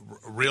 so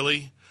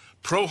really?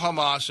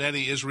 Pro-Hamas,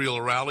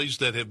 anti-Israel rallies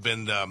that have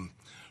been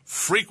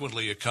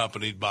frequently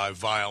accompanied by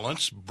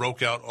violence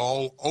broke out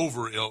on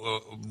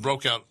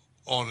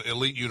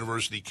elite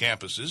university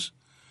campuses.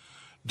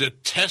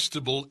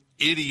 Detestable,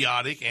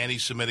 idiotic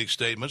anti-Semitic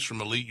statements from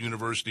elite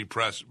university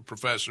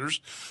professors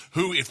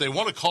who, if they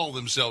want to call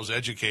themselves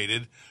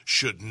educated,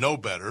 should know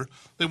better.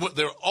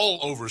 They're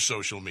all over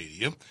social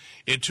media.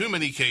 In too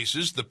many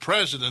cases, the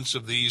presidents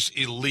of these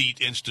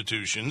elite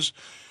institutions,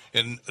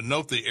 and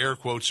note the air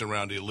quotes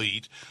around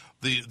elite,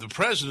 the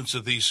presidents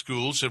of these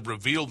schools have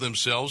revealed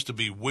themselves to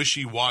be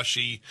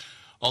wishy-washy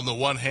on the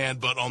one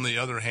hand, but on the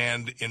other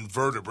hand,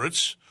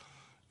 invertebrates.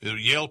 The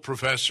Yale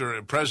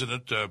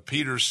president,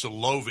 Peter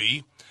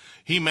Salovey,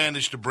 he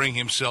managed to bring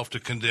himself to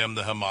condemn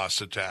the Hamas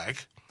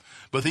attack.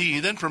 But he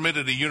then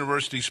permitted a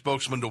university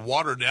spokesman to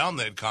water down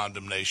that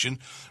condemnation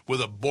with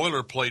a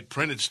boilerplate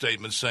printed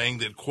statement saying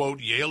that,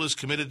 quote, Yale is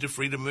committed to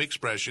freedom of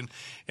expression,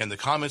 and the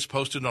comments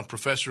posted on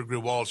Professor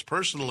Grewal's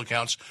personal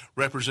accounts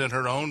represent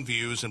her own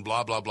views and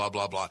blah, blah, blah,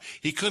 blah, blah.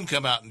 He couldn't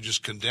come out and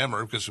just condemn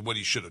her because of what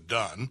he should have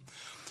done.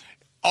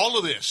 All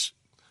of this,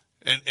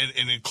 and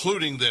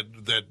including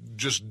that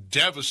just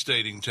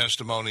devastating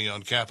testimony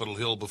on Capitol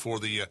Hill before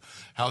the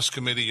House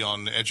Committee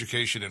on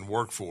Education and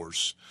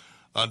Workforce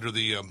under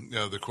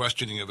the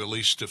questioning of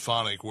Elise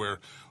Stefanik,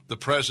 where the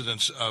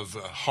presidents of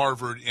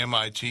Harvard,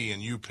 MIT,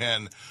 and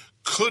UPenn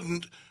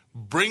couldn't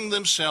bring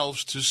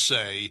themselves to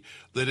say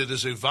that it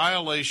is a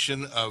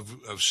violation of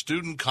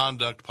student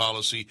conduct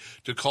policy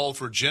to call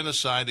for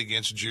genocide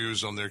against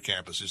Jews on their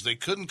campuses. They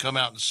couldn't come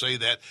out and say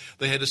that.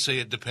 They had to say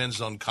it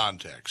depends on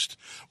context.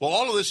 Well,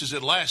 all of this has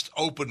at last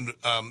opened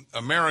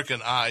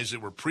American eyes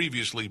that were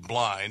previously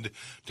blind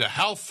to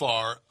how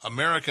far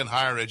American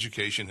higher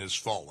education has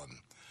fallen.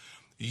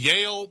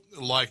 Yale,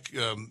 like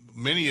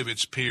many of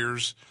its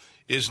peers,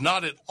 is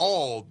not at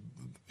all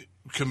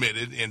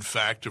committed, in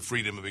fact, to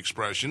freedom of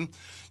expression.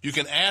 You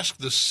can ask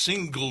the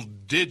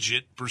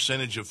single-digit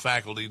percentage of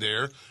faculty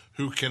there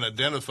who can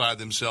identify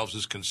themselves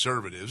as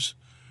conservatives.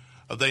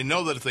 They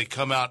know that if they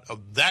come out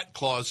of that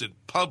closet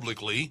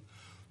publicly,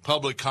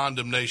 public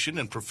condemnation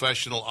and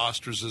professional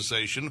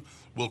ostracization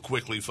will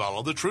quickly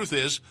follow. The truth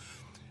is,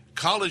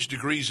 college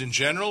degrees in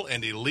general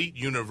and elite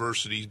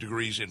university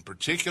degrees in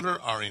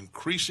particular are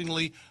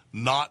increasingly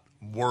not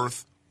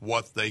worth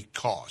what they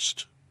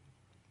cost.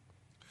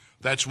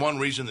 That's one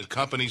reason that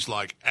companies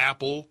like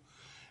Apple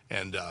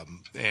and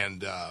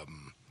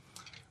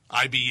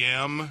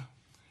IBM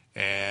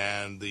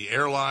and the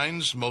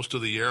airlines, most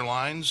of the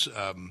airlines,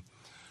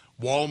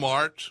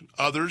 Walmart,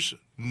 others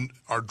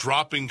are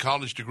dropping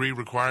college degree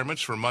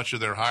requirements for much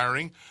of their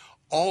hiring.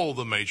 All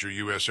the major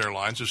U.S.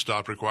 airlines have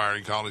stopped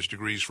requiring college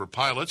degrees for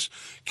pilots.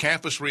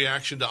 Campus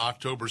reaction to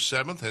October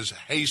 7th has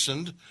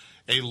hastened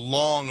a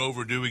long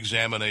overdue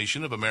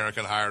examination of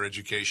American higher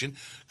education.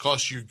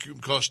 Cost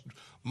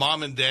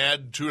mom and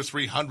dad $200,000 or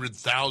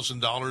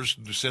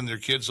 $300,000 to send their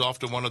kids off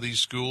to one of these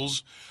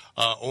schools,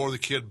 or the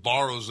kid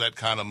borrows that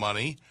kind of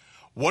money.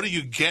 What are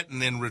you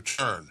getting in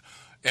return?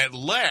 At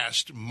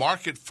last,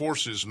 market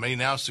forces may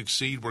now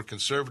succeed where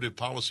conservative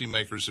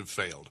policymakers have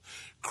failed.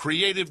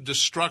 Creative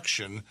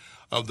destruction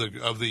of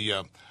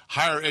the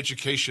higher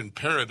education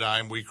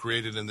paradigm we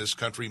created in this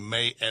country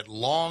may at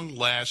long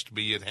last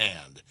be at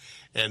hand.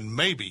 And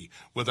maybe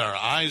with our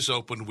eyes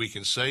open, we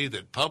can say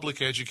that public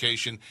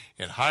education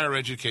and higher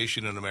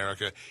education in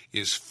America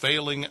is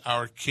failing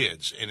our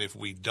kids. And if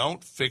we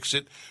don't fix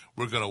it,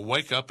 we're going to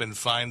wake up and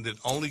find that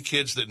only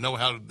kids that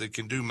that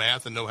can do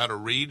math and know how to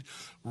read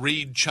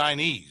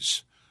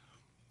Chinese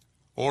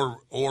or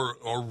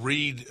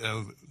read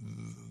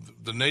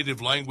the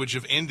native language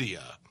of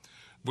India.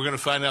 We're going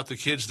to find out the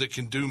kids that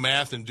can do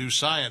math and do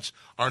science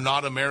are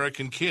not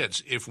American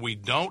kids. If we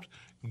don't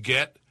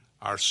get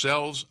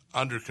ourselves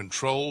under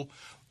control,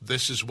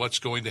 this is what's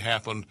going to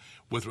happen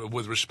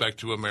with respect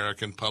to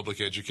American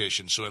public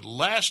education. So at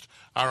last,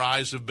 our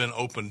eyes have been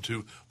opened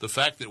to the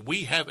fact that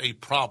we have a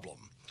problem.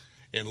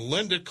 And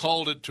Linda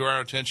called it to our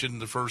attention in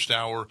the first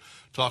hour,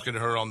 talking to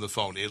her on the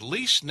phone. At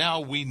least now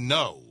we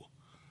know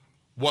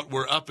what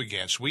we're up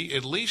against.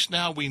 At least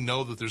now we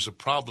know that there's a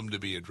problem to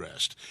be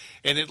addressed.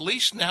 And at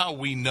least now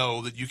we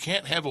know that you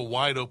can't have a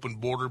wide open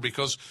border,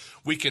 because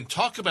we can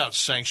talk about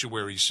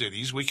sanctuary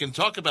cities. We can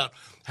talk about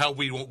how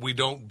we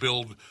don't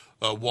build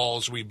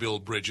walls, we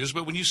build bridges.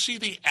 But when you see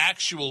the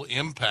actual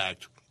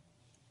impact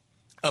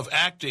of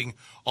acting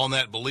on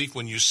that belief,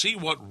 when you see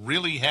what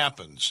really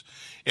happens,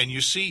 and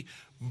you see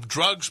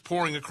drugs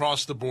pouring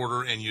across the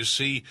border, and you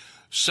see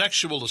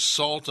sexual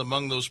assault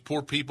among those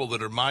poor people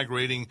that are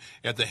migrating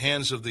at the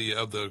hands of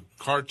the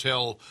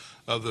cartel,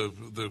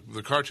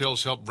 the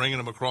cartels help bringing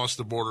them across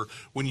the border.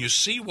 When you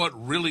see what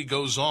really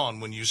goes on,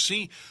 when you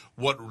see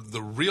what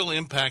the real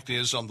impact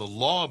is on the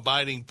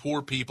law-abiding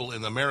poor people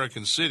in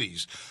American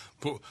cities,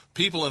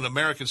 people in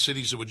American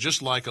cities that would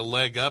just like a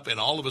leg up, and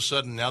all of a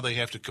sudden now they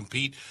have to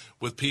compete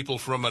with people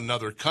from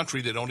another country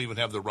that don't even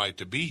have the right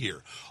to be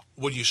here.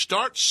 When you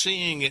start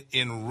seeing it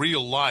in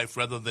real life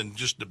rather than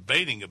just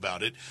debating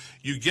about it,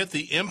 you get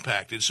the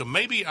impact. And so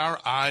maybe our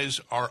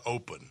eyes are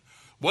open.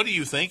 What do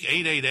you think?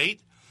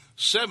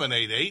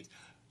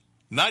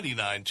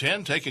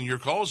 888-788-9910. Taking your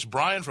calls.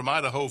 Brian from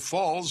Idaho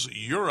Falls,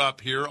 you're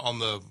up here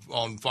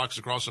on Fox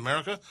Across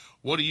America.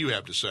 What do you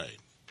have to say?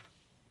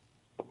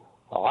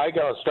 Well, I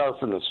got to start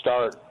from the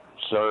start,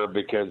 sir,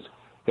 because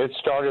it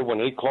started when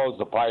he closed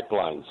the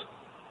pipelines.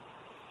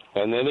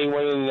 And then he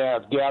went into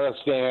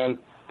Afghanistan,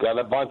 got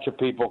a bunch of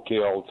people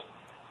killed.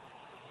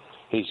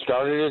 He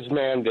started his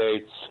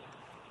mandates.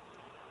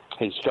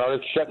 He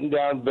started shutting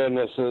down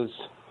businesses.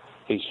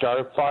 He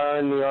started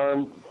firing the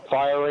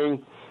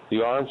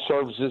armed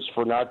services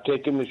for not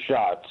taking the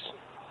shots.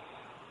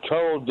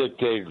 Total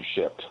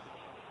dictatorship.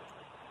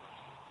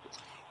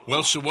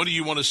 Well, so what do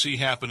you want to see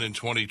happen in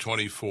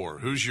 2024?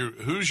 Who's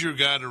your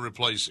guy to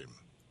replace him?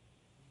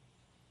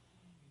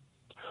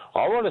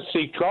 I want to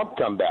see Trump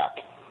come back.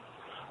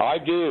 I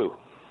do.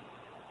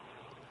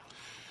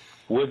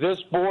 With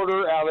this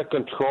border out of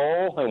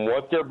control and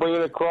what they're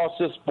bringing across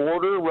this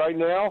border right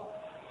now,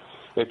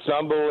 it's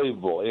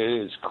unbelievable.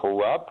 It is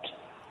corrupt.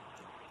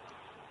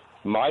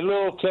 My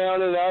little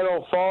town in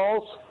Idaho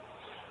Falls,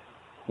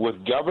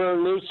 with Governor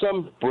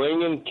Newsom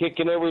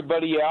kicking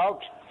everybody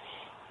out,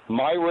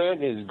 my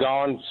rent has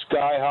gone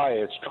sky high.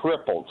 It's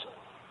tripled.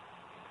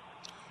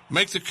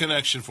 Make the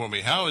connection for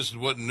me. How is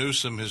what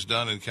Newsom has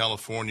done in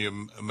California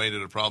made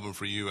it a problem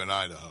for you in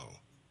Idaho?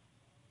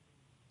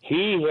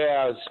 He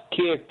has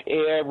kicked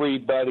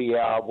everybody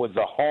out with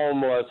the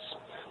homeless,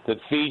 the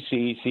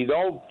feces. He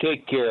don't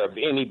take care of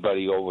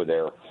anybody over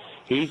there.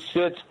 He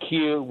sits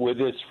cute with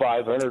his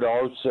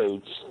 $500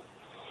 suits,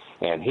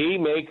 and he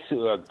makes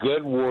a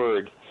good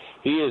word.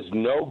 He is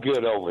no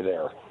good over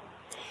there.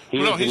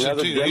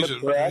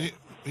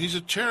 He's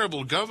a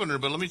terrible governor,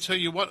 but let me tell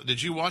you what.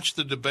 Did you watch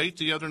the debate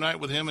the other night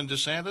with him and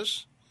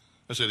DeSantis?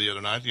 I say the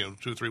other night,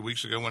 2 or 3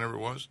 weeks ago, whenever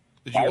it was.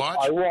 Did you watch?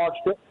 I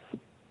watched it.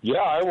 Yeah,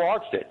 I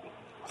watched it.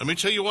 Let me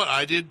tell you what,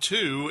 I did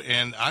too,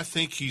 and I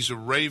think he's a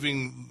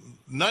raving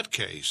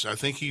nutcase. I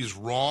think he's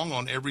wrong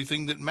on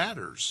everything that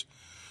matters.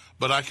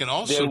 But I can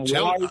also then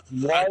tell...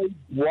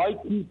 Why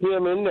keep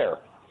him in there?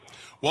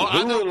 Well,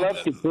 Who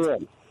elected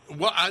him?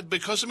 Well,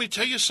 because let me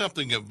tell you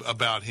something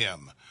about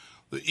him.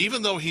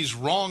 Even though he's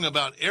wrong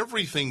about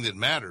everything that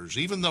matters,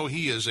 even though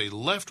he is a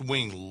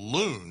left-wing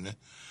loon,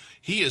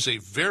 he is a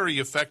very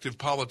effective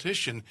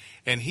politician,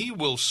 and he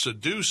will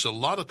seduce a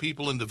lot of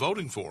people into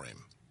voting for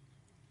him.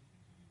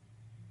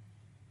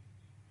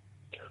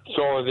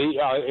 So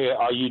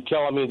are you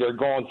telling me they're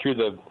going through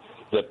the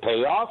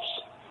payoffs?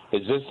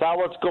 Is this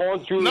how it's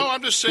going through? No,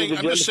 I'm just saying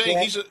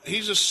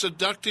he's a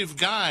seductive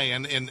guy,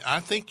 and I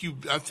think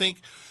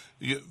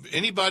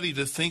anybody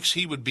that thinks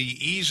he would be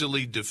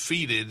easily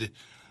defeated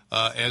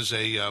as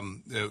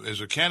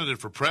a candidate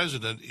for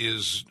president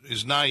is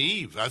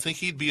naive. I think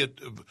he'd be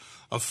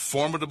a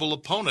formidable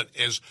opponent.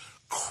 As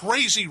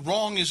crazy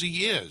wrong as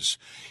he is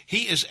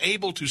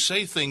able to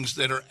say things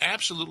that are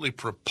absolutely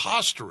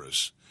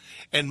preposterous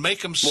and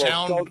make them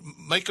sound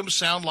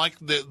like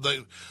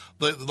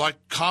like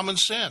common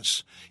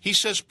sense. He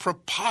says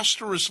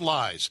preposterous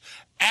lies,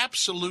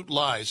 absolute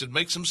lies. It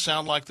makes them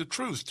sound like the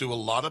truth to a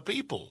lot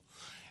people.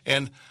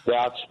 And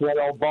that's what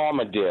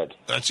Obama did.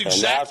 That's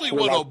exactly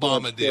what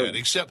Obama did.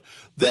 Except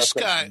this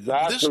guy.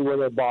 Exactly what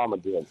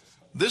Obama did.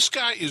 This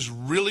guy is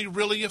really,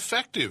 really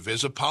effective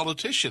as a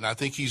politician. I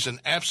think he's an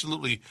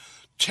absolutely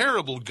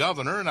terrible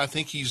governor, and I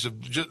think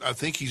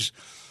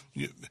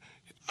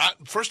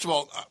first of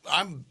all,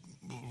 I'm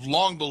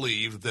long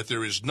believed that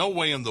there is no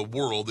way in the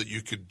world that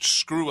you could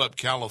screw up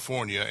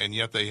California, and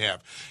yet they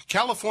have.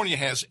 California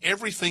has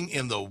everything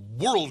in the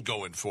world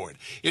going for it.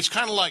 It's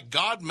kind of like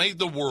God made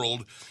the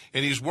world,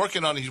 and he's worked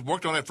on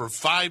it for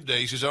 5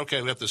 days. He said,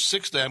 okay, we have the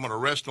 6th day. I'm going to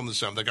rest on the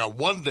 7th. I got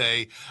 1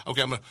 day.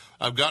 Okay,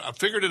 I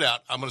figured it out.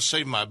 I'm going to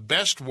save my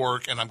best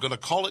work, and I'm going to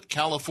call it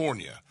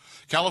California.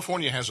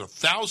 California has a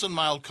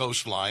 1,000-mile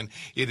coastline.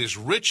 It is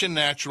rich in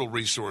natural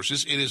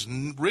resources. It is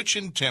rich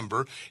in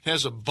timber. It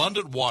has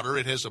abundant water.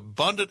 It has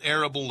abundant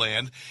arable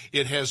land.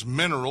 It has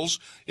minerals.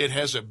 It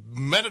has a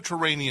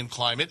Mediterranean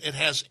climate. It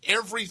has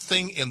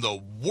everything in the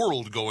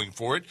world going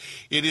for it.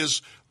 It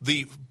is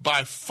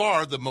by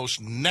far the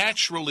most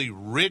naturally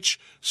rich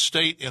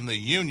state in the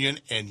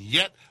union, and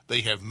yet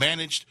they have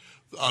managed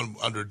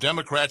under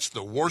Democrats,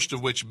 the worst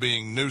of which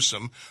being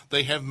Newsom,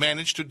 they have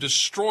managed to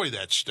destroy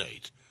that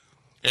state.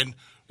 And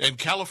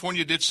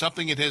California did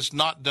something it has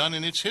not done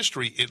in its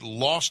history. It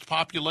lost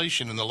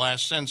population in the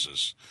last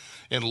census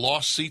and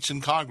lost seats in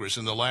Congress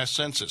in the last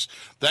census.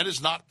 That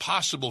is not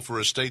possible for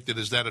a state that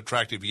is that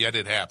attractive, yet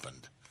it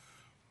happened.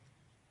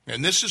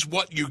 And this is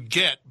what you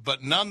get,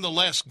 but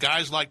nonetheless,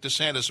 guys like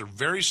DeSantis are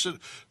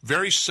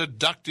very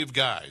seductive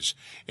guys.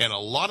 And a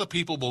lot of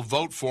people will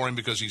vote for him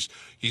because he's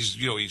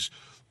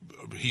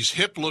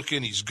hip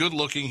looking, he's good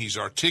looking, he's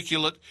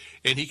articulate,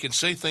 and he can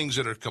say things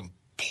that are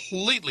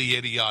completely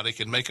idiotic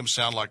and make them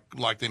sound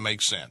like they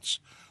make sense.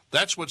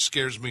 That's what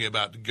scares me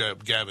about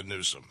Gavin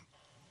Newsom.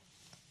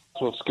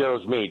 That's what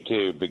scares me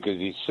too, because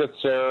he sits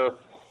there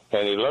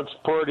and he looks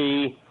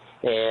pretty,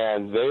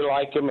 and they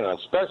like him, and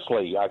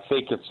especially I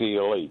think it's the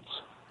elites.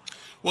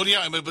 Well,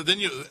 yeah, but then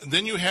you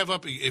have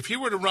if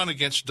you were to run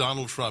against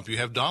Donald Trump, you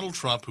have Donald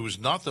Trump, who is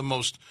not the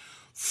most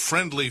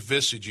friendly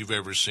visage you've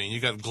ever seen. You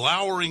got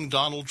glowering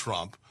Donald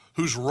Trump,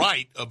 who's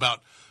right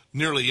about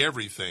nearly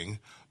everything.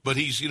 But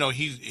he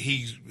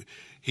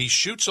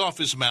shoots off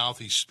his mouth.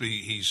 He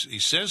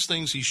says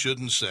things he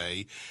shouldn't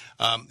say.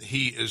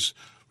 He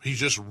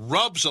just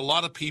rubs a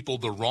lot of people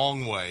the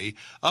wrong way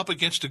up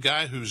against a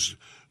guy who's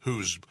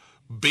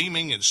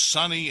beaming and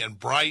sunny and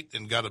bright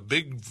and got a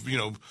big,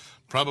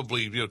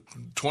 probably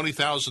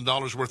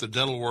 $20,000 worth of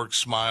dental work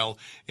smile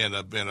and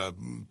a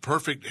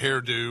perfect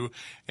hairdo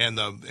and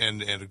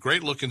a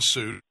great looking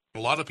suit.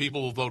 A lot of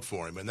people will vote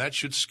for him, and that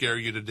should scare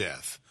you to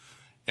death.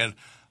 And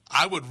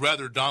I would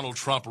rather Donald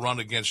Trump run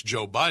against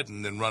Joe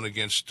Biden than run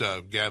against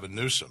Gavin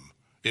Newsom.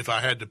 If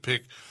I had to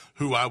pick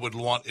who I would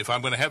want, if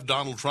I'm going to have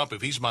Donald Trump,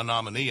 if he's my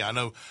nominee, I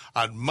know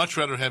I'd much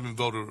rather have him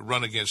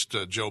run against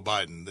Joe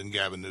Biden than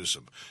Gavin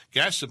Newsom.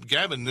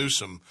 Gavin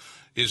Newsom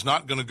is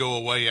not going to go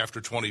away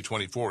after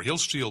 2024. He'll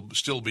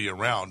still be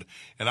around.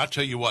 And I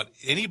tell you what,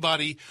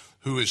 anybody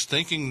who is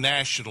thinking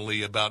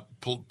nationally about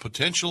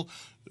potential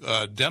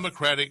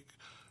Democratic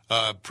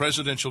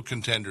presidential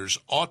contenders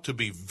ought to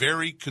be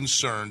very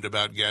concerned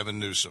about Gavin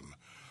Newsom,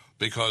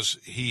 because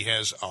he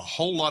has a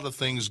whole lot of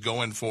things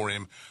going for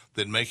him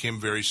that make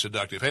him very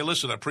seductive. Hey,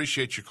 listen, I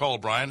appreciate your call,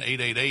 Brian.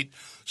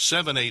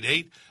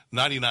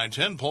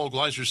 888-788-9910. Paul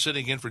Gleiser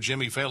sitting in for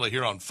Jimmy Fallon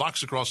here on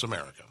Fox Across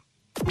America.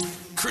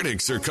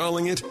 Critics are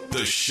calling it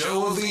the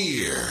show of the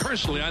year.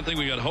 Personally, I think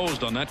we got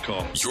hosed on that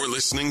call. You're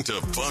listening to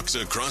Fox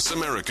Across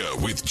America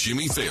with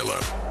Jimmy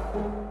Fallon.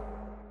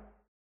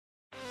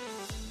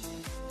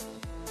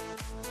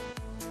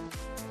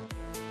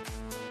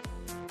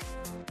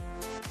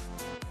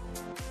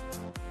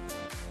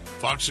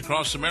 Fox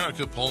Across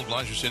America, Paul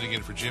Gleiser sitting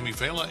in for Jimmy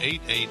Fallon,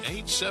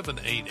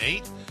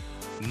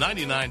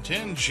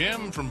 888-788-9910.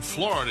 Jim from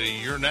Florida,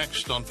 you're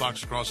next on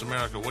Fox Across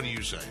America. What do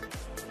you say?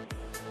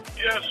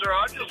 Yes, sir.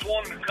 I just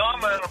wanted to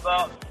comment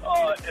about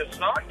it's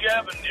not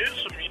Gavin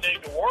Newsom you need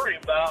to worry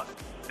about.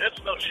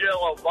 It's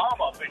Michelle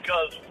Obama,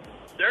 because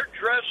they're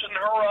dressing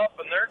her up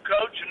and they're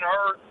coaching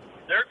her.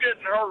 They're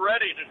getting her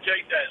ready to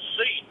take that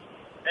seat.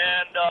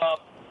 And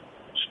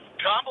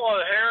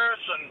Kamala Harris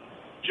and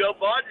Joe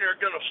Biden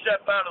are going to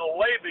step out of the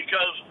way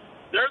because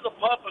they're the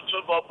puppets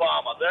of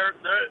Obama.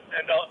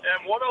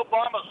 And what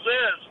Obama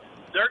says,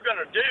 they're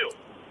going to do.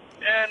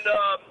 And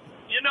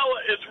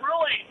it's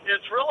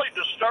really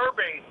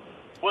disturbing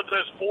with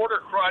this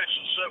border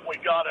crisis that we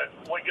got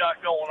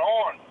going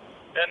on,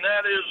 and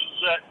that is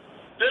that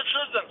this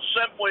isn't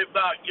simply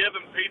about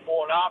giving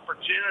people an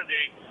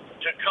opportunity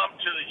to come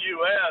to the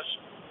U.S.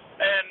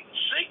 And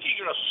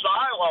seeking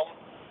asylum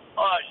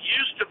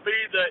used to be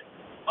that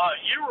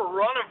you were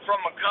running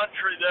from a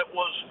country that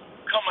was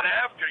coming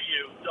after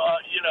you,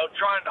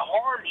 trying to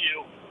harm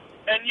you,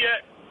 and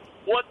yet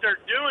what they're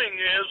doing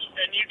is,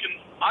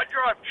 I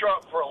drive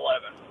truck for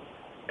 11,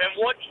 and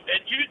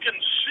you can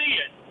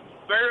see it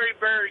very,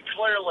 very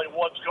clearly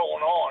what's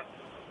going on.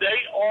 They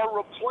are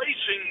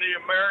replacing the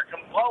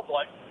American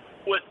public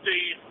with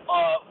the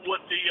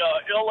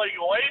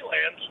illegal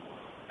aliens.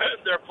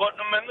 They're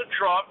putting them in the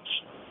trucks.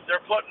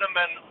 They're putting them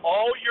in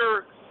all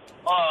your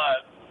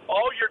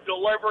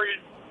delivery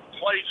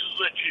places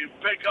that you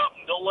pick up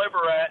and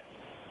deliver at.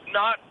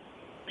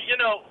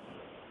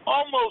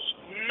 Almost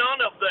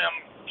none of them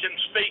can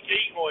speak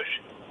English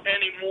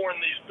anymore in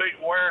these big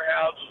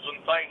warehouses and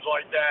things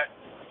like that.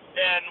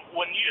 And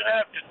when you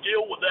have to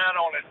deal with that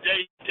on a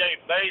day-to-day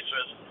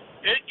basis,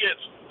 it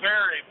gets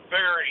very,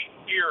 very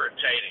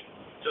irritating,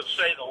 to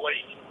say the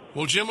least.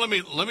 Well, Jim,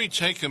 let me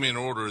take them in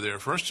order there.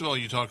 First of all,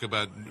 you talk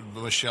about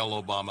Michelle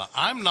Obama.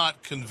 I'm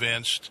not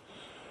convinced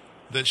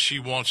that she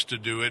wants to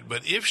do it,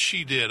 but if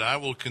she did, I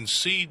will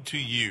concede to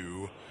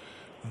you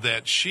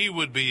that she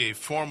would be a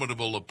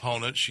formidable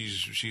opponent.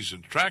 She's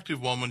an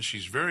attractive woman.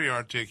 She's very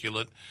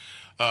articulate.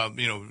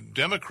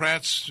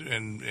 Democrats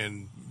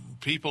and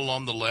people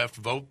on the left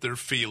vote their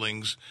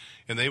feelings,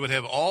 and they would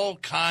have all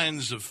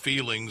kinds of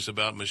feelings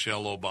about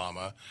Michelle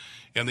Obama.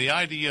 And the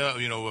idea,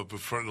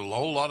 for a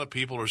whole lot of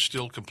people are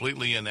still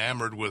completely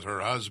enamored with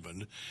her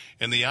husband,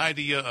 and the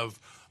idea of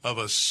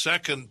a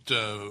second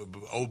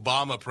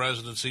Obama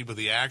presidency with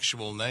the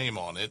actual name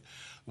on it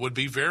would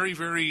be very,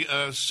 very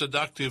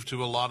seductive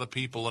to a lot of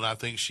people, and I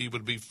think she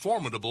would be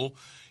formidable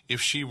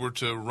if she were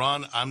to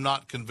run. I'm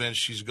not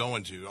convinced she's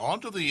going to. On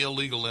to the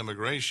illegal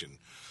immigration.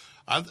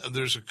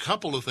 There's a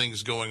couple of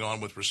things going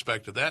on with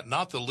respect to that,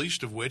 not the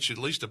least of which, at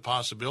least a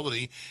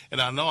possibility, and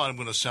I know I'm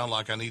going to sound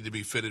like I need to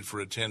be fitted for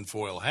a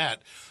tinfoil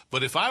hat,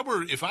 but if I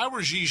were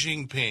Xi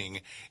Jinping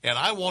and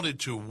I wanted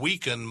to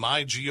weaken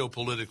my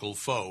geopolitical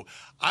foe,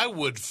 I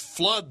would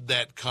flood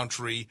that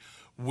country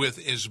with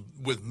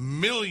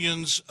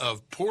millions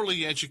of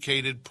poorly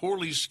educated,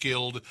 poorly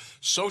skilled,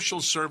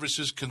 social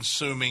services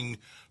consuming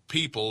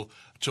people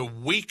to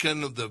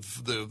weaken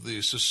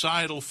the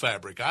societal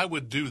fabric. I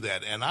would do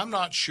that, and I'm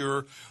not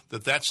sure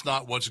that that's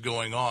not what's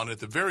going on. At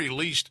the very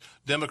least,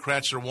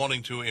 Democrats are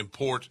wanting to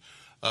import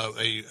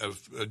a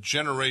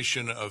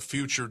generation of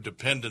future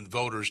dependent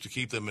voters to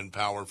keep them in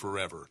power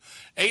forever.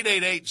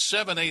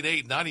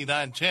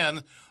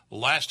 888-788-9910.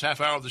 Last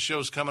half hour of the show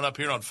is coming up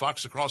here on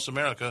Fox Across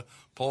America.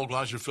 Paul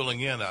Gleiser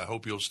filling in. I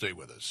hope you'll stay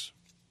with us.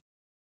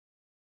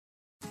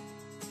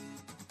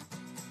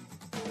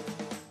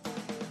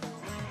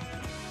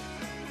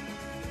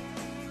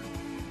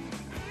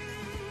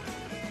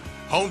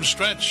 Home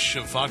stretch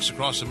of Fox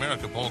Across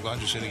America. Paul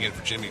Gleiser sitting in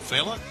for Jimmy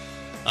Fallon.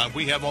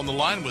 We have on the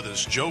line with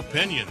us Joe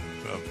Pinion.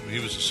 He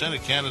was a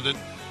Senate candidate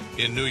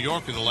in New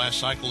York in the last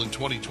cycle in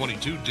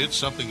 2022. Did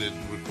something that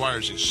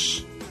requires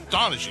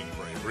astonishing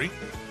bravery.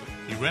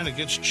 He ran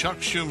against Chuck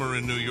Schumer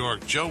in New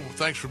York. Joe,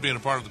 thanks for being a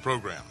part of the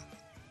program.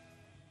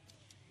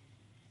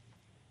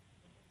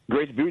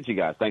 Great to be with you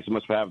guys. Thanks so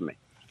much for having me.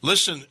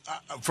 Listen,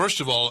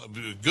 first of all,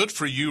 good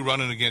for you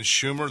running against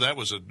Schumer. That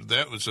was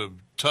a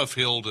tough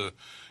hill to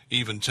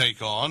even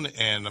take on,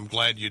 and I'm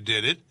glad you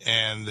did it.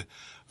 And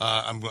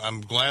I'm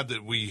glad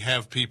that we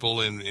have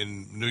people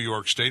in New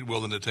York State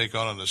willing to take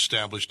on an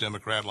established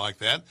Democrat like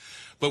that.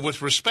 But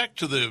with respect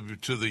to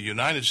the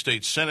United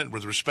States Senate,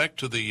 with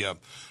respect to the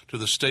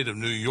state of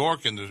New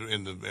York and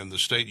the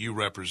state you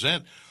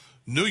represent,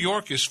 New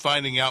York is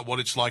finding out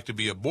what it's like to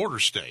be a border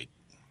state.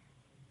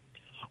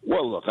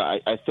 Well, look,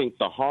 I think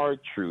the hard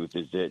truth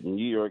is that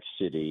New York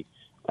City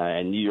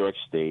and New York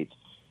State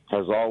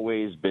has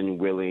always been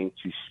willing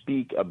to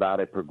speak about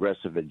a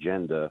progressive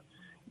agenda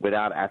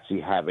without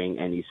actually having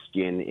any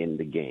skin in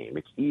the game.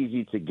 It's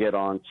easy to get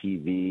on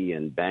TV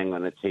and bang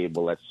on a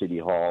table at City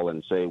Hall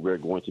and say we're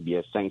going to be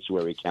a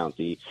sanctuary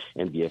county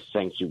and be a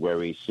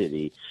sanctuary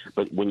city.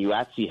 But when you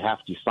actually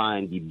have to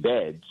find the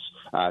beds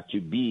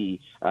to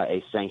be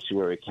a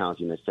sanctuary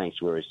county and a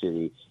sanctuary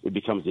city, it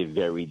becomes a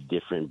very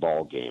different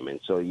ball game. And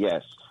so,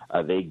 yes,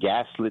 they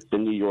gaslit the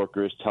New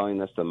Yorkers,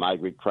 telling us the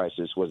migrant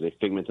crisis was a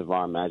figment of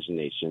our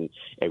imagination,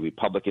 a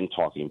Republican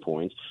talking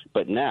point.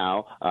 But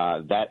now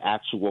that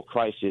actual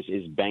crisis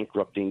is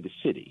bankrupting the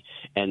city.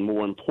 And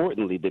more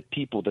importantly, the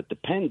people that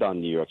depend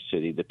on New York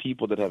City, the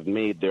people that have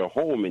made their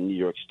home in New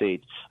York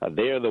State,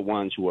 they're the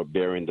ones who are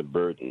bearing the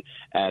burden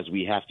as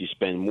we have to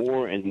spend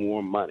more and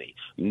more money,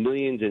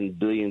 millions and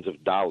billions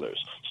of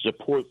dollars, to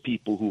support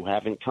people who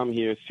haven't come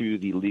here through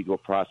the legal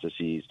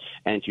processes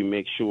and to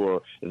make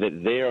sure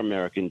that their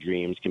American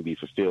dreams can be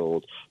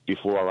fulfilled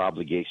before our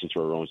obligations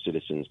to our own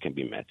citizens can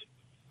be met.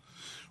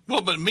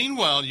 Well, but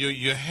meanwhile,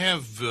 you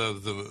have the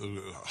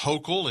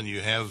Hochul and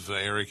you have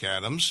Eric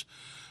Adams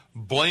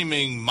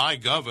blaming my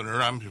governor.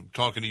 I'm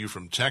talking to you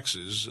from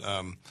Texas.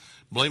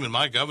 Blaming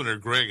my governor,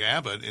 Greg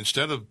Abbott,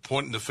 instead of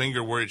pointing the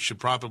finger where it should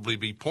properly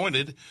be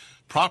pointed,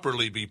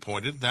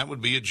 that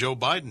would be at Joe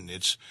Biden.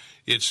 It's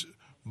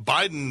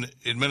Biden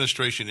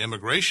administration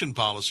immigration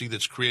policy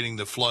that's creating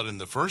the flood in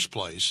the first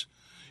place.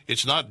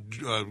 It's not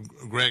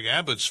Greg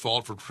Abbott's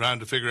fault for trying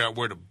to figure out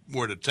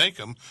where to take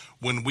them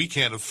when we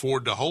can't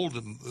afford to hold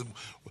them.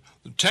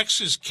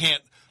 Texas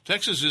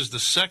is the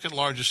second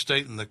largest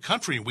state in the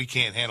country. We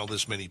can't handle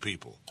this many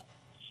people.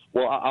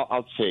 Well,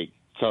 I'll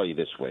tell you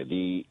this way.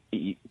 The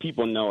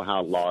people know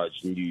how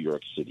large New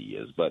York City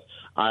is, but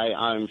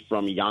I'm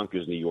from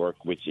Yonkers, New York,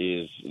 which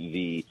is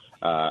the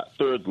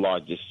third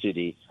largest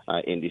city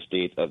in the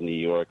state of New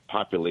York,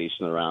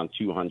 population around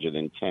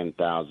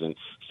 210,000.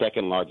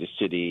 Second largest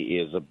city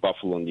is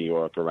Buffalo, New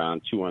York,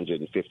 around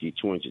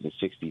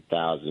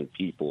 260,000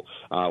 people.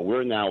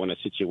 We're now in a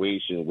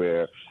situation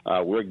where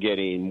we're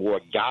getting more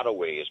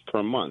gotaways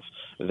per month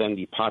than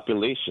the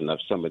population of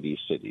some of these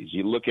cities.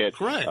 You look at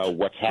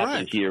what's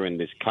happened here in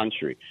this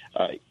country.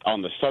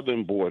 On the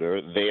southern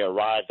border, they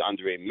arrived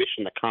under a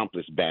mission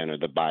accomplished banner,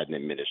 the Biden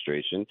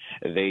administration.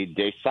 They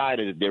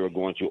decided that they were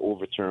going to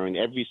overturn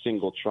every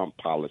single Trump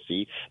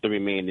policy, the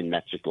Remain in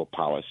Mexico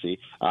policy,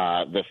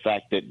 the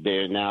fact that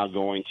they're now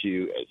going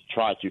to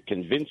try to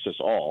convince us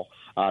all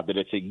that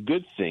it's a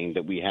good thing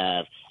that we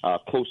have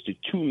close to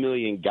 2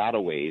 million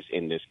gotaways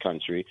in this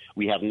country.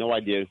 We have no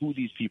idea who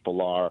these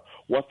people are,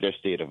 what their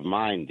state of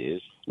mind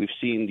is. We've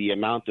seen the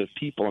amount of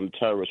people on the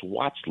terrorist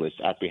watch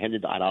list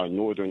apprehended at our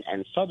northern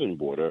and southern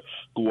border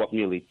go up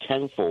nearly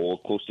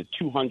tenfold, close to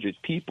 200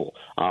 people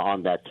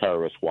on that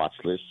terrorist watch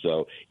list.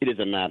 So it is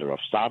a matter of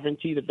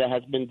sovereignty that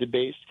has been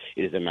debased.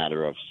 It is a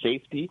matter of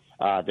safety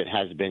that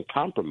has been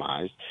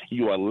compromised.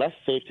 You are less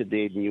safe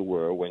today than you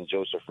were when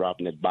Joseph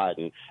Robinette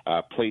Biden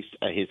placed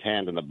his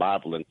hand on the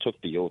Bible and took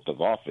the oath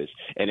of office.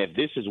 And if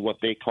this is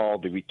what they call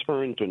the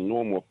return to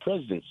normal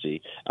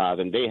presidency,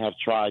 then they have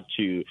tried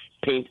to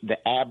paint the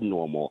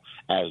abnormal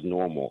as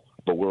normal,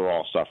 but we're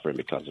all suffering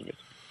because of it.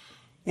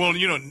 Well,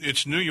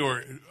 it's New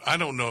York. I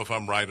don't know if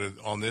I'm right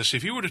on this.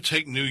 If you were to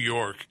take New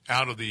York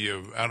out of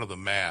the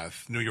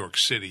math, New York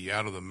City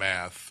out of the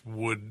math,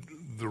 would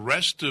the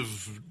rest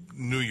of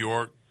New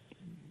York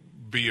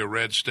be a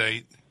red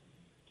state?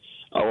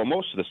 Well,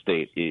 most of the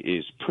state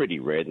is pretty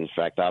red. In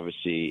fact,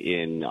 obviously,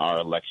 in our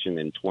election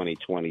in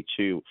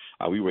 2022,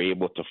 we were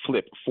able to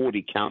flip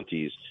 40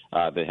 counties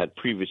that had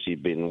previously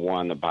been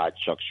won by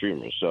Chuck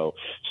Schumer. So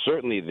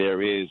certainly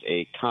there is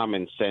a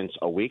common sense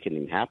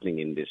awakening happening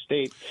in this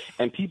state,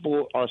 and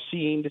people are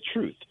seeing the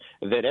truth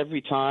that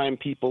every time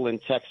people in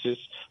Texas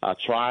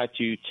try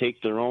to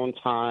take their own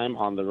time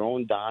on their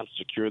own dime to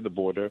secure the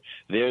border,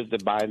 there's the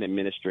Biden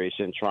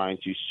administration trying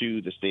to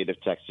sue the state of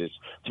Texas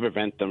to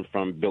prevent them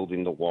from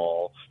building the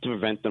wall, to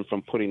prevent them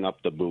from putting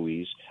up the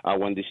buoys.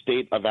 When the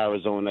state of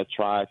Arizona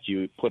tried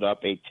to put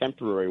up a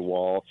temporary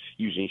wall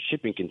using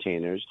shipping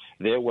containers,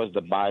 there was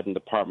the Biden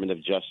Department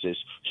of Justice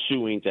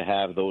suing to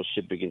have those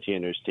shipping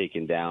containers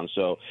taken down.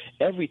 So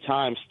every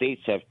time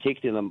states have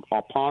taken them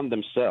upon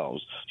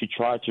themselves to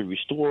try to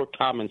restore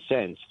common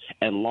sense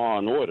and law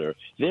and order,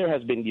 there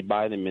has been the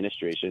Biden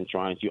administration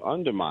trying to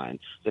undermine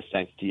the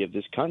sanctity of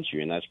this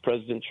country. And as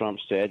President Trump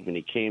said when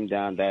he came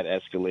down that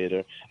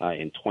escalator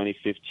in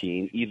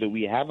 2015, either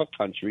we have a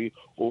country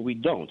or we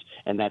don't.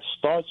 And that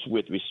starts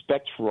with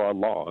respect for our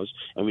laws.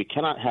 And we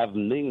cannot have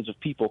millions of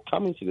people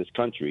coming to this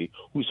country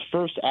whose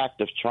first act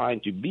of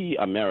trying to be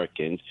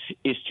Americans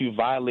is to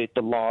violate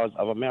the laws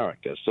of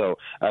America. So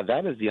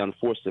that is the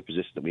unfortunate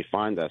position that we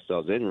find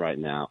ourselves in right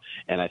now.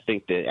 And I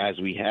think that as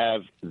we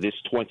have this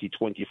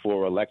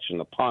 2024 election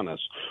upon us,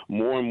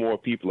 more and more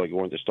people are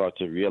going to start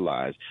to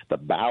realize the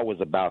bow is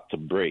about to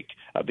break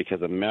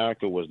because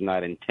America was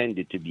not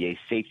intended to be a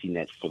safety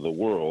net for the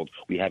world.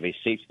 We have a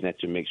safety net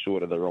to make sure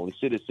that their own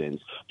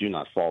citizens do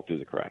not fall through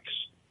the cracks.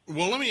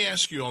 Well, let me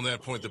ask you on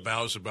that point, the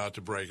bow is about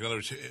to break.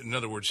 In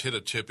other words, hit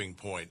a tipping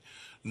point.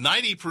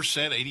 90%,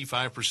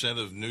 85%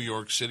 of New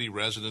York City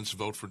residents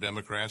vote for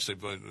Democrats. They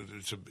vote,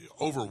 it's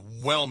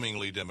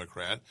overwhelmingly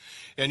Democrat.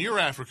 And you're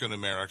African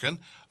American.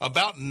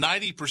 About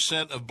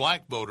 90% of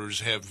black voters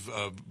have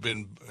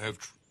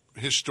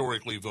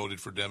historically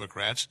voted for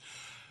Democrats.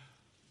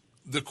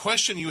 The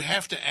question you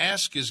have to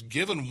ask is,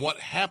 given what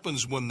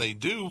happens when they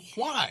do,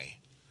 why?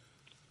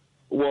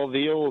 Well,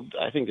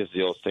 I think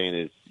the old saying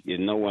is,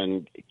 no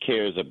one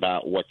cares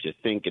about what you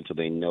think until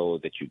they know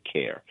that you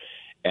care.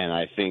 And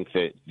I think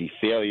that the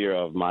failure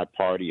of my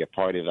party, a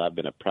party that I've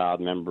been a proud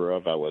member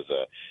of, I was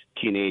a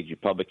teenage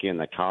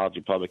Republican, a college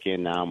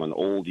Republican. Now I'm an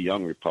old,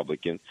 young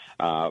Republican.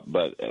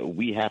 But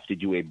we have to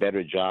do a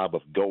better job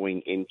of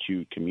going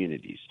into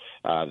communities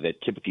that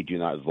typically do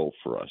not vote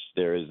for us.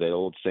 There is that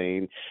old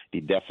saying, the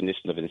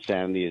definition of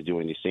insanity is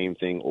doing the same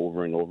thing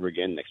over and over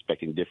again and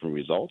expecting different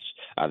results.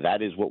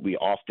 That is what we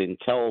often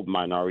tell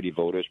minority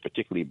voters,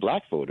 particularly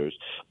black voters.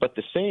 But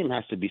the same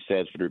has to be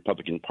said for the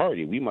Republican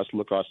Party. We must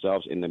look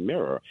ourselves in the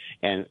mirror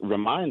and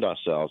remind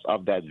ourselves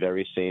of that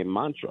very same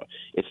mantra.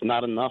 It's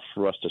not enough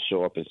for us to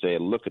show up and say,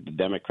 look at the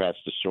Democrats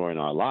destroying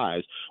our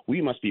lives.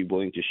 We must be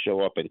willing to show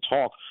up and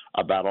talk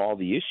about all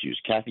the issues.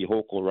 Kathy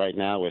Hochul right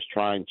now is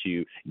trying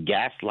to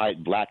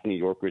gaslight black New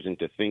Yorkers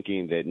into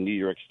thinking that New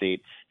York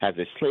State has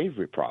a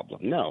slavery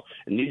problem. No,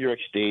 New York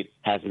State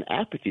has an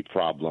apathy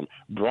problem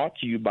brought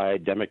to you by a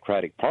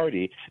Democratic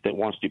Party that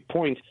wants to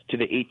point to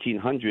the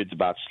 1800s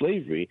about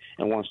slavery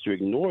and wants to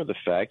ignore the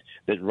fact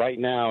that right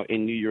now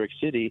in New York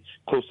City,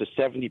 close to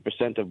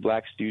 70% of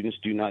black students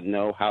do not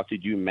know how to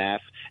do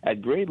math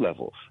at grade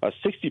level.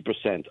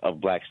 60%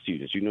 of black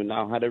students do not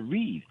know how to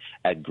read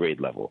at grade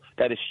level.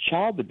 That is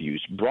child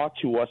abuse brought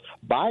to us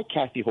by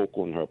Kathy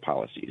Hochul and her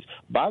policies,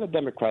 by the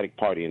Democratic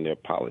Party and their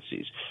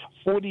policies.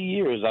 40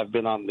 years I've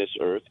been on this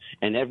earth,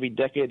 and every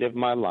decade of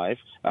my life,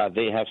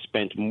 they have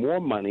spent more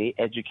money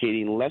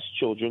educating less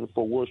children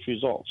for worse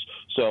results.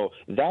 So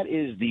that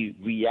is the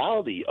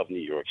reality of New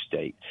York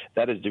State.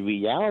 That is the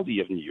reality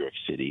of New York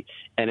City.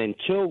 And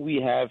until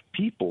we have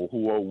people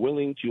who are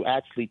willing to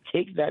actually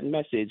take that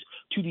message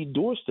to the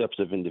doorsteps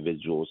of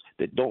individuals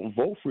that don't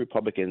vote for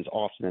Republicans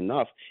often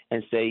enough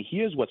and say,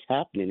 here's what's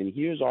happening and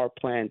here's our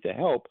plan to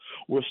help,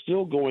 we're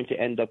still going to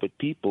end up with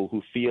people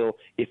who feel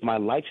if my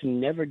life's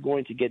never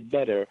going to get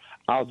better,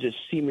 I'll just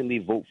seemingly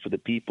vote for the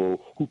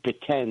people who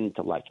pretend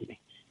to like me.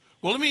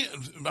 Well, I'm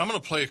going to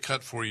play a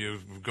cut for you.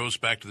 It goes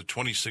back to the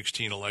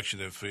 2016 election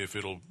if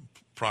it'll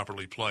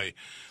properly play.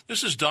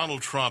 This is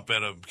Donald Trump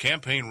at a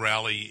campaign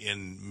rally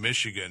in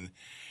Michigan,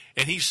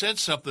 and he said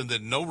something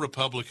that no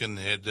Republican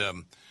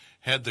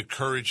had the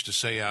courage to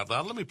say out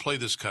loud. Let me play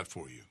this cut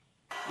for you.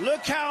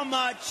 Look how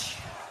much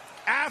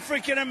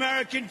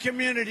African-American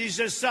communities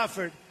have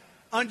suffered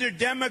under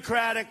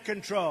Democratic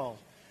control.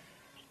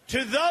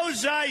 To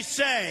those I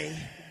say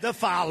the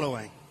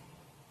following.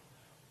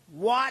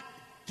 What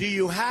do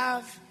you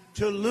have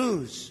to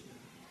lose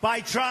by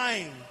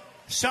trying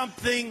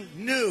something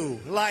new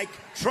like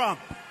Trump?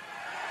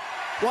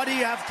 What do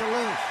you have to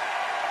lose?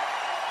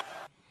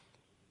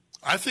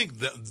 I think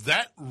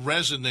that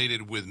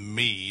resonated with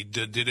me.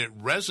 Did it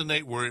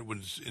resonate where it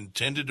was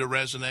intended to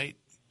resonate?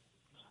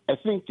 I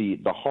think the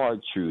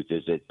hard truth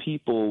is that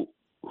people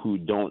who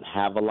don't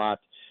have a lot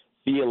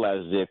feel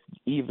as if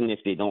even if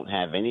they don't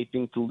have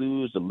anything to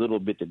lose, the little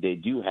bit that they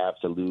do have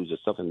to lose is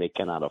something they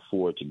cannot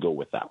afford to go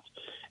without.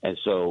 And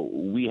so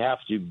we have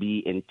to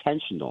be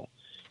intentional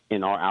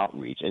in our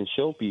outreach and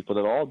show people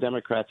that all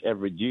Democrats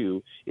ever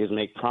do is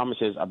make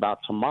promises about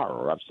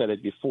tomorrow. I've said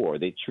it before.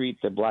 They treat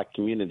the black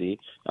community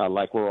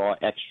like we're all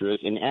extras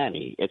in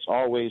Annie. It's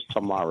always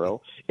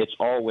tomorrow. It's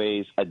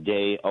always a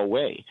day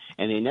away.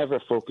 And they never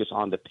focus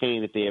on the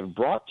pain that they have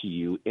brought to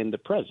you in the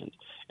present.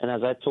 And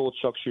as I told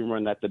Chuck Schumer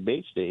on that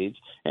debate stage,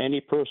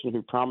 any person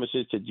who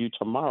promises to do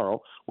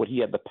tomorrow what he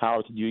had the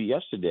power to do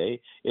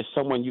yesterday is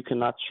someone you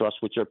cannot trust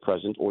with your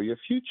present or your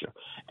future.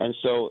 And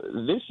so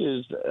this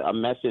is a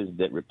message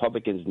that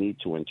Republicans need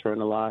to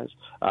internalize,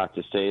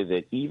 to say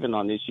that even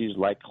on issues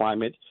like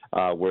climate,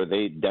 where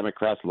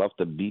Democrats love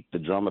to beat the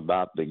drum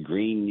about the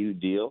Green New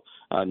Deal,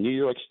 New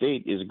York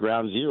State is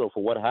ground zero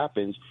for what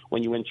happens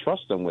when you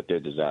entrust them with their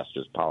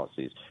disastrous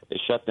policies. They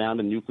shut down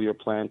the nuclear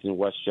plant in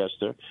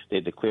Westchester.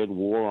 They declared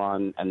war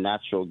on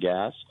natural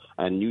gas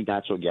and new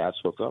natural gas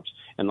hookups.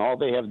 And all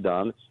they have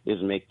done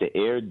is make the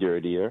air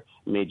dirtier,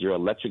 made your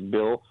electric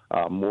bill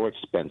more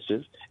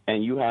expensive.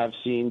 And you have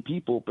seen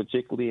people,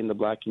 particularly in the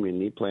black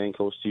community, paying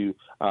close to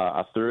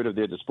a third of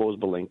their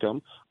disposable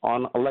income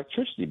on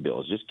electricity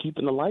bills, just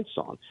keeping the lights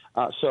on.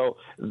 So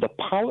the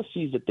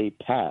policies that they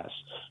pass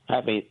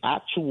have an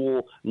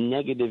actual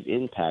negative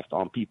impact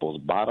on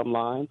people's bottom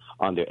line,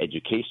 on their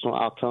educational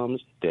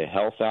outcomes, their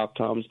health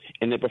outcomes,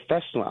 and their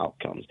professional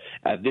outcomes.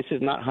 This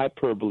is not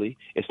hyperbole.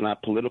 It's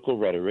not political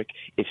rhetoric.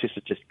 It's just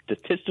a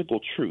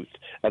statistical truth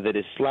that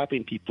is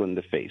slapping people in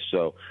the face.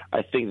 So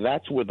I think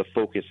that's where the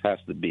focus has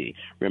to be,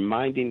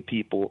 reminding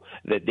people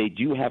that they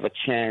do have a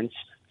chance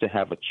to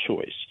have a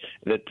choice,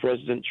 that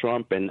President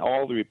Trump and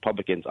all the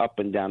Republicans up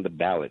and down the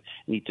ballot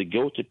need to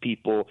go to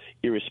people,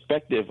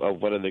 irrespective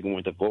of whether they're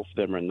going to vote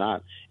for them or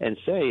not, and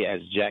say,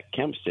 as Jack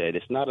Kemp said,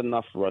 it's not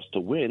enough for us to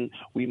win.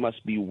 We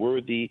must be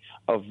worthy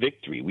of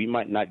victory. We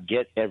might not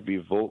get every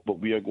vote, but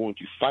we are going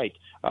to fight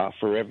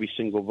for every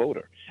single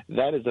voter.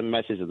 That is a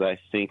message that I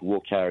think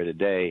we'll carry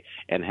today,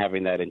 and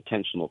having that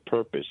intentional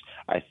purpose,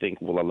 I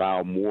think, will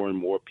allow more and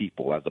more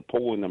people, as the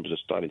polling numbers are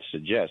starting to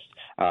suggest,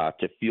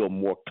 to feel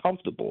more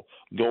comfortable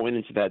going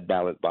into that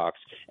ballot box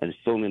and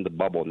filling in the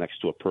bubble next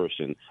to a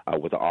person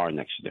with an R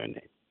next to their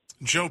name.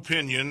 Joe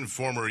Pinion,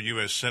 former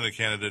U.S. Senate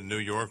candidate in New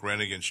York,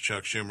 ran against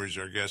Chuck Schumer as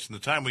our guest. In the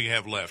time we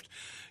have left,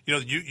 you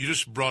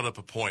just brought up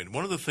a point.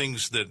 One of the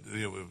things that,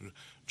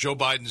 Joe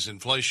Biden's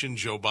inflation,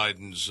 Joe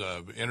Biden's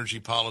energy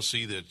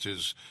policy that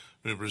has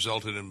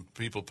resulted in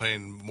people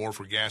paying more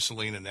for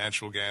gasoline and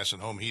natural gas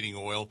and home heating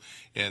oil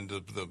and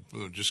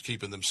just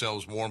keeping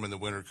themselves warm in the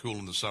winter, cool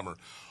in the summer.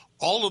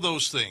 All of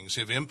those things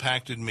have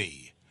impacted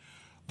me.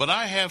 But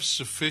I have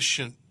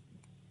sufficient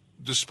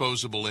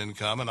disposable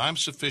income, and I'm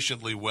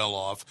sufficiently well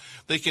off.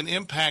 They can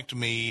impact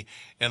me,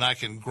 and I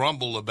can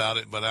grumble about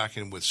it, but I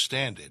can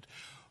withstand it.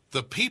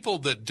 The people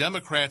that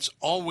Democrats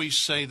always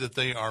say that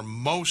they are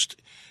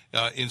most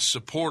in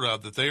support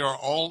of, that they are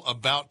all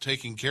about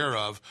taking care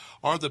of,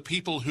 are the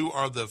people who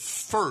are the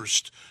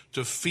first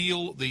to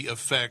feel the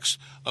effects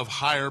of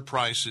higher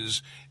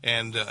prices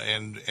and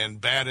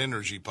bad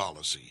energy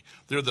policy.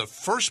 They're the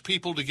first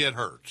people to get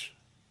hurt.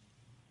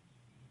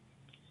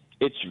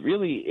 It's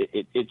really,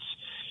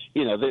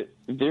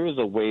 there is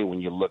a way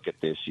when you look at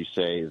this, you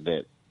say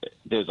that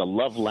there's a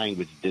love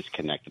language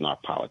disconnect in our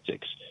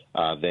politics,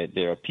 that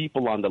there are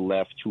people on the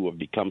left who have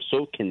become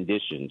so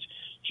conditioned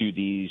to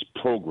these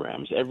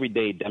programs. Every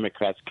day,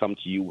 Democrats come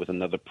to you with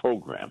another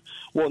program.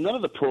 Well, none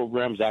of the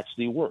programs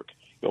actually work.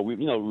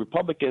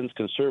 Republicans,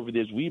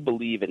 conservatives, we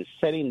believe in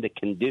setting the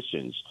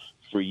conditions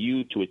for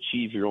you to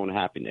achieve your own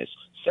happiness,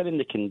 setting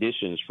the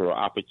conditions for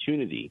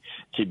opportunity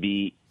to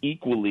be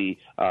equally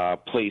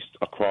placed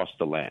across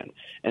the land.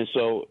 And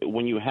so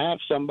when you have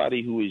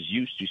somebody who is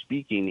used to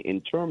speaking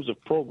in terms of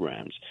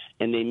programs,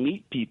 and they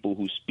meet people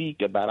who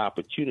speak about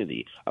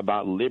opportunity,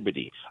 about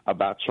liberty,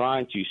 about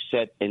trying to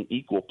set an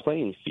equal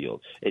playing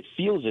field, it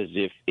feels as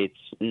if it's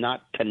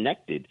not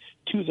connected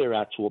to their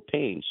actual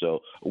pain.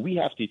 So we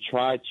have to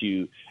try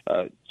to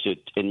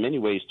in many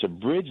ways, to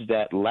bridge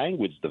that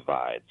language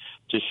divide,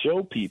 to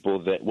show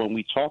people that when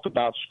we talk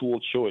about school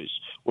choice,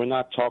 we're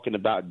not talking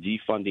about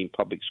defunding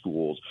public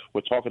schools.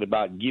 We're talking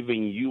about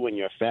giving you and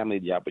your family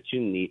the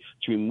opportunity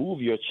to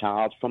remove your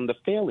child from the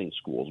failing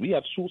schools. We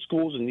have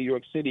schools in New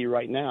York City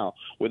right now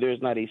where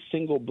there's not a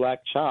single black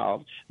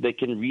child that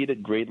can read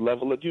at grade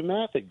level or do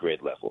math at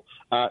grade level.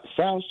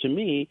 Sounds to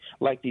me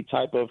like the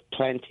type of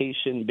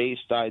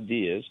plantation-based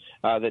ideas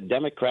that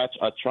Democrats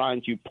are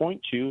trying to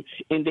point to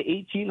in the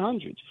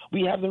 1800s.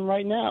 We have them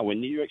right now in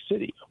New York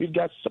City. We've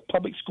got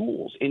public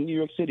schools in New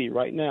York City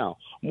right now,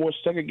 more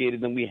segregated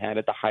than we had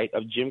at the height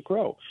of Jim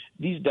Crow.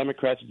 These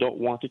Democrats don't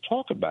want to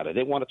talk about it.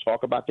 They want to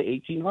talk about the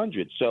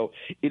 1800s. So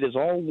it is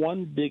all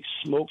one big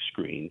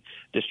smokescreen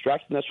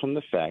distracting us from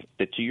the fact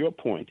that, to your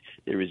point,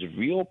 there is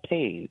real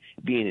pain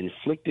being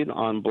inflicted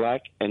on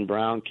black and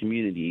brown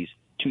communities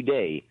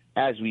today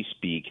as we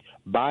speak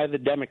by the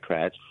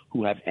Democrats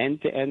who have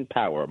end-to-end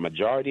power,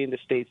 majority in the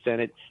state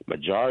Senate,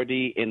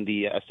 majority in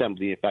the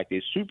Assembly, in fact,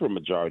 a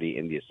supermajority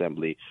in the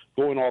Assembly,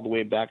 going all the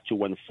way back to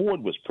when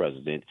Ford was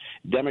president,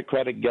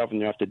 Democratic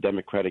governor after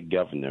Democratic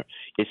governor.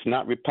 It's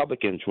not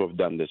Republicans who have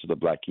done this to the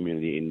black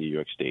community in New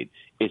York State.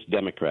 It's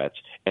Democrats,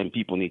 and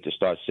people need to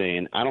start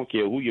saying, I don't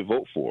care who you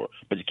vote for,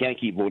 but you can't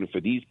keep voting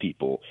for these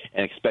people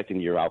and expecting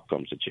your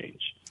outcomes to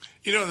change.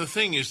 You know, the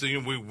thing is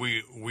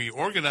that we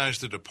organized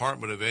the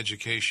Department of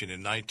Education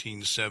in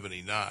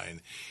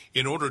 1979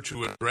 in order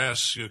to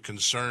address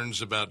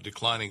concerns about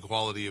declining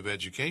quality of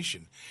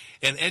education.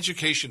 And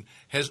education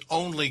has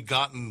only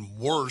gotten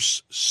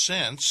worse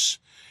since.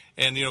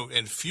 And,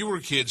 and fewer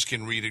kids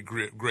can read at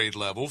grade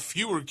level.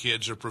 Fewer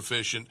kids are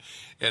proficient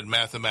at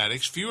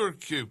mathematics. Fewer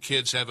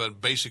kids have a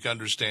basic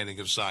understanding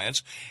of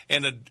science.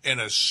 And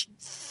a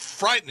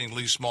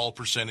frighteningly small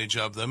percentage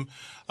of them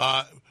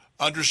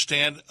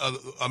understand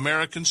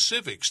American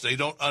civics. They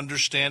don't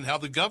understand how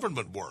the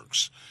government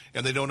works,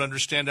 and they don't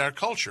understand our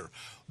culture.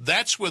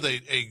 That's with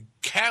a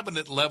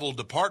cabinet-level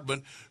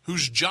department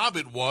whose job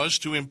it was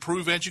to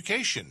improve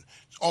education.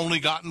 It's only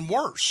gotten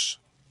worse.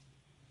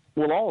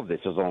 Well, all of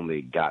this has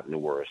only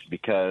gotten worse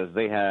because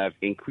they have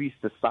increased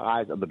the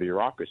size of the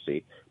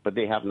bureaucracy, but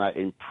they have not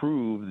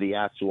improved the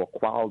actual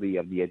quality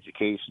of the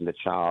education the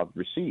child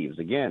receives.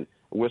 Again,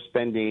 we're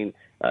spending,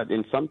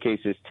 in some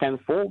cases,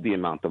 tenfold the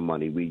amount of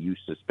money we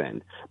used to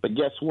spend. But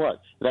guess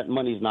what? That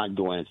money is not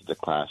going into the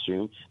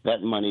classroom.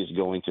 That money is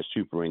going to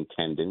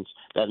superintendents.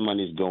 That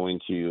money is going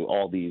to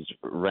all these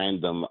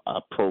random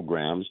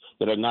programs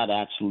that are not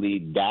actually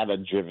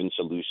data-driven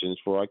solutions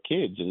for our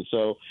kids. And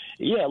so,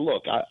 yeah,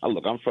 look,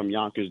 I'm from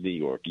Yonkers, New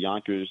York.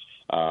 Yonkers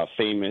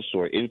famous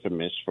or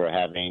infamous for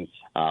having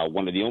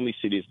one of the only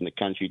cities in the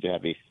country to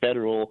have a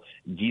federal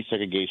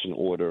desegregation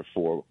order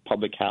for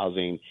public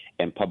housing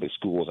and public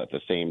schools at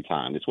the same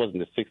time. This wasn't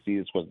the 60s.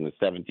 This wasn't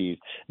the 70s.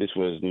 This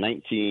was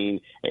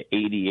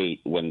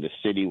 1988 when the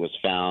city was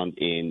found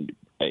in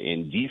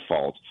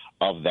default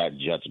of that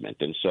judgment.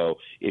 And so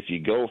if you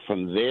go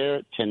from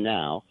there to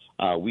now,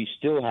 we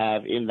still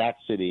have in that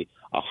city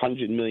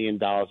 $100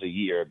 million a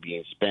year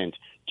being spent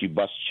to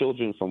bus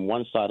children from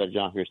one side of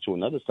Yonkers to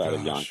another side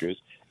of Yonkers,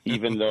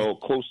 even though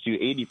close to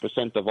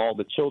 80% of all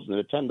the children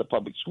that attend the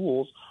public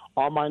schools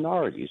are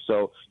minorities.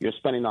 So you're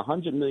spending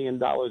 $100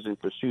 million in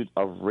pursuit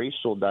of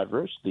racial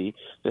diversity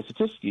that,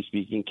 statistically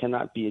speaking,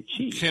 cannot be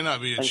achieved.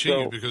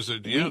 Because they're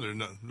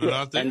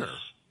not there.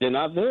 They're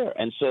not there.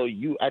 And so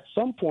at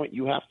some point,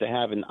 you have to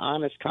have an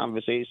honest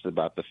conversation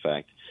about the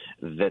fact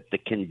that the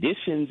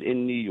conditions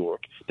in New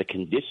York, the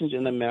conditions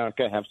in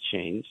America have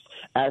changed.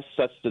 As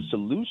such, the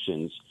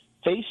solutions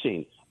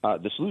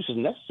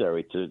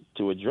necessary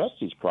to address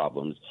these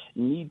problems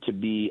need to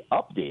be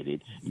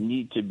updated,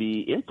 need to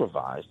be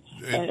improvised.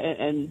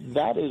 And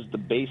that is the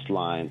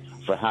baseline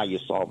for how you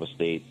solve a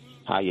state,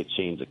 how you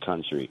change a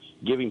country,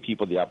 giving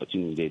people the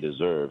opportunity they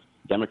deserve.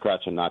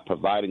 Democrats are not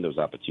providing those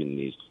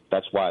opportunities.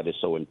 That's why it is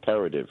so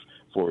imperative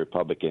for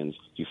Republicans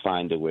to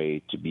find a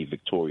way to be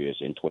victorious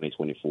in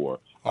 2024.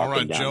 All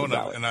right, Joe,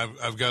 and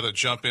I've got to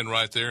jump in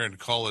right there and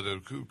call it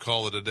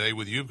a day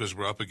with you because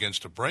we're up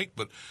against a break.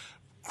 But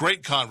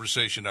great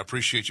conversation. I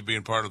appreciate you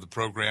being part of the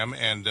program,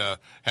 and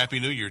Happy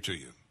New Year to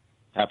you.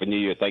 Happy New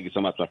Year. Thank you so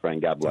much, my friend.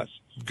 God bless.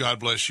 God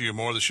bless you.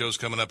 More of the show's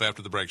coming up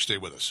after the break. Stay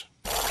with us.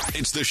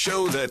 It's the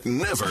show that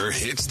never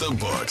hits the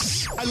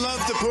books. I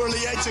love the poorly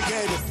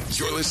educated.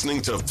 You're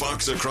listening to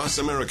Fox Across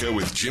America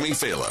with Jimmy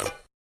Fallon.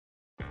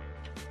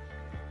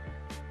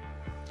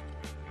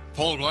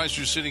 Paul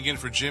Gleiser sitting in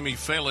for Jimmy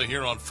Fallon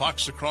here on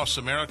Fox Across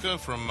America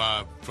from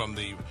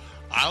the.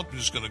 I'm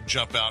just going to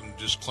jump out and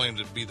just claim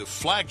to be the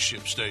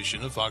flagship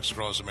station of Fox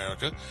Across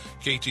America,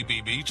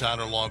 KTBB,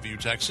 Tyler, Longview,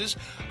 Texas.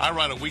 I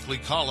write a weekly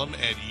column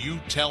at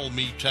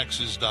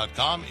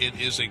youtellmetexas.com. It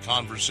is a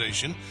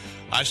conversation.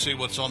 I say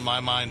what's on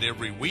my mind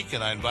every week,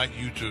 and I invite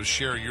you to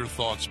share your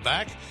thoughts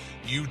back.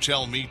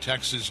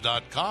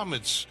 youtellmetexas.com.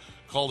 It's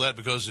called that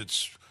because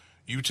it's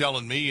you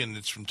telling me, and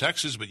it's from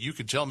Texas, but you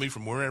can tell me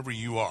from wherever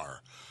you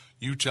are.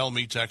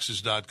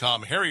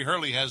 youtellmetexas.com. Harry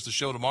Hurley has the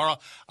show tomorrow.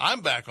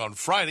 I'm back on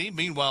Friday.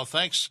 Meanwhile,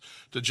 thanks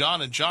to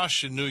John and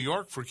Josh in New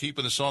York for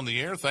keeping us on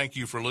the air. Thank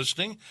you for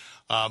listening.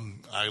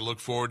 I look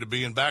forward to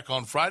being back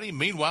on Friday.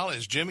 Meanwhile,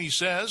 as Jimmy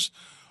says,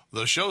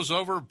 the show's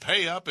over.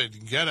 Pay up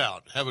and get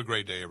out. Have a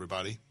great day,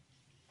 everybody.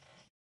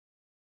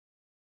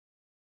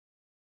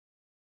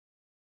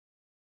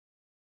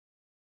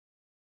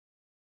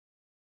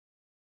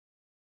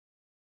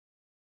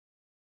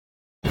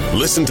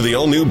 Listen to the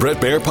all-new Bret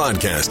Baier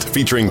podcast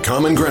featuring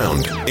Common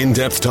Ground,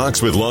 in-depth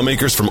talks with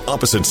lawmakers from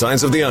opposite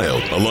sides of the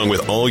aisle, along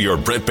with all your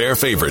Bret Baier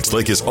favorites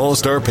like his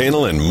all-star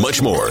panel and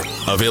much more.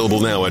 Available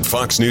now at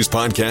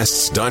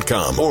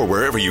foxnewspodcasts.com or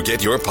wherever you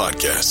get your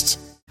podcasts.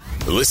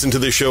 Listen to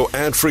the show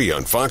ad-free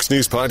on Fox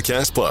News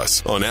Podcast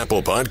Plus, on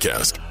Apple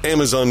Podcast,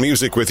 Amazon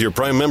Music with your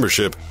Prime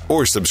membership,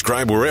 or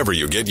subscribe wherever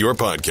you get your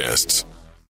podcasts.